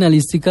estudié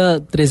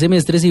criminalística 3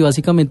 semestres y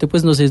básicamente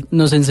pues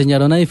nos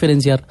enseñaron a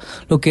diferenciar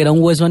lo que era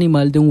un hueso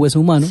animal de un hueso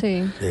humano.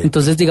 Sí.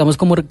 Entonces, digamos,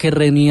 como que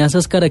reunía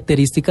esas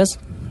características.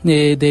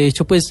 De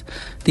hecho, pues,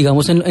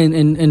 digamos,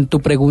 en tu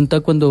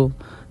pregunta cuando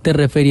te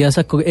referías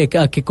a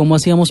que cómo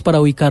hacíamos para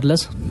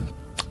ubicarlas,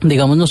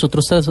 digamos,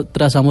 nosotros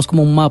trazamos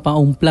como un mapa o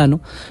un plano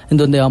en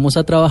donde vamos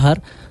a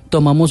trabajar.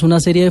 Tomamos una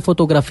serie de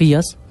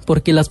fotografías,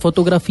 porque las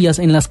fotografías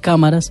en las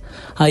cámaras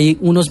hay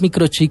unos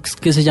microchips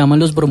que se llaman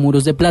los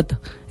bromuros de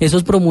plata.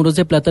 Esos bromuros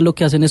de plata lo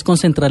que hacen es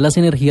concentrar las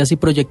energías y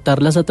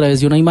proyectarlas a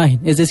través de una imagen.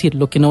 Es decir,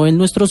 lo que no ven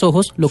nuestros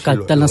ojos lo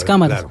captan las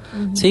cámaras.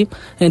 Claro. ¿Sí?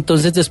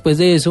 Entonces, después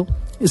de eso,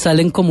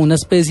 salen como una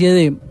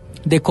especie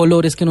de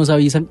colores que nos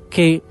avisan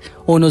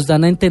o nos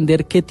dan a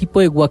entender qué tipo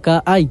de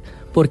huaca hay.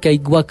 Porque hay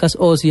huacas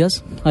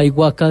óseas, hay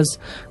huacas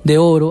de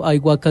oro, hay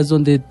huacas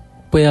donde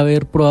puede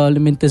haber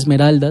probablemente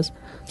esmeraldas.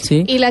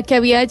 ¿Sí? ¿Y la que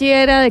había allí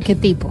era de qué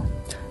tipo?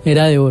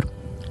 Era de oro.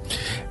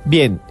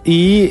 Bien,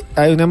 y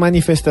hay una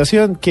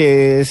manifestación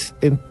que es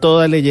en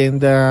toda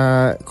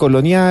leyenda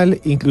colonial,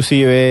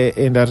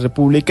 inclusive en las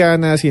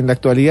republicanas y en la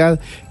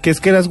actualidad, que es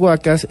que las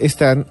huacas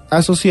están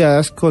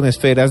asociadas con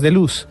esferas de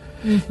luz.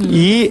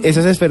 Y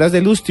esas esferas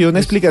de luz tienen una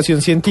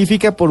explicación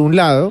científica, por un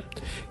lado,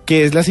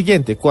 que es la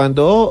siguiente: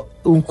 cuando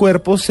un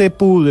cuerpo se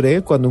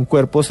pudre, cuando un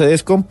cuerpo se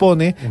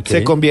descompone,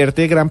 se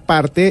convierte gran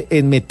parte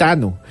en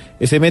metano.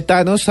 Ese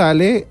metano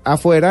sale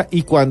afuera,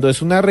 y cuando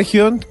es una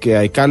región que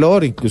hay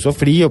calor, incluso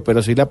frío,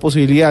 pero sí la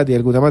posibilidad de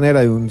alguna manera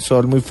de un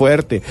sol muy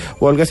fuerte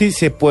o algo así,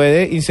 se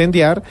puede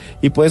incendiar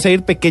y pueden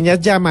salir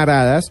pequeñas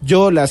llamaradas.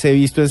 Yo las he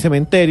visto en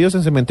cementerios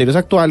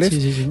actuales,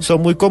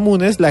 son muy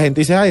comunes. La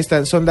gente dice,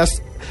 son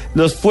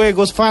los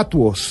fuegos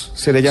fatuos,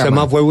 se le llama. Se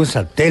llama fuego de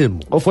San Telmo.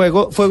 O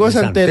fuego de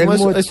San Telmo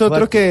es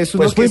otro que es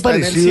uno que está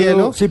en el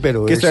cielo,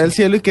 que está en el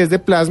cielo y que es de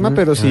plasma,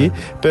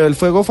 pero el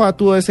fuego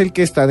fatuo es el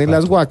que está en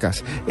las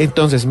huacas.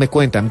 Entonces me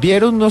cuentan,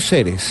 vieron unos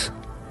seres,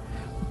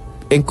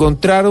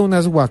 encontraron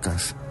unas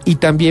huacas y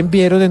también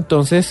vieron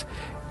entonces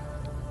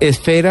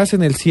esferas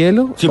en el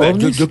cielo. Sí,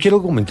 yo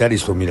quiero comentar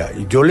esto, mira,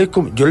 yo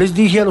les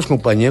dije a los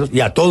compañeros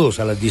y a todos,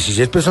 a las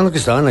 16 personas que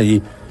estaban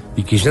allí,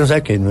 y Cristian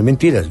sabe que no es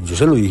mentira, yo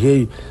se lo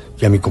dije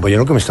y a mi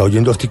compañero que me está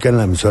oyendo ahorita en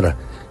la emisora,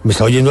 me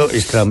está oyendo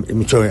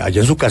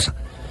allá en su casa,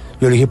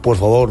 yo le dije, por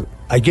favor,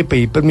 hay que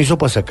pedir permiso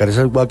para sacar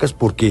esas huacas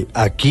porque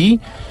aquí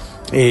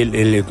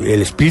el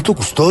espíritu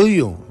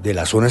custodio de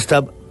la zona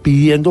está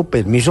pidiendo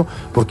permiso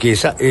porque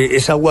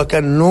esa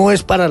huaca no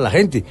es para la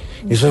gente,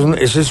 eso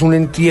es un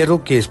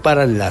entierro que es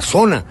para la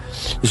zona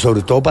y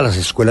sobre todo para las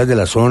escuelas de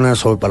la zona,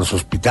 para los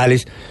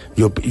hospitales.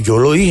 Yo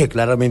lo dije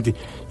claramente,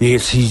 dije,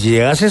 si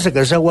llegase a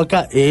sacar esa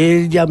huaca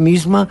ella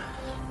misma,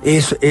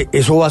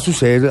 eso va a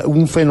suceder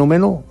un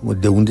fenómeno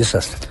de un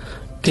desastre.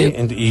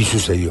 Y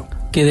sucedió.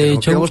 Que de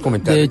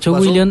hecho,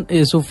 William,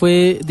 eso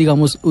fue,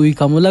 digamos,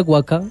 ubicamos la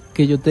huaca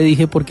que yo te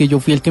dije porque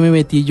yo fui el que me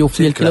metí, yo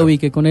fui el que la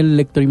ubiqué con el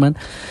electroimán.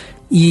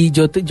 Y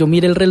yo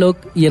miré el reloj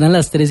y eran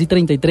las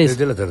 3:33. 3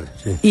 de la tarde,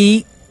 sí.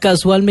 Y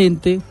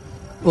casualmente,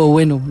 o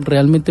bueno,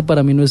 realmente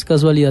para mí no es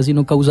casualidad,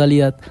 sino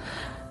causalidad,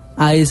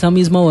 a esa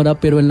misma hora,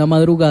 pero en la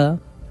madrugada,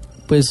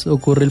 pues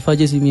ocurre el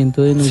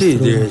fallecimiento de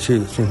nuestro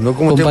sí. No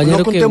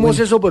contemos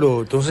eso,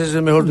 pero entonces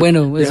es mejor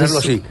dejarlo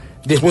así.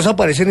 Después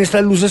aparecen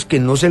estas luces que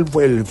no es el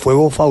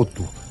fuego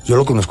fausto, yo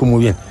lo conozco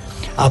muy bien.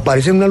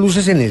 Aparecen unas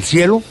luces en el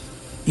cielo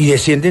y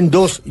descienden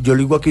dos. Yo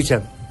le digo a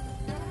Cristian,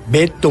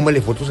 ve,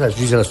 tómale fotos a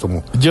eso y se las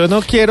tomó. Yo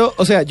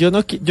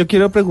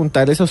quiero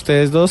preguntarles a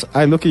ustedes dos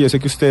algo que yo sé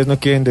que ustedes no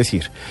quieren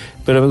decir,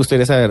 pero me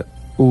gustaría saber,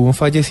 ¿hubo un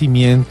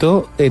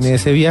fallecimiento en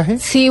ese viaje?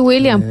 Sí,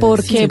 William,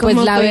 porque pues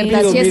la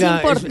verdad sí es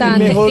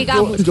importante, mejor,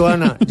 digamos.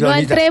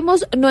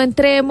 No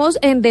entremos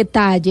en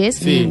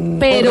detalles,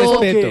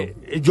 pero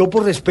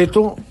por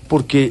respeto,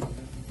 porque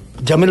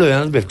ya me lo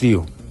habían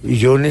advertido. Y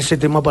yo en ese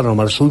tema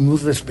paranormal soy muy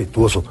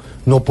respetuoso.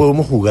 No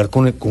podemos jugar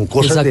con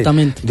cosas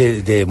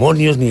de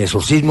demonios ni de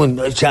exorcismo.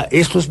 O sea,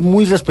 esto es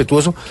muy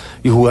respetuoso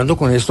y jugando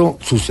con esto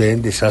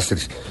suceden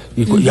desastres.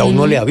 Y a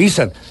uno le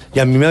avisan. Y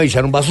a mí me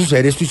avisaron, va a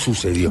suceder esto y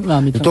sucedió.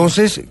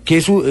 Entonces, ¿qué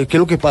es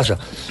lo que pasa?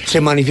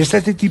 Se manifiesta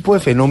este tipo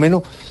de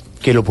fenómeno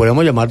que lo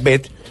podemos llamar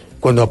BET,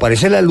 cuando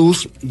aparece la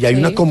luz y hay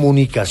una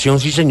comunicación,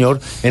 sí señor,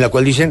 en la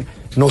cual dicen,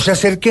 no se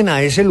acerquen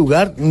a ese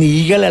lugar, ni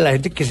dígale a la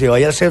gente que se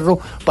vaya al cerro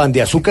Pan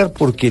de Azúcar,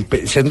 porque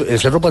el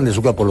cerro Pan de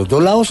Azúcar por los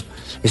dos lados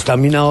está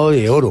minado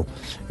de oro.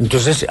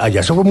 Entonces,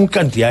 allá se fue muy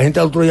cantidad de gente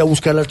al otro día a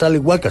buscar las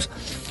tales huacas.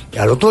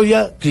 Al otro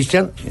día,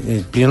 Cristian,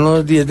 pleno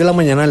las 10 de la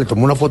mañana, le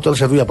tomó una foto al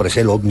cerro y aparece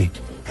el OVNI.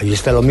 Ahí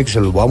está el OVNI que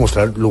se los voy a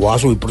mostrar, lo voy a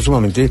subir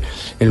próximamente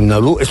en Luna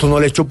BLU. Esto no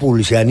le he hecho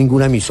publicidad a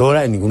ninguna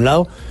emisora, en ningún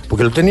lado,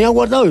 porque lo tenía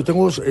guardado. Yo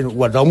tengo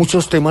guardado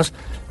muchos temas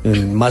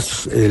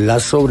más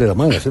las sobre la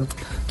manga, ¿cierto?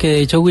 Que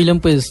de hecho,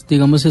 William, pues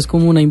digamos es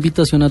como una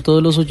invitación a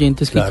todos los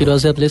oyentes que quiero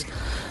hacerles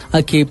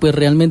a que pues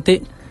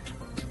realmente,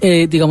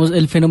 digamos,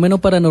 el fenómeno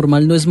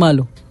paranormal no es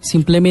malo,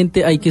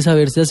 simplemente hay que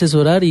saberse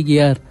asesorar y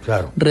guiar.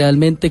 Claro.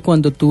 Realmente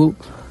cuando tú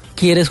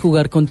quieres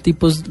jugar con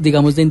tipos,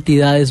 digamos, de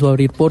entidades o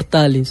abrir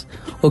portales,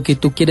 o que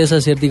tú quieres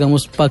hacer,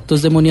 digamos,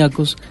 pactos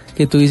demoníacos,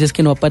 que tú dices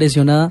que no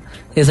apareció nada,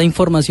 esa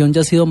información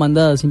ya ha sido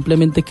mandada,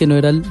 simplemente que no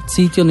era el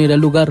sitio, no era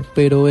el lugar,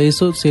 pero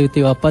eso se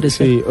te va a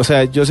aparecer. Sí, o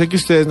sea, yo sé que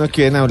ustedes no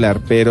quieren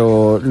hablar,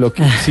 pero lo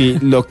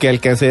que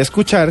alcancé a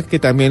escuchar, que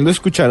también lo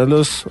escucharon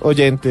los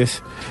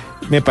oyentes,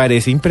 me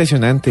parece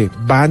impresionante.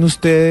 Van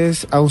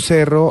ustedes a un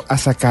cerro a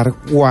sacar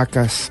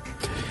huacas,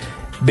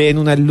 ven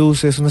unas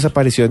luces, unas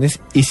apariciones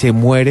y se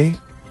muere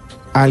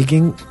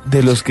alguien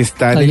de los que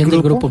están en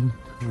el grupo.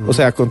 O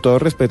sea, con todo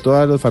respeto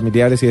a los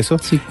familiares y eso,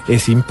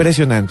 es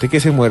impresionante que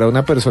se muera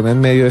una persona en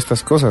medio de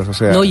estas cosas, o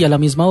sea... No, y a la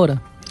misma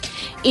hora.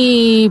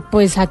 Y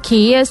pues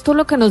aquí esto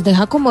lo que nos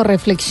deja como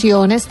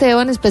reflexión,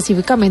 Esteban,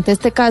 específicamente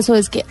este caso,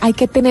 es que hay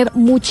que tener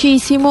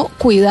muchísimo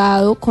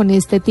cuidado con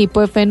este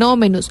tipo de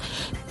fenómenos.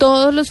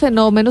 Todos los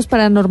fenómenos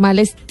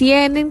paranormales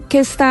tienen que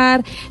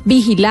estar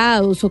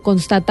vigilados o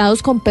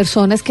constatados con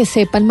personas que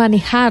sepan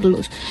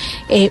manejarlos,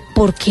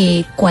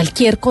 porque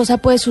cualquier cosa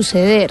puede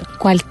suceder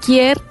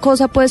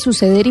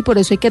y por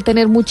eso hay que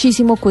tener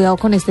muchísimo cuidado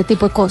con este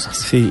tipo de cosas.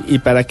 Sí, y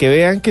para que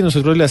vean que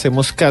nosotros le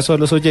hacemos caso a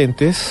los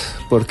oyentes,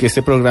 porque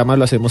este programa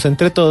lo hacemos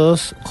entre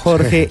todos,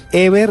 Jorge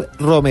Ever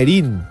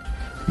Romerín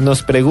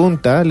nos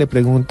pregunta, le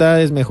pregunta a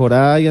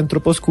Desmejorada y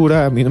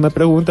Antroposcura, a mí no me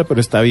pregunta,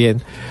 pero está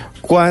bien,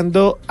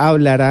 ¿cuándo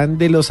hablarán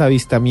de los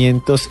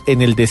avistamientos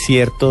en el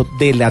desierto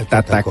de la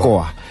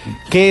Tatacoa?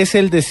 ¿Qué es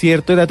el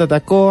desierto de la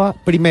Tatacoa?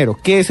 Primero,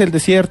 ¿qué es el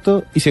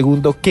desierto? Y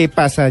segundo, ¿qué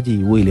pasa allí,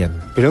 William?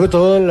 Primero que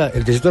todo,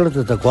 el desierto de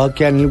la Tatacoa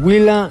queda en el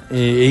Huila.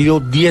 He ido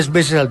 10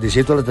 veces al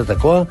desierto de la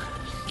Tatacoa.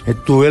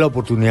 Tuve la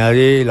oportunidad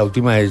la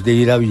última vez de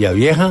ir a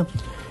Villavieja.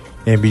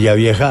 En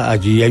Villavieja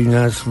allí hay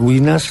unas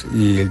ruinas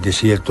y el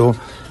desierto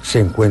se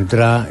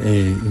encuentra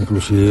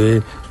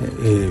inclusive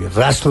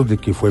rastros de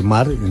que fue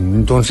mar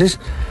entonces,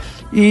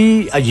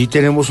 y allí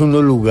tenemos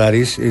unos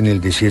lugares en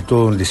el desierto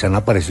donde se han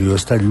aparecido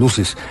estas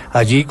luces.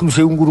 Allí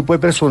inclusive un grupo de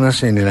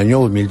personas en el año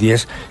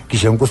 2010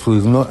 quisieron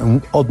construir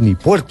un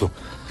ovnipuerto.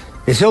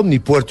 Ese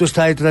omnipuerto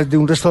está detrás de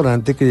un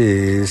restaurante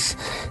que es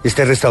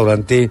este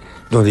restaurante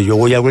donde yo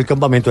voy y hago el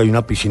campamento. Hay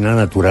una piscina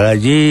natural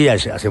allí,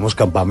 hacemos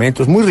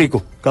campamentos, muy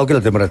rico. Claro que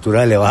la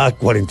temperatura elevada a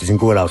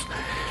 45 grados.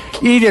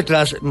 Y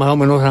detrás, más o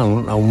menos a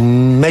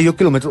un medio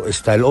kilómetro,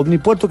 está el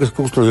omnipuerto, que es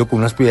construido con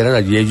unas piedras.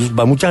 Allí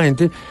va mucha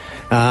gente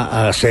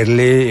a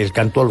hacerle el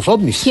canto a los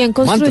ovnis. ¿Quién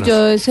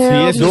construyó ese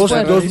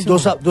omnipuerto?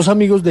 Dos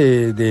amigos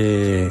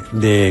de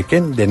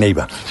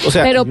Neiva. O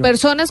sea, pero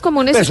personas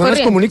comunes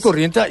y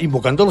corrientes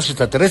invocando a los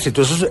extraterrestres.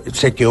 Entonces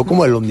se quedó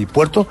como el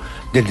omnipuerto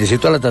del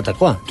desierto de la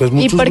Tatacoa.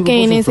 Entonces, ¿y por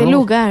qué en ese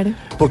lugar?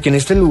 Porque en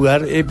este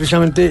lugar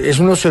precisamente es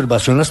una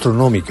observación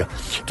astronómica.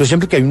 Entonces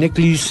siempre que hay un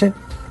eclipse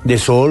de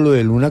sol o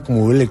de luna,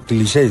 como hubo el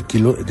eclipse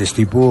de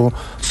tipo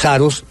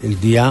Saros el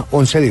día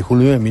 11 de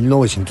julio de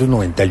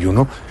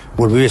 1991,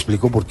 vuelvo y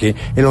explico por qué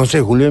el 11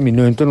 de julio de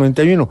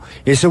 1991.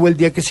 Ese fue el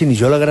día que se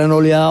inició la gran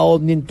oleada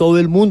OVNI en todo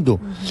el mundo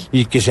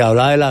y que se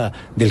hablaba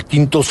del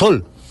quinto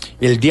sol.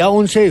 El día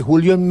 11 de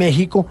julio en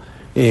México,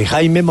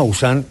 Jaime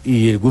Maussan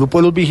y el grupo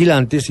de los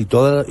vigilantes y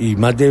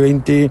más de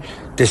 20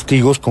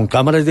 testigos con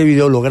cámaras de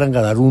video logran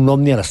ganar un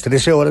ovni a las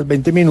 13 horas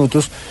 20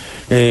 minutos,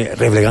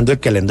 reflejando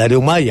el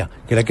calendario maya,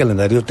 que era el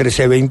calendario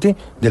 1320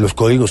 de los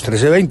códigos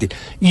 1320.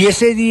 Y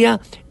ese día,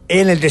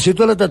 en el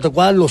desierto de la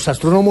Tatacoa, los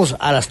astrónomos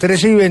a las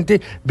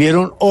 13:20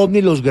 vieron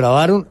ovni, los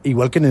grabaron,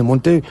 igual que en el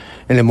monte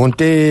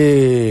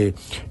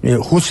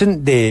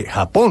Husen de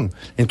Japón.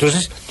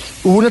 Entonces,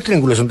 hubo una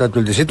triangulación tanto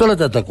el desierto de la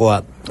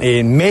Tatacoa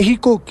en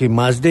México, que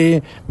más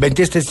de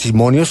 20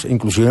 testimonios,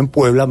 inclusive en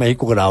Puebla,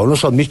 México, grabaron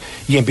los ovnis,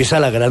 y empieza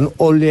la gran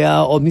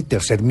oleada ovni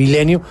Tercer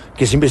Milenio,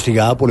 que es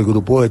investigada por el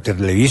grupo de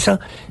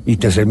Televisa, y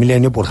Tercer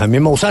Milenio por Jaime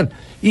Maussan.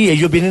 Y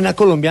ellos vienen a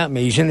Colombia,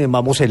 me dicen,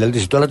 vamos a ir al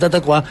desierto de la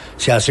Tatacoa,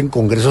 se hacen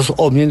congresos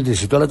ovni en el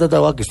desierto de la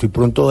Tatacoa, que estoy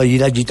pronto a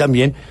ir allí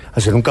también, a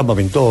hacer un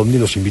campamento ovni,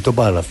 los invito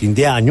para el fin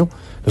de año,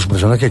 las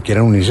personas que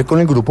quieran unirse con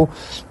el grupo,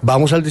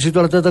 vamos al desierto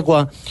de la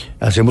Tatacoa,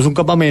 hacemos un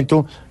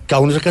campamento,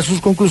 cada uno saca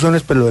sus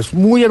conclusiones, pero es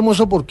muy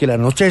hermoso porque las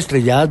noches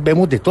estrelladas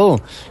vemos de todo.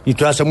 Y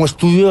entonces hacemos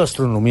estudio de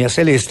astronomía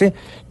celeste,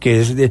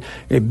 que es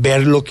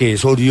ver lo que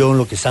es Orión,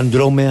 lo que es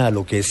Andrómeda,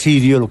 lo que es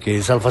Sirio, lo que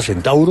es Alfa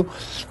Centauro,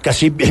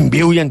 casi en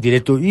vivo y en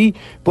directo. Y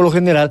por lo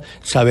general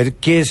saber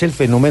qué es el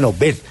fenómeno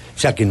BED. O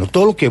sea, que no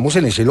todo lo que vemos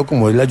en el cielo,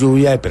 como es la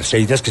lluvia de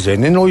Perseidas que se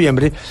ven en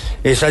noviembre,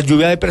 esas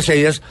lluvias de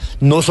Perseidas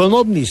no son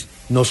ovnis,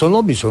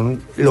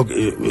 son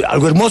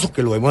algo hermoso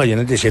que lo vemos allá en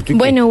el desierto.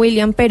 Bueno,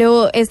 William,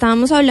 pero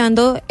estábamos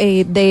hablando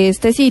de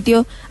este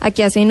sitio,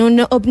 aquí hacen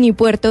un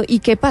omnipuerto, ¿y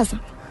qué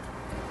pasa?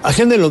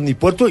 Hacen el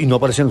omnipuerto y no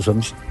aparecen los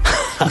ovnis.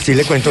 Así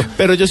le cuento.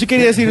 Pero yo sí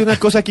quería decir una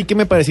cosa aquí que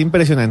me parece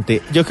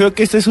impresionante. Yo creo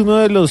que este es uno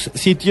de los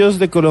sitios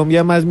de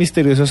Colombia más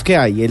misteriosos que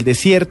hay, el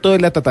desierto de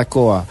la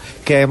Tatacoa,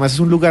 que además es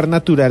un lugar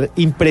natural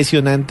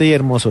impresionante y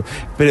hermoso.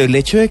 Pero el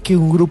hecho de que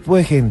un grupo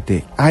de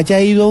gente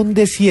haya ido a un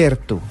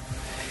desierto,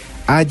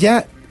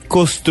 haya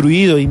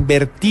construido,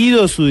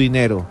 invertido su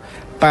dinero,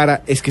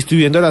 es que estoy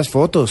viendo las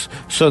fotos,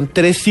 son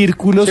 3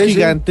 círculos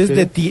gigantes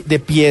de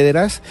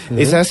piedras.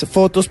 Esas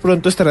fotos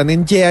pronto estarán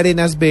en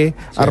 @yarenasb,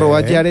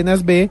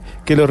 @yarenasb,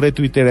 que lo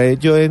retuitearé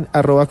yo en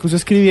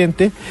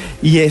 @cruzescribiente,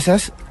 y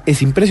esas,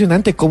 es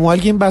impresionante cómo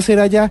alguien va a hacer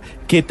allá,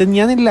 qué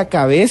tenían en la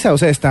cabeza, o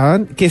sea,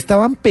 qué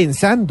estaban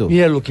pensando.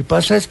 Mira, lo que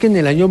pasa es que en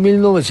el año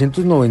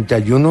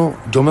 1991,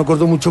 yo me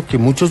acuerdo mucho que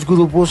muchos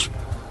grupos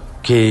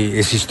que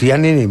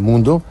existían en el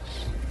mundo,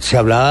 se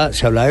hablaba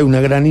de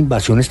una gran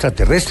invasión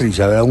extraterrestre y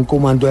se hablaba de un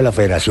comando de la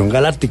Federación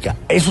Galáctica.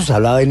 Eso se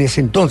hablaba en ese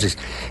entonces.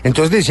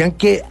 Entonces decían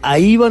que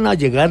ahí iban a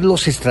llegar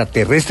los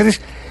extraterrestres,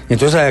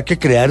 entonces había que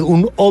crear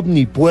un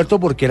omnipuerto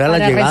porque era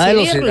la llegada de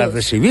los a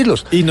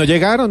recibirlos. Y no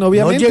llegaron,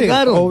 obviamente. No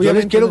llegaron. Yo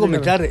les quiero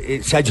comentar,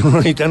 ellos no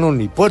necesitan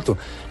omnipuerto.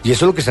 Y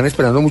eso es lo que están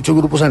esperando muchos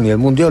grupos a nivel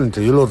mundial,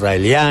 entre ellos los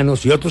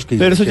israelianos y otros que...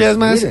 Pero eso ya es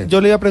más,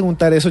 yo le iba a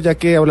preguntar eso ya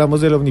que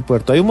hablamos del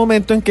omnipuerto. Hay un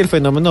momento en que el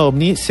fenómeno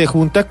ovni se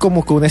junta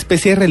como con una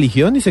especie de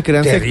religión y se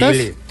crean sectas.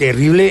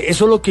 Terrible.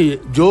 Eso es lo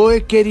que yo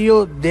he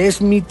querido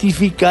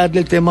desmitificar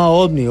del tema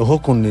ovni. Ojo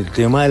con el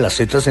tema de las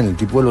sectas en el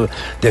tipo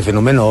de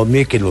fenómeno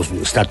ovni, que los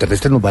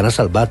extraterrestres nos van a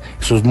salvar.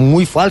 Eso es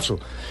muy falso.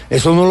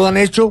 Eso no lo han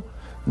hecho,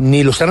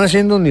 ni lo están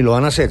haciendo, ni lo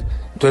van a hacer.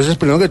 Entonces,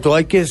 primero que todo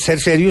hay que ser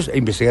serios e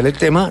investigar el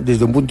tema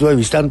desde un punto de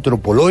vista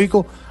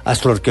antropológico,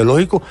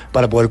 astroarqueológico,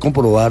 para poder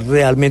comprobar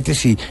realmente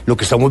si lo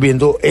que estamos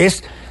viendo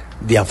es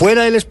de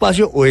afuera del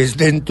espacio, o es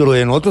dentro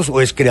de nosotros, o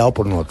es creado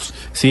por nosotros.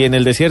 Sí, en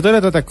el desierto de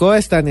la Tatacoa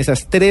están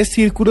esas 3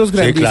 círculos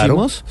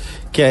grandísimos, sí,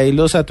 claro, que ahí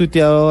los ha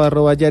tuiteado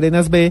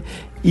 @yarenasb,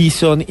 y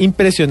son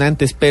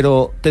impresionantes,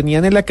 pero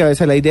tenían en la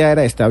cabeza, la idea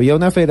era esta, había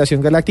una Federación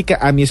Galáctica,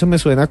 a mí eso me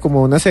suena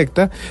como una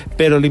secta,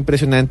 pero lo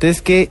impresionante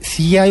es que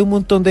sí hay un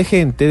montón de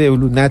gente, de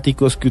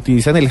lunáticos, que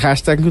utilizan el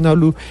hashtag Luna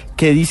BLU,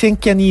 que dicen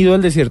que han ido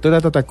al desierto de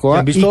la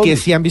Tatacoa y que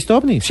sí han visto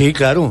ovnis. Sí,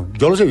 claro,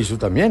 yo los he visto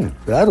también,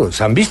 claro,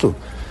 se han visto.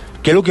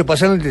 ¿Qué es lo que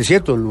pasa en el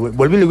desierto?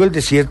 Vuelvo y digo, el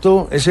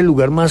desierto es el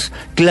lugar más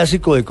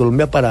clásico de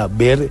Colombia para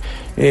ver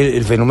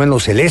el fenómeno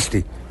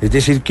celeste. Es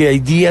decir, que hay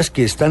días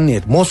que es tan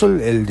hermoso,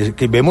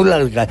 que vemos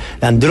la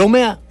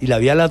Andrómeda y la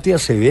Vía Láctea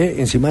se ve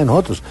encima de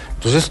nosotros.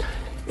 Entonces,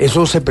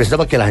 eso se presta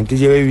para que la gente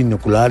lleve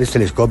binoculares,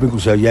 telescopios,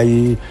 inclusive ahí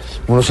hay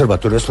un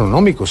observatorio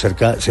astronómico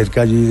cerca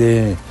allí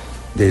de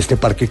este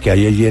parque que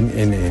hay allí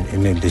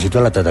en el desierto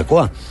de la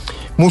Tatacoa.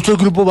 Muchos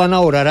grupos van a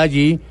orar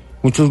allí,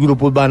 muchos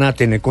grupos van a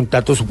tener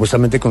contacto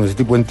supuestamente con ese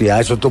tipo de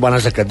entidades, otros van a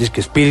sacar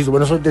disque espíritus,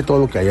 bueno, eso es de todo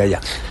lo que hay allá,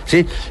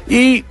 ¿sí?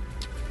 Y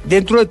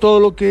dentro de todo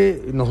lo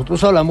que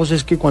nosotros hablamos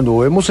es que cuando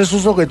vemos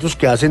esos objetos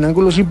que hacen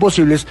ángulos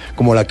imposibles,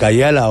 como la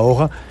caída de la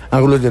hoja,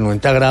 ángulos de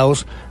 90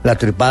 grados, la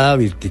trepada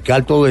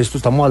vertical, todo esto,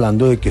 estamos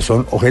hablando de que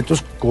son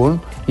objetos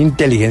con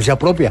inteligencia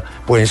propia.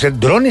 Pueden ser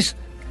drones.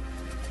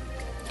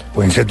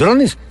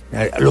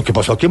 Lo que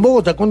pasó aquí en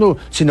Bogotá cuando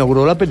se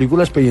inauguró la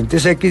película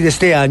Expedientes X de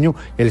este año,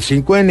 el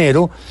 5 de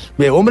enero,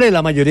 hombre,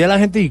 la mayoría de la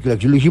gente, y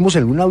aquí lo dijimos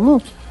en Luna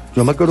BLU,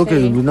 yo me acuerdo que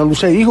en Luna BLU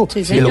se dijo,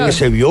 y lo que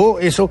se vio,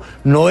 eso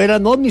no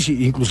eran ovnis,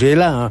 inclusive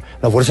la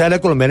Fuerza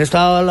Aérea Colombiana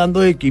estaba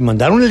hablando de que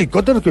mandaron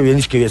helicópteros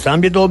que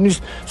estaban viendo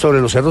ovnis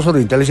sobre los cerros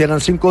orientales y eran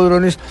 5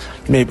 drones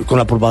con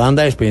la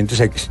propaganda de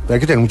Expedientes X. Hay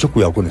que tener mucho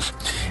cuidado con eso.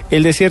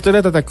 ¿El desierto de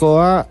la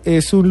Tatacoa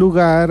es un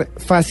lugar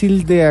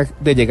fácil de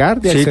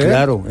llegar, de acceder? Sí,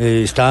 claro,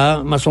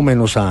 está más o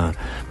menos a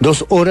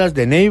 2 horas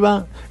de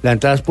Neiva, la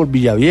entrada es por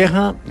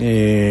Villavieja,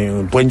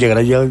 pueden llegar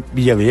allí a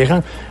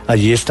Villavieja,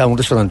 allí está un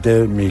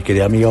restaurante de mi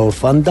querida amiga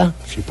Orfanda,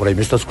 si por ahí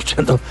me está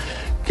escuchando,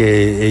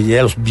 que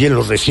ella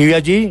los recibe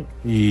allí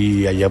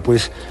y allá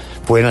pues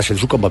pueden hacer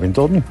su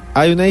campamento ovni.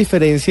 ¿Hay una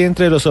diferencia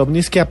entre los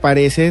ovnis que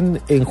aparecen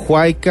en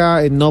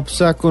Huayca, en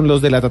Nopsa, con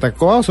los de la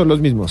Tatacoa o son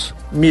los mismos?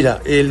 Mira,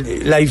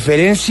 la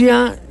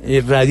diferencia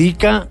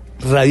radica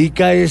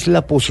es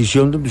la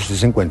posición donde usted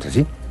se encuentra,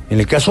 ¿sí? En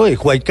el caso de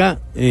Huayca,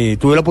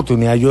 tuve la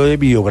oportunidad yo de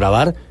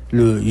videograbar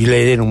y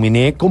le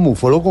denominé como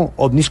ufólogo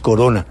Ovnis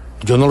Corona.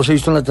 Yo no los he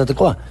visto en la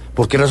Tatacoa.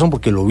 ¿Por qué razón?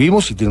 Porque lo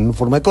vimos y tiene una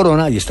forma de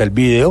corona, y está el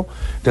video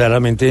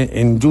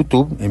claramente en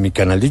YouTube, en mi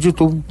canal de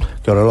YouTube,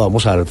 que ahora lo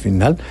vamos a ver al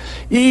final.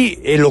 Y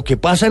lo que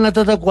pasa en la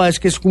Tatacoa es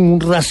que es como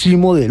un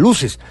racimo de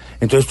luces.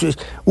 Entonces, pues,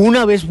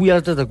 una vez fui a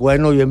la Tatacoa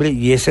en noviembre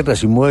y ese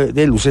racimo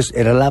de luces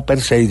era la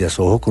Perseidas,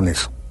 ojo con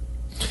eso.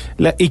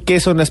 ¿Y qué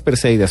son las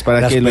Perseidas?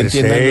 Para que lo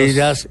entiendan. Las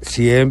Perseidas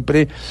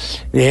siempre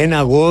en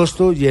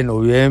agosto y en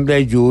noviembre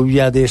hay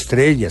lluvia de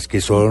estrellas,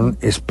 que son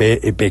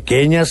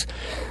pequeñas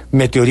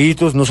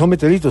meteoritos, no son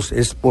meteoritos,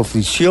 es por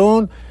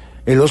fricción,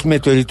 los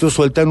meteoritos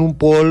sueltan un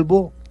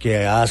polvo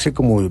que hace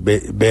como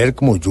ver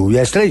como lluvia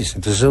de estrellas.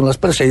 Entonces son las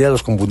Perseidas,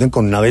 los confunden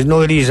con naves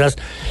nodrizas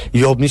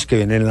y ovnis que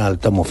vienen en la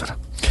alta atmósfera.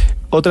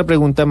 Otra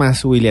pregunta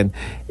más, William.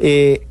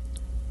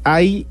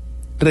 ¿Hay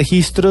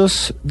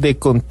registros de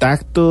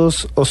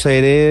contactos o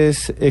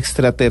seres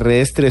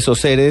extraterrestres o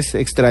seres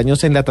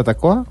extraños en la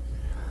Tatacoa?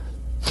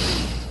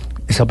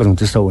 Esa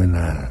pregunta está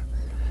buena.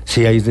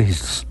 Sí hay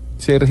registros.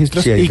 ¿Sí hay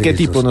registros? Sí hay registros. ¿Y qué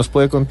tipo nos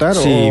puede contar?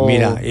 Sí,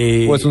 mira.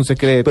 ¿O es un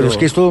secreto? Pero es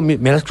que esto,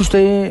 mira, es que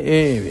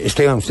usted,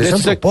 Esteban, usted es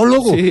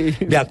antropólogo. Sí.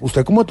 Vea,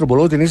 usted como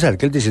antropólogo tiene que saber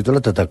que el desierto de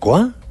la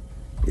Tatacoa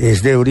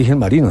es de origen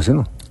marino, ¿sí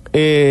no?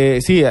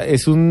 Sí,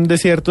 es un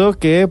desierto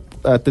que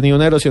ha tenido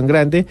una erosión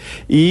grande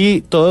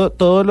y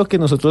todo lo que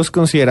nosotros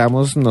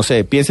consideramos, no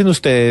sé, piensen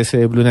ustedes,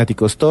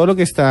 blunáticos, todo lo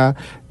que está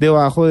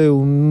debajo de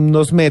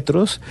unos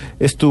metros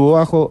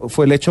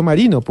fue lecho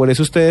marino. Por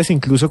eso ustedes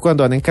incluso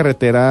cuando van en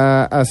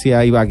carretera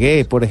hacia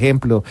Ibagué, por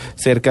ejemplo,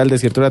 cerca del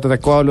desierto de la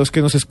Tatacoa, los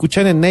que nos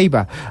escuchan en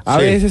Neiva, a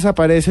veces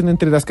aparecen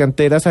entre las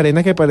canteras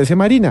arena que parece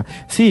marina.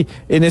 Sí,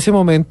 en ese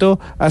momento,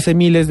 hace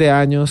millones de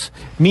años,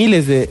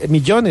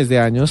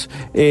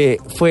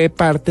 fue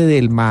parte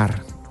del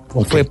mar,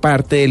 fue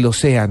parte del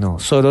océano,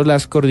 solo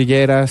las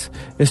cordilleras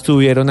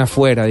estuvieron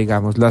afuera,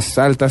 digamos, las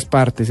altas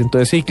partes.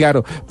 Entonces sí,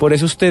 claro, por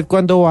eso usted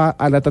cuando va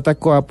a la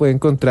Tatacoa puede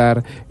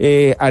encontrar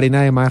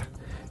arena de mar,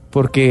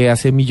 porque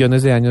hace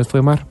millones de años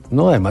fue mar.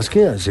 No, además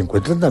que se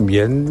encuentran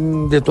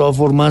también de todas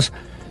formas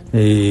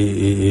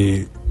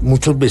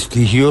muchos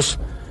vestigios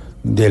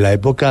de la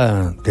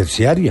época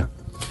terciaria.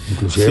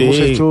 Inclusive hemos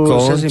hecho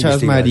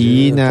conchas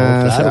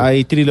marinas, claro.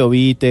 Hay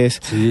trilobites.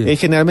 Sí.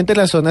 Generalmente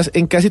las zonas,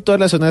 en casi todas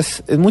las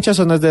zonas, en muchas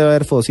zonas debe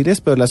haber fósiles,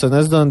 pero las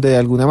zonas donde de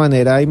alguna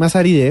manera hay más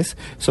aridez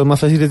son más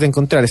fáciles de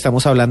encontrar.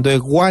 Estamos hablando de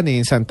Guane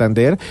en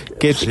Santander,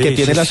 que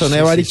tiene la zona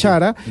de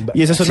Barichara,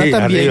 y esa zona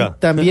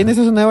también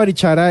esa zona de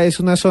Barichara es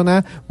una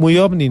zona muy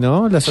ovni,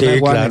 ¿no? La zona de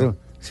Guane. Claro.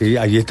 Sí,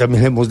 allí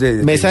también hemos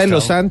Mesa de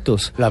los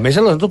Santos. La Mesa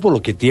de los Santos, por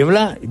lo que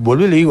tiembla,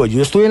 vuelvo y le digo,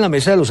 yo estuve en la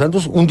Mesa de los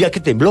Santos un día que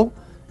tembló,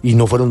 y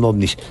no fueron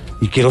ovnis.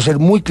 Y quiero ser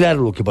muy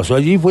claro, lo que pasó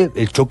allí fue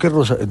el choque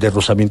de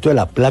rozamiento de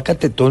la placa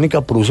tectónica,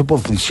 produce por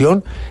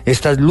fricción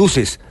estas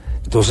luces.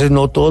 Entonces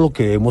no todo lo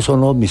que vemos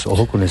son ovnis,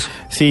 ojo con eso.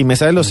 Sí,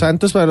 Mesa de los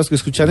Santos, para los que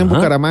escuchan en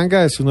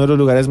Bucaramanga, es uno de los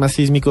lugares más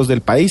sísmicos del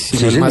país, si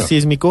no el más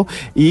sísmico,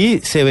 y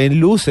se ven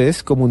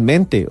luces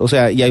comúnmente, o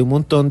sea, y hay un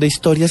montón de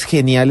historias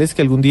geniales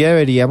que algún día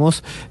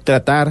deberíamos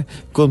tratar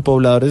con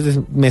pobladores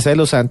de Mesa de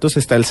los Santos.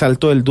 Está el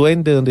Salto del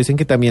Duende, donde dicen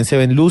que también se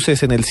ven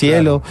luces en el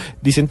cielo, claro.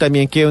 Dicen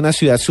también que hay una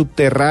ciudad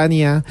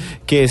subterránea,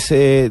 que es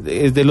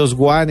de los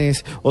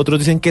guanes, otros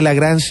dicen que la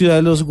gran ciudad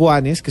de los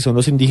guanes, que son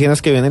los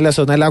indígenas que viven en la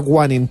zona de la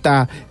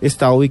Guanentá,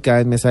 está ubicada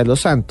ubicada en Mesa de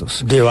los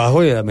Santos.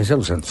 Debajo de la Mesa de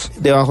los Santos.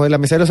 Debajo de la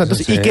Mesa de los Santos,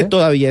 sí. Y que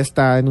todavía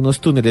está en unos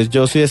túneles.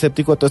 Yo soy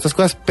escéptico a todas estas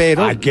cosas,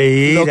 pero hay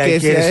que ir, lo que hay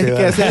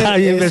que hacer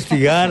es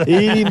investigar.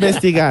 Ir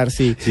investigar,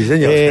 sí. Sí,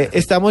 señor.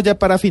 Estamos ya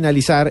para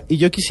finalizar y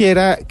yo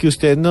quisiera que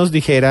usted nos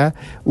dijera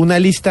una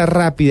lista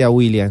rápida,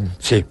 William.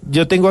 Sí.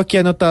 Yo tengo aquí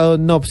anotado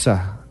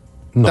Nopsa,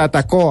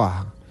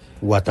 Tatacoa,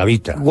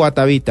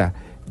 Guatavita.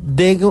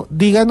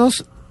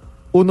 Díganos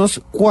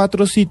unos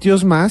 4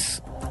 sitios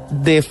más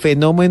de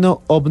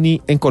fenómeno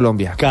ovni en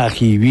Colombia.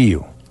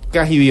 Cajibío.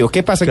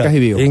 ¿Qué pasa en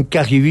Cajibío? En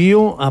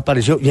Cajibío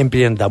apareció, y en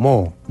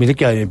Piendamó. Mire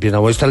que en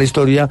Piendamó está la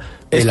historia.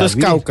 Esto es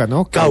Cauca,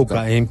 ¿no?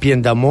 Cauca. En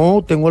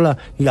Piendamó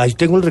ahí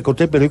tengo el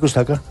recorte de periódico,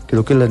 está acá.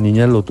 Creo que las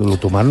niñas lo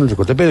tomaron, el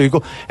recorte de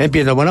periódico. En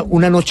Piendamó,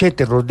 una noche de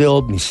terror de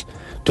ovnis.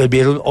 Entonces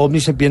vieron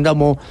ovnis en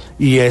Piendamó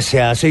y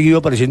se ha seguido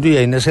apareciendo, y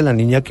ahí nace la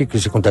niña que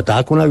se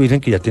contactaba con la Virgen,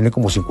 que ya tiene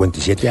como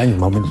 57 años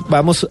más o menos.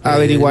 Vamos a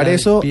averiguar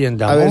eso,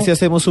 Piendamó, a ver si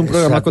hacemos un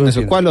programa con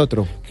eso. ¿Cuál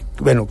otro?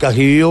 Bueno,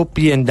 Cajibío,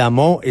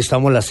 Piendamó,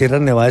 estamos en la Sierra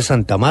Nevada de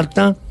Santa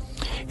Marta,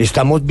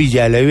 estamos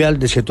Villa de Leve, al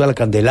desierto de la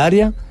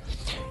Candelaria,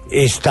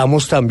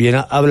 estamos también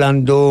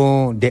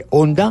hablando de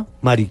Honda,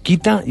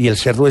 Mariquita, y el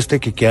cerro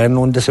que queda en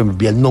Honda, se me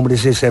olvida el nombre de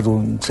ese cerro,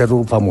 un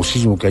cerro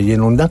famosísimo que hay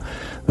en Honda,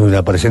 donde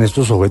aparecen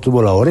estos objetos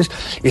voladores.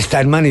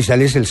 Está en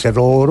Manizales el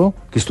Cerro Oro,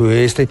 que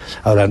estuve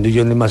hablando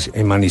yo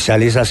en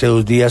Manizales hace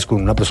 2 días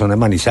con una persona de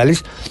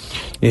Manizales.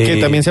 Que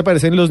también se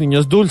aparecen los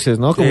niños dulces,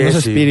 ¿no? Como unos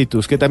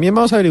espíritus, que también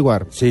vamos a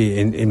averiguar. Sí,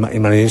 en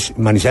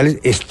Manizales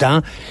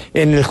está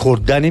en el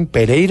Jordán, en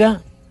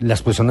Pereira.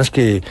 Las personas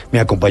que me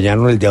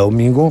acompañaron el día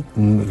domingo,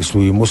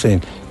 estuvimos en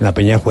la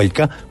Peña de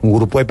Juelca, un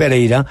grupo de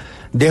Pereira,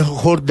 de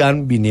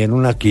Jordán,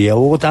 vinieron aquí a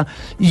Bogotá,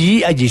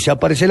 y allí se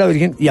aparece la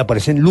Virgen y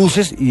aparecen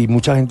luces, y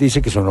mucha gente dice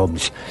que son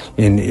ovnis.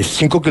 En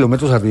 5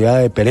 kilómetros arriba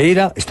de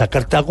Pereira está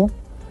Cartago.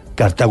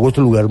 Cartago es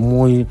un lugar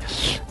muy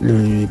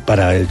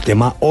para el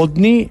tema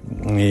OVNI.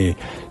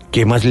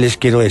 ¿Qué más les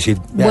quiero decir?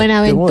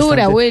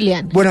 Buenaventura,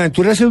 William.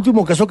 Buenaventura es el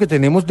último caso que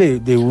tenemos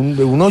de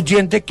un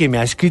oyente que me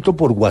ha escrito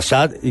por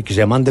WhatsApp y que se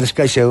llama Andrés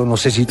Caicedo. No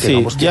sé si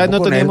tenemos tiempo. Ya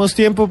no tenemos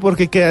tiempo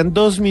porque quedan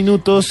 2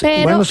 minutos.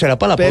 Pero, bueno, será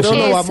para la próxima.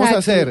 Pero lo vamos a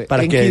hacer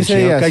para que el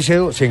señor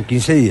Caicedo en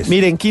 15 días.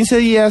 Mire, en 15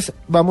 días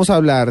vamos a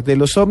hablar de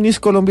los ovnis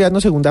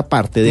colombianos, segunda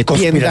parte, de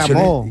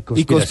Piendamó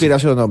y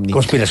conspiración ovni.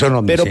 Conspiración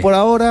ovni. Pero por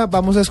ahora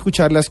vamos a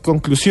escuchar las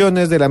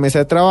conclusiones de la mesa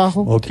de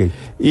trabajo. Ok.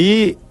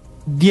 Y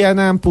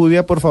Diana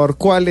Ampudia, por favor,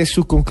 ¿cuál es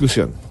su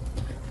conclusión?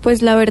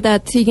 Pues la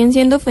verdad, siguen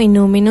siendo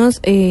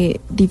fenómenos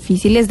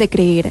difíciles de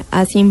creer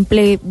a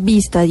simple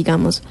vista,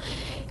 digamos.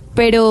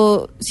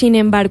 Pero, sin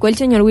embargo, el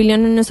señor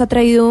William nos ha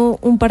traído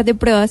un par de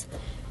pruebas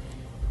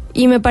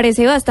y me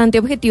parece bastante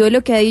objetivo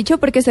lo que ha dicho,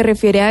 porque se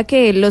refiere a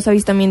que los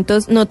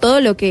avistamientos, no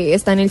todo lo que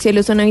está en el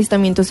cielo son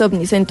avistamientos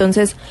ovnis.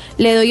 Entonces,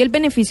 le doy el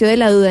beneficio de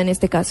la duda en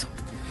este caso.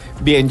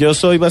 Bien, yo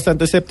soy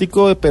bastante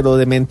escéptico, pero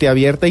de mente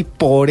abierta, y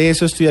por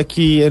eso estoy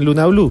aquí en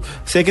Luna BLU.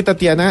 Sé que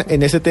Tatiana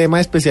en ese tema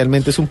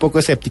especialmente es un poco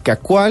escéptica.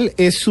 ¿Cuál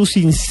es su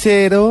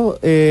sincero,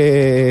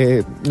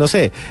 no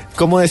sé,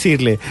 cómo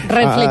decirle?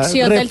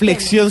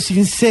 Reflexión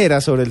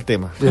sincera sobre el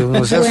tema.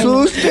 No se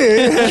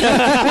asuste.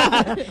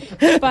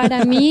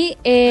 Para mí,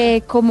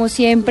 como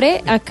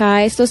siempre,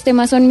 acá estos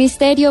temas son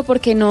misterio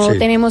porque no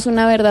tenemos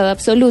una verdad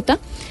absoluta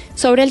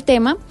sobre el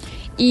tema.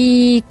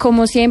 Y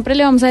como siempre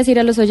le vamos a decir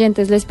a los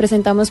oyentes, les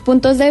presentamos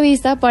puntos de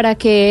vista para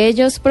que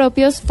ellos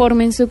propios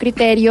formen su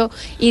criterio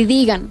y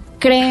digan,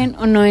 creen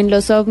o no en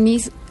los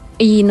ovnis,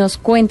 y nos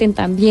cuenten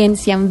también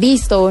si han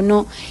visto o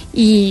no.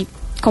 Y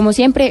como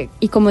siempre,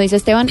 y como dice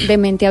Esteban, de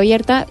mente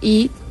abierta,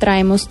 y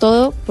traemos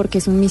todo porque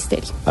es un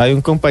misterio. Hay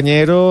un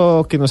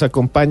compañero que nos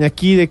acompaña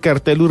aquí de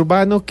Cartel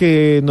Urbano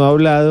que no ha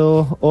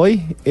hablado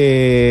hoy.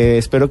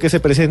 Espero que se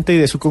presente y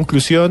dé su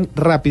conclusión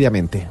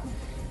rápidamente.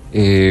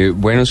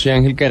 Bueno, soy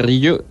Ángel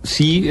Carrillo.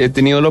 Sí, he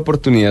tenido la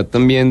oportunidad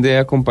también de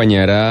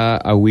acompañar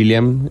a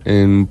William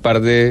en un par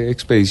de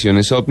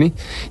expediciones OVNI,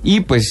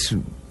 y pues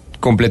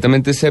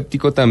completamente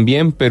escéptico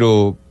también,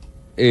 pero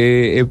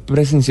he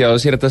presenciado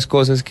ciertas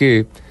cosas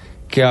que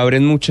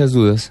abren muchas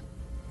dudas.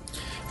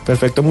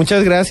 Perfecto,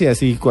 muchas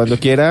gracias, y cuando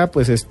quiera,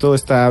 pues esto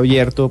está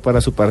abierto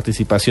para su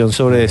participación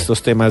sobre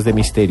estos temas de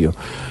misterio.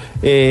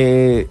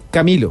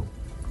 Camilo,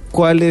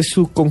 ¿cuál es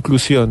su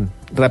conclusión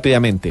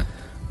rápidamente?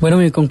 Bueno,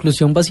 mi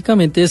conclusión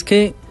básicamente es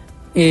que,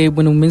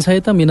 un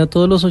mensaje también a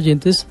todos los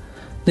oyentes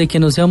de que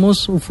no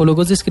seamos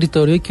ufólogos de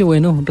escritorio, y que,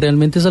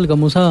 realmente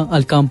salgamos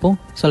al campo,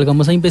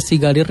 salgamos a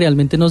investigar y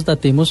realmente nos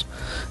datemos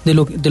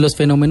de los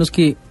fenómenos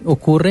que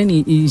ocurren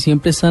y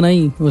siempre están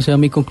ahí. O sea,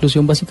 mi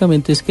conclusión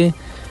básicamente es que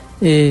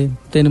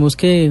tenemos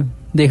que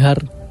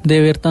dejar de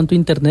ver tanto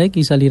internet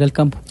y salir al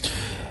campo.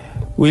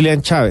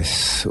 William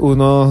Chávez,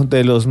 uno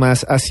de los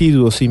más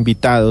asiduos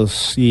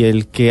invitados y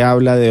el que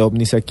habla de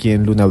ovnis aquí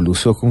en Luna BLU.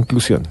 ¿Su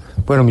conclusión?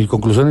 Bueno, mi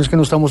conclusión es que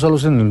no estamos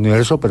solos en el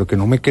universo, pero que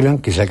no me crean,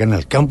 que salgan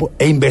al campo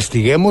e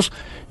investiguemos,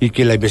 y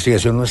que la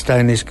investigación no está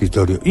en el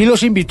escritorio. Y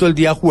los invito el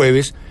día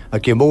jueves,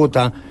 aquí en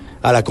Bogotá,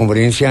 a la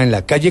conferencia en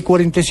la calle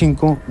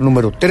 45,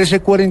 número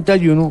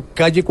 1341,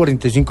 calle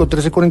 45,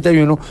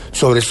 1341,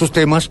 sobre estos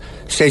temas,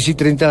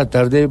 6:30 de la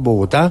tarde,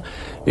 Bogotá.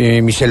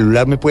 Mi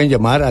celular me pueden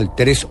llamar al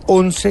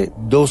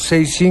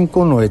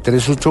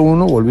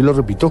 311-265-9381, vuelvo y lo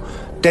repito,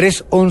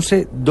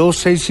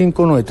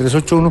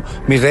 311-265-9381.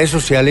 Mis redes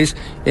sociales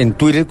en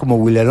Twitter como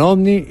William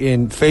OVNI,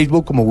 en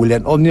Facebook como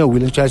William OVNI o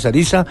William Chávez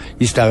Ariza,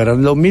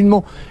 Instagram lo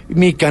mismo,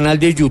 mi canal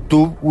de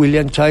YouTube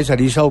William Chávez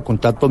Ariza o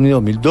Contacto OVNI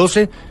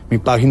 2012, mi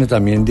página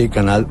también de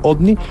canal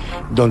OVNI,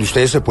 donde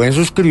ustedes se pueden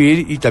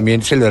suscribir y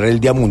también celebrar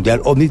el Día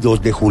Mundial OVNI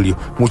 2 de julio.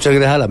 Muchas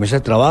gracias a la mesa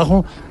de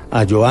trabajo,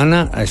 a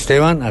Joana, a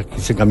Esteban, a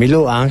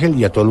Camilo, a Ángel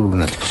y a todos los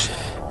lunáticos.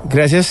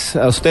 Gracias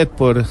a usted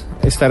por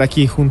estar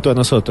aquí junto a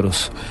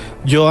nosotros.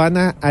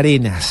 Joana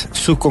Arenas,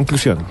 su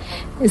conclusión.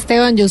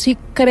 Esteban, yo sí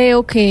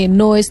creo que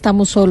no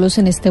estamos solos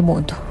en este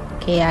mundo,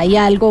 que hay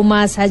algo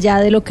más allá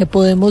de lo que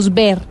podemos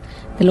ver,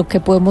 de lo que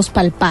podemos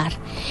palpar.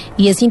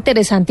 Y es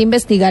interesante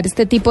investigar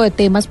este tipo de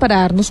temas para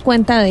darnos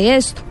cuenta de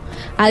esto.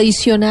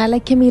 Adicional,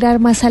 hay que mirar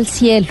más al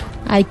cielo,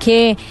 hay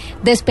que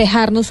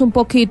despejarnos un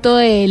poquito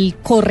del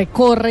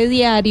corre-corre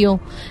diario,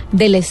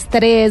 del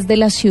estrés de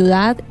la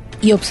ciudad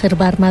y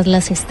observar más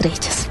las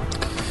estrellas.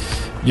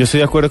 Yo estoy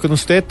de acuerdo con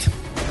usted.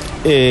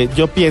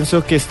 Yo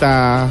pienso que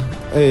está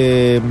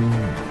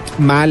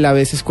mal a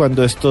veces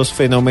cuando estos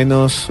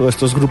fenómenos o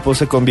estos grupos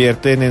se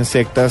convierten en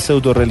sectas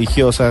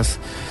pseudo-religiosas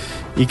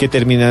y que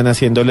terminan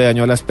haciéndole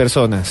daño a las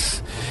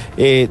personas.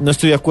 No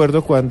estoy de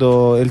acuerdo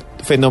cuando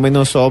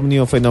fenómenos OVNI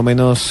o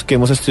fenómenos que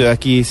hemos estudiado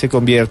aquí se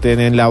convierten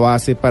en la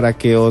base para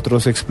que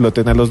otros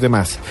exploten a los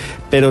demás.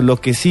 Pero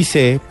lo que sí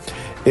sé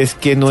es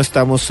que no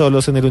estamos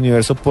solos en el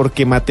universo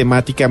porque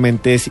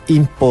matemáticamente es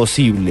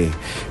imposible.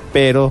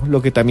 Pero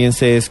lo que también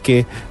sé es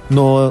que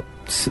no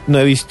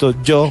he visto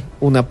yo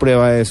una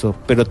prueba de eso.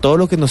 Pero todo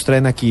lo que nos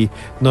traen aquí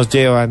nos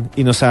llevan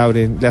y nos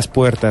abren las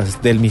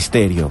puertas del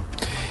misterio.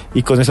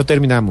 Y con eso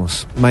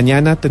terminamos.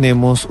 Mañana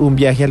tenemos un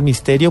viaje al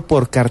misterio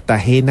por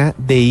Cartagena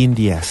de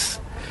Indias,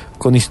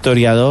 con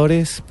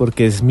historiadores,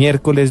 porque es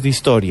miércoles de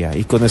historia,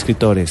 y con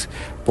escritores.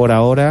 Por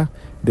ahora,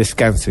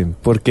 descansen,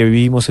 porque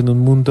vivimos en un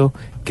mundo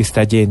que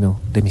está lleno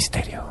de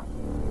misterio.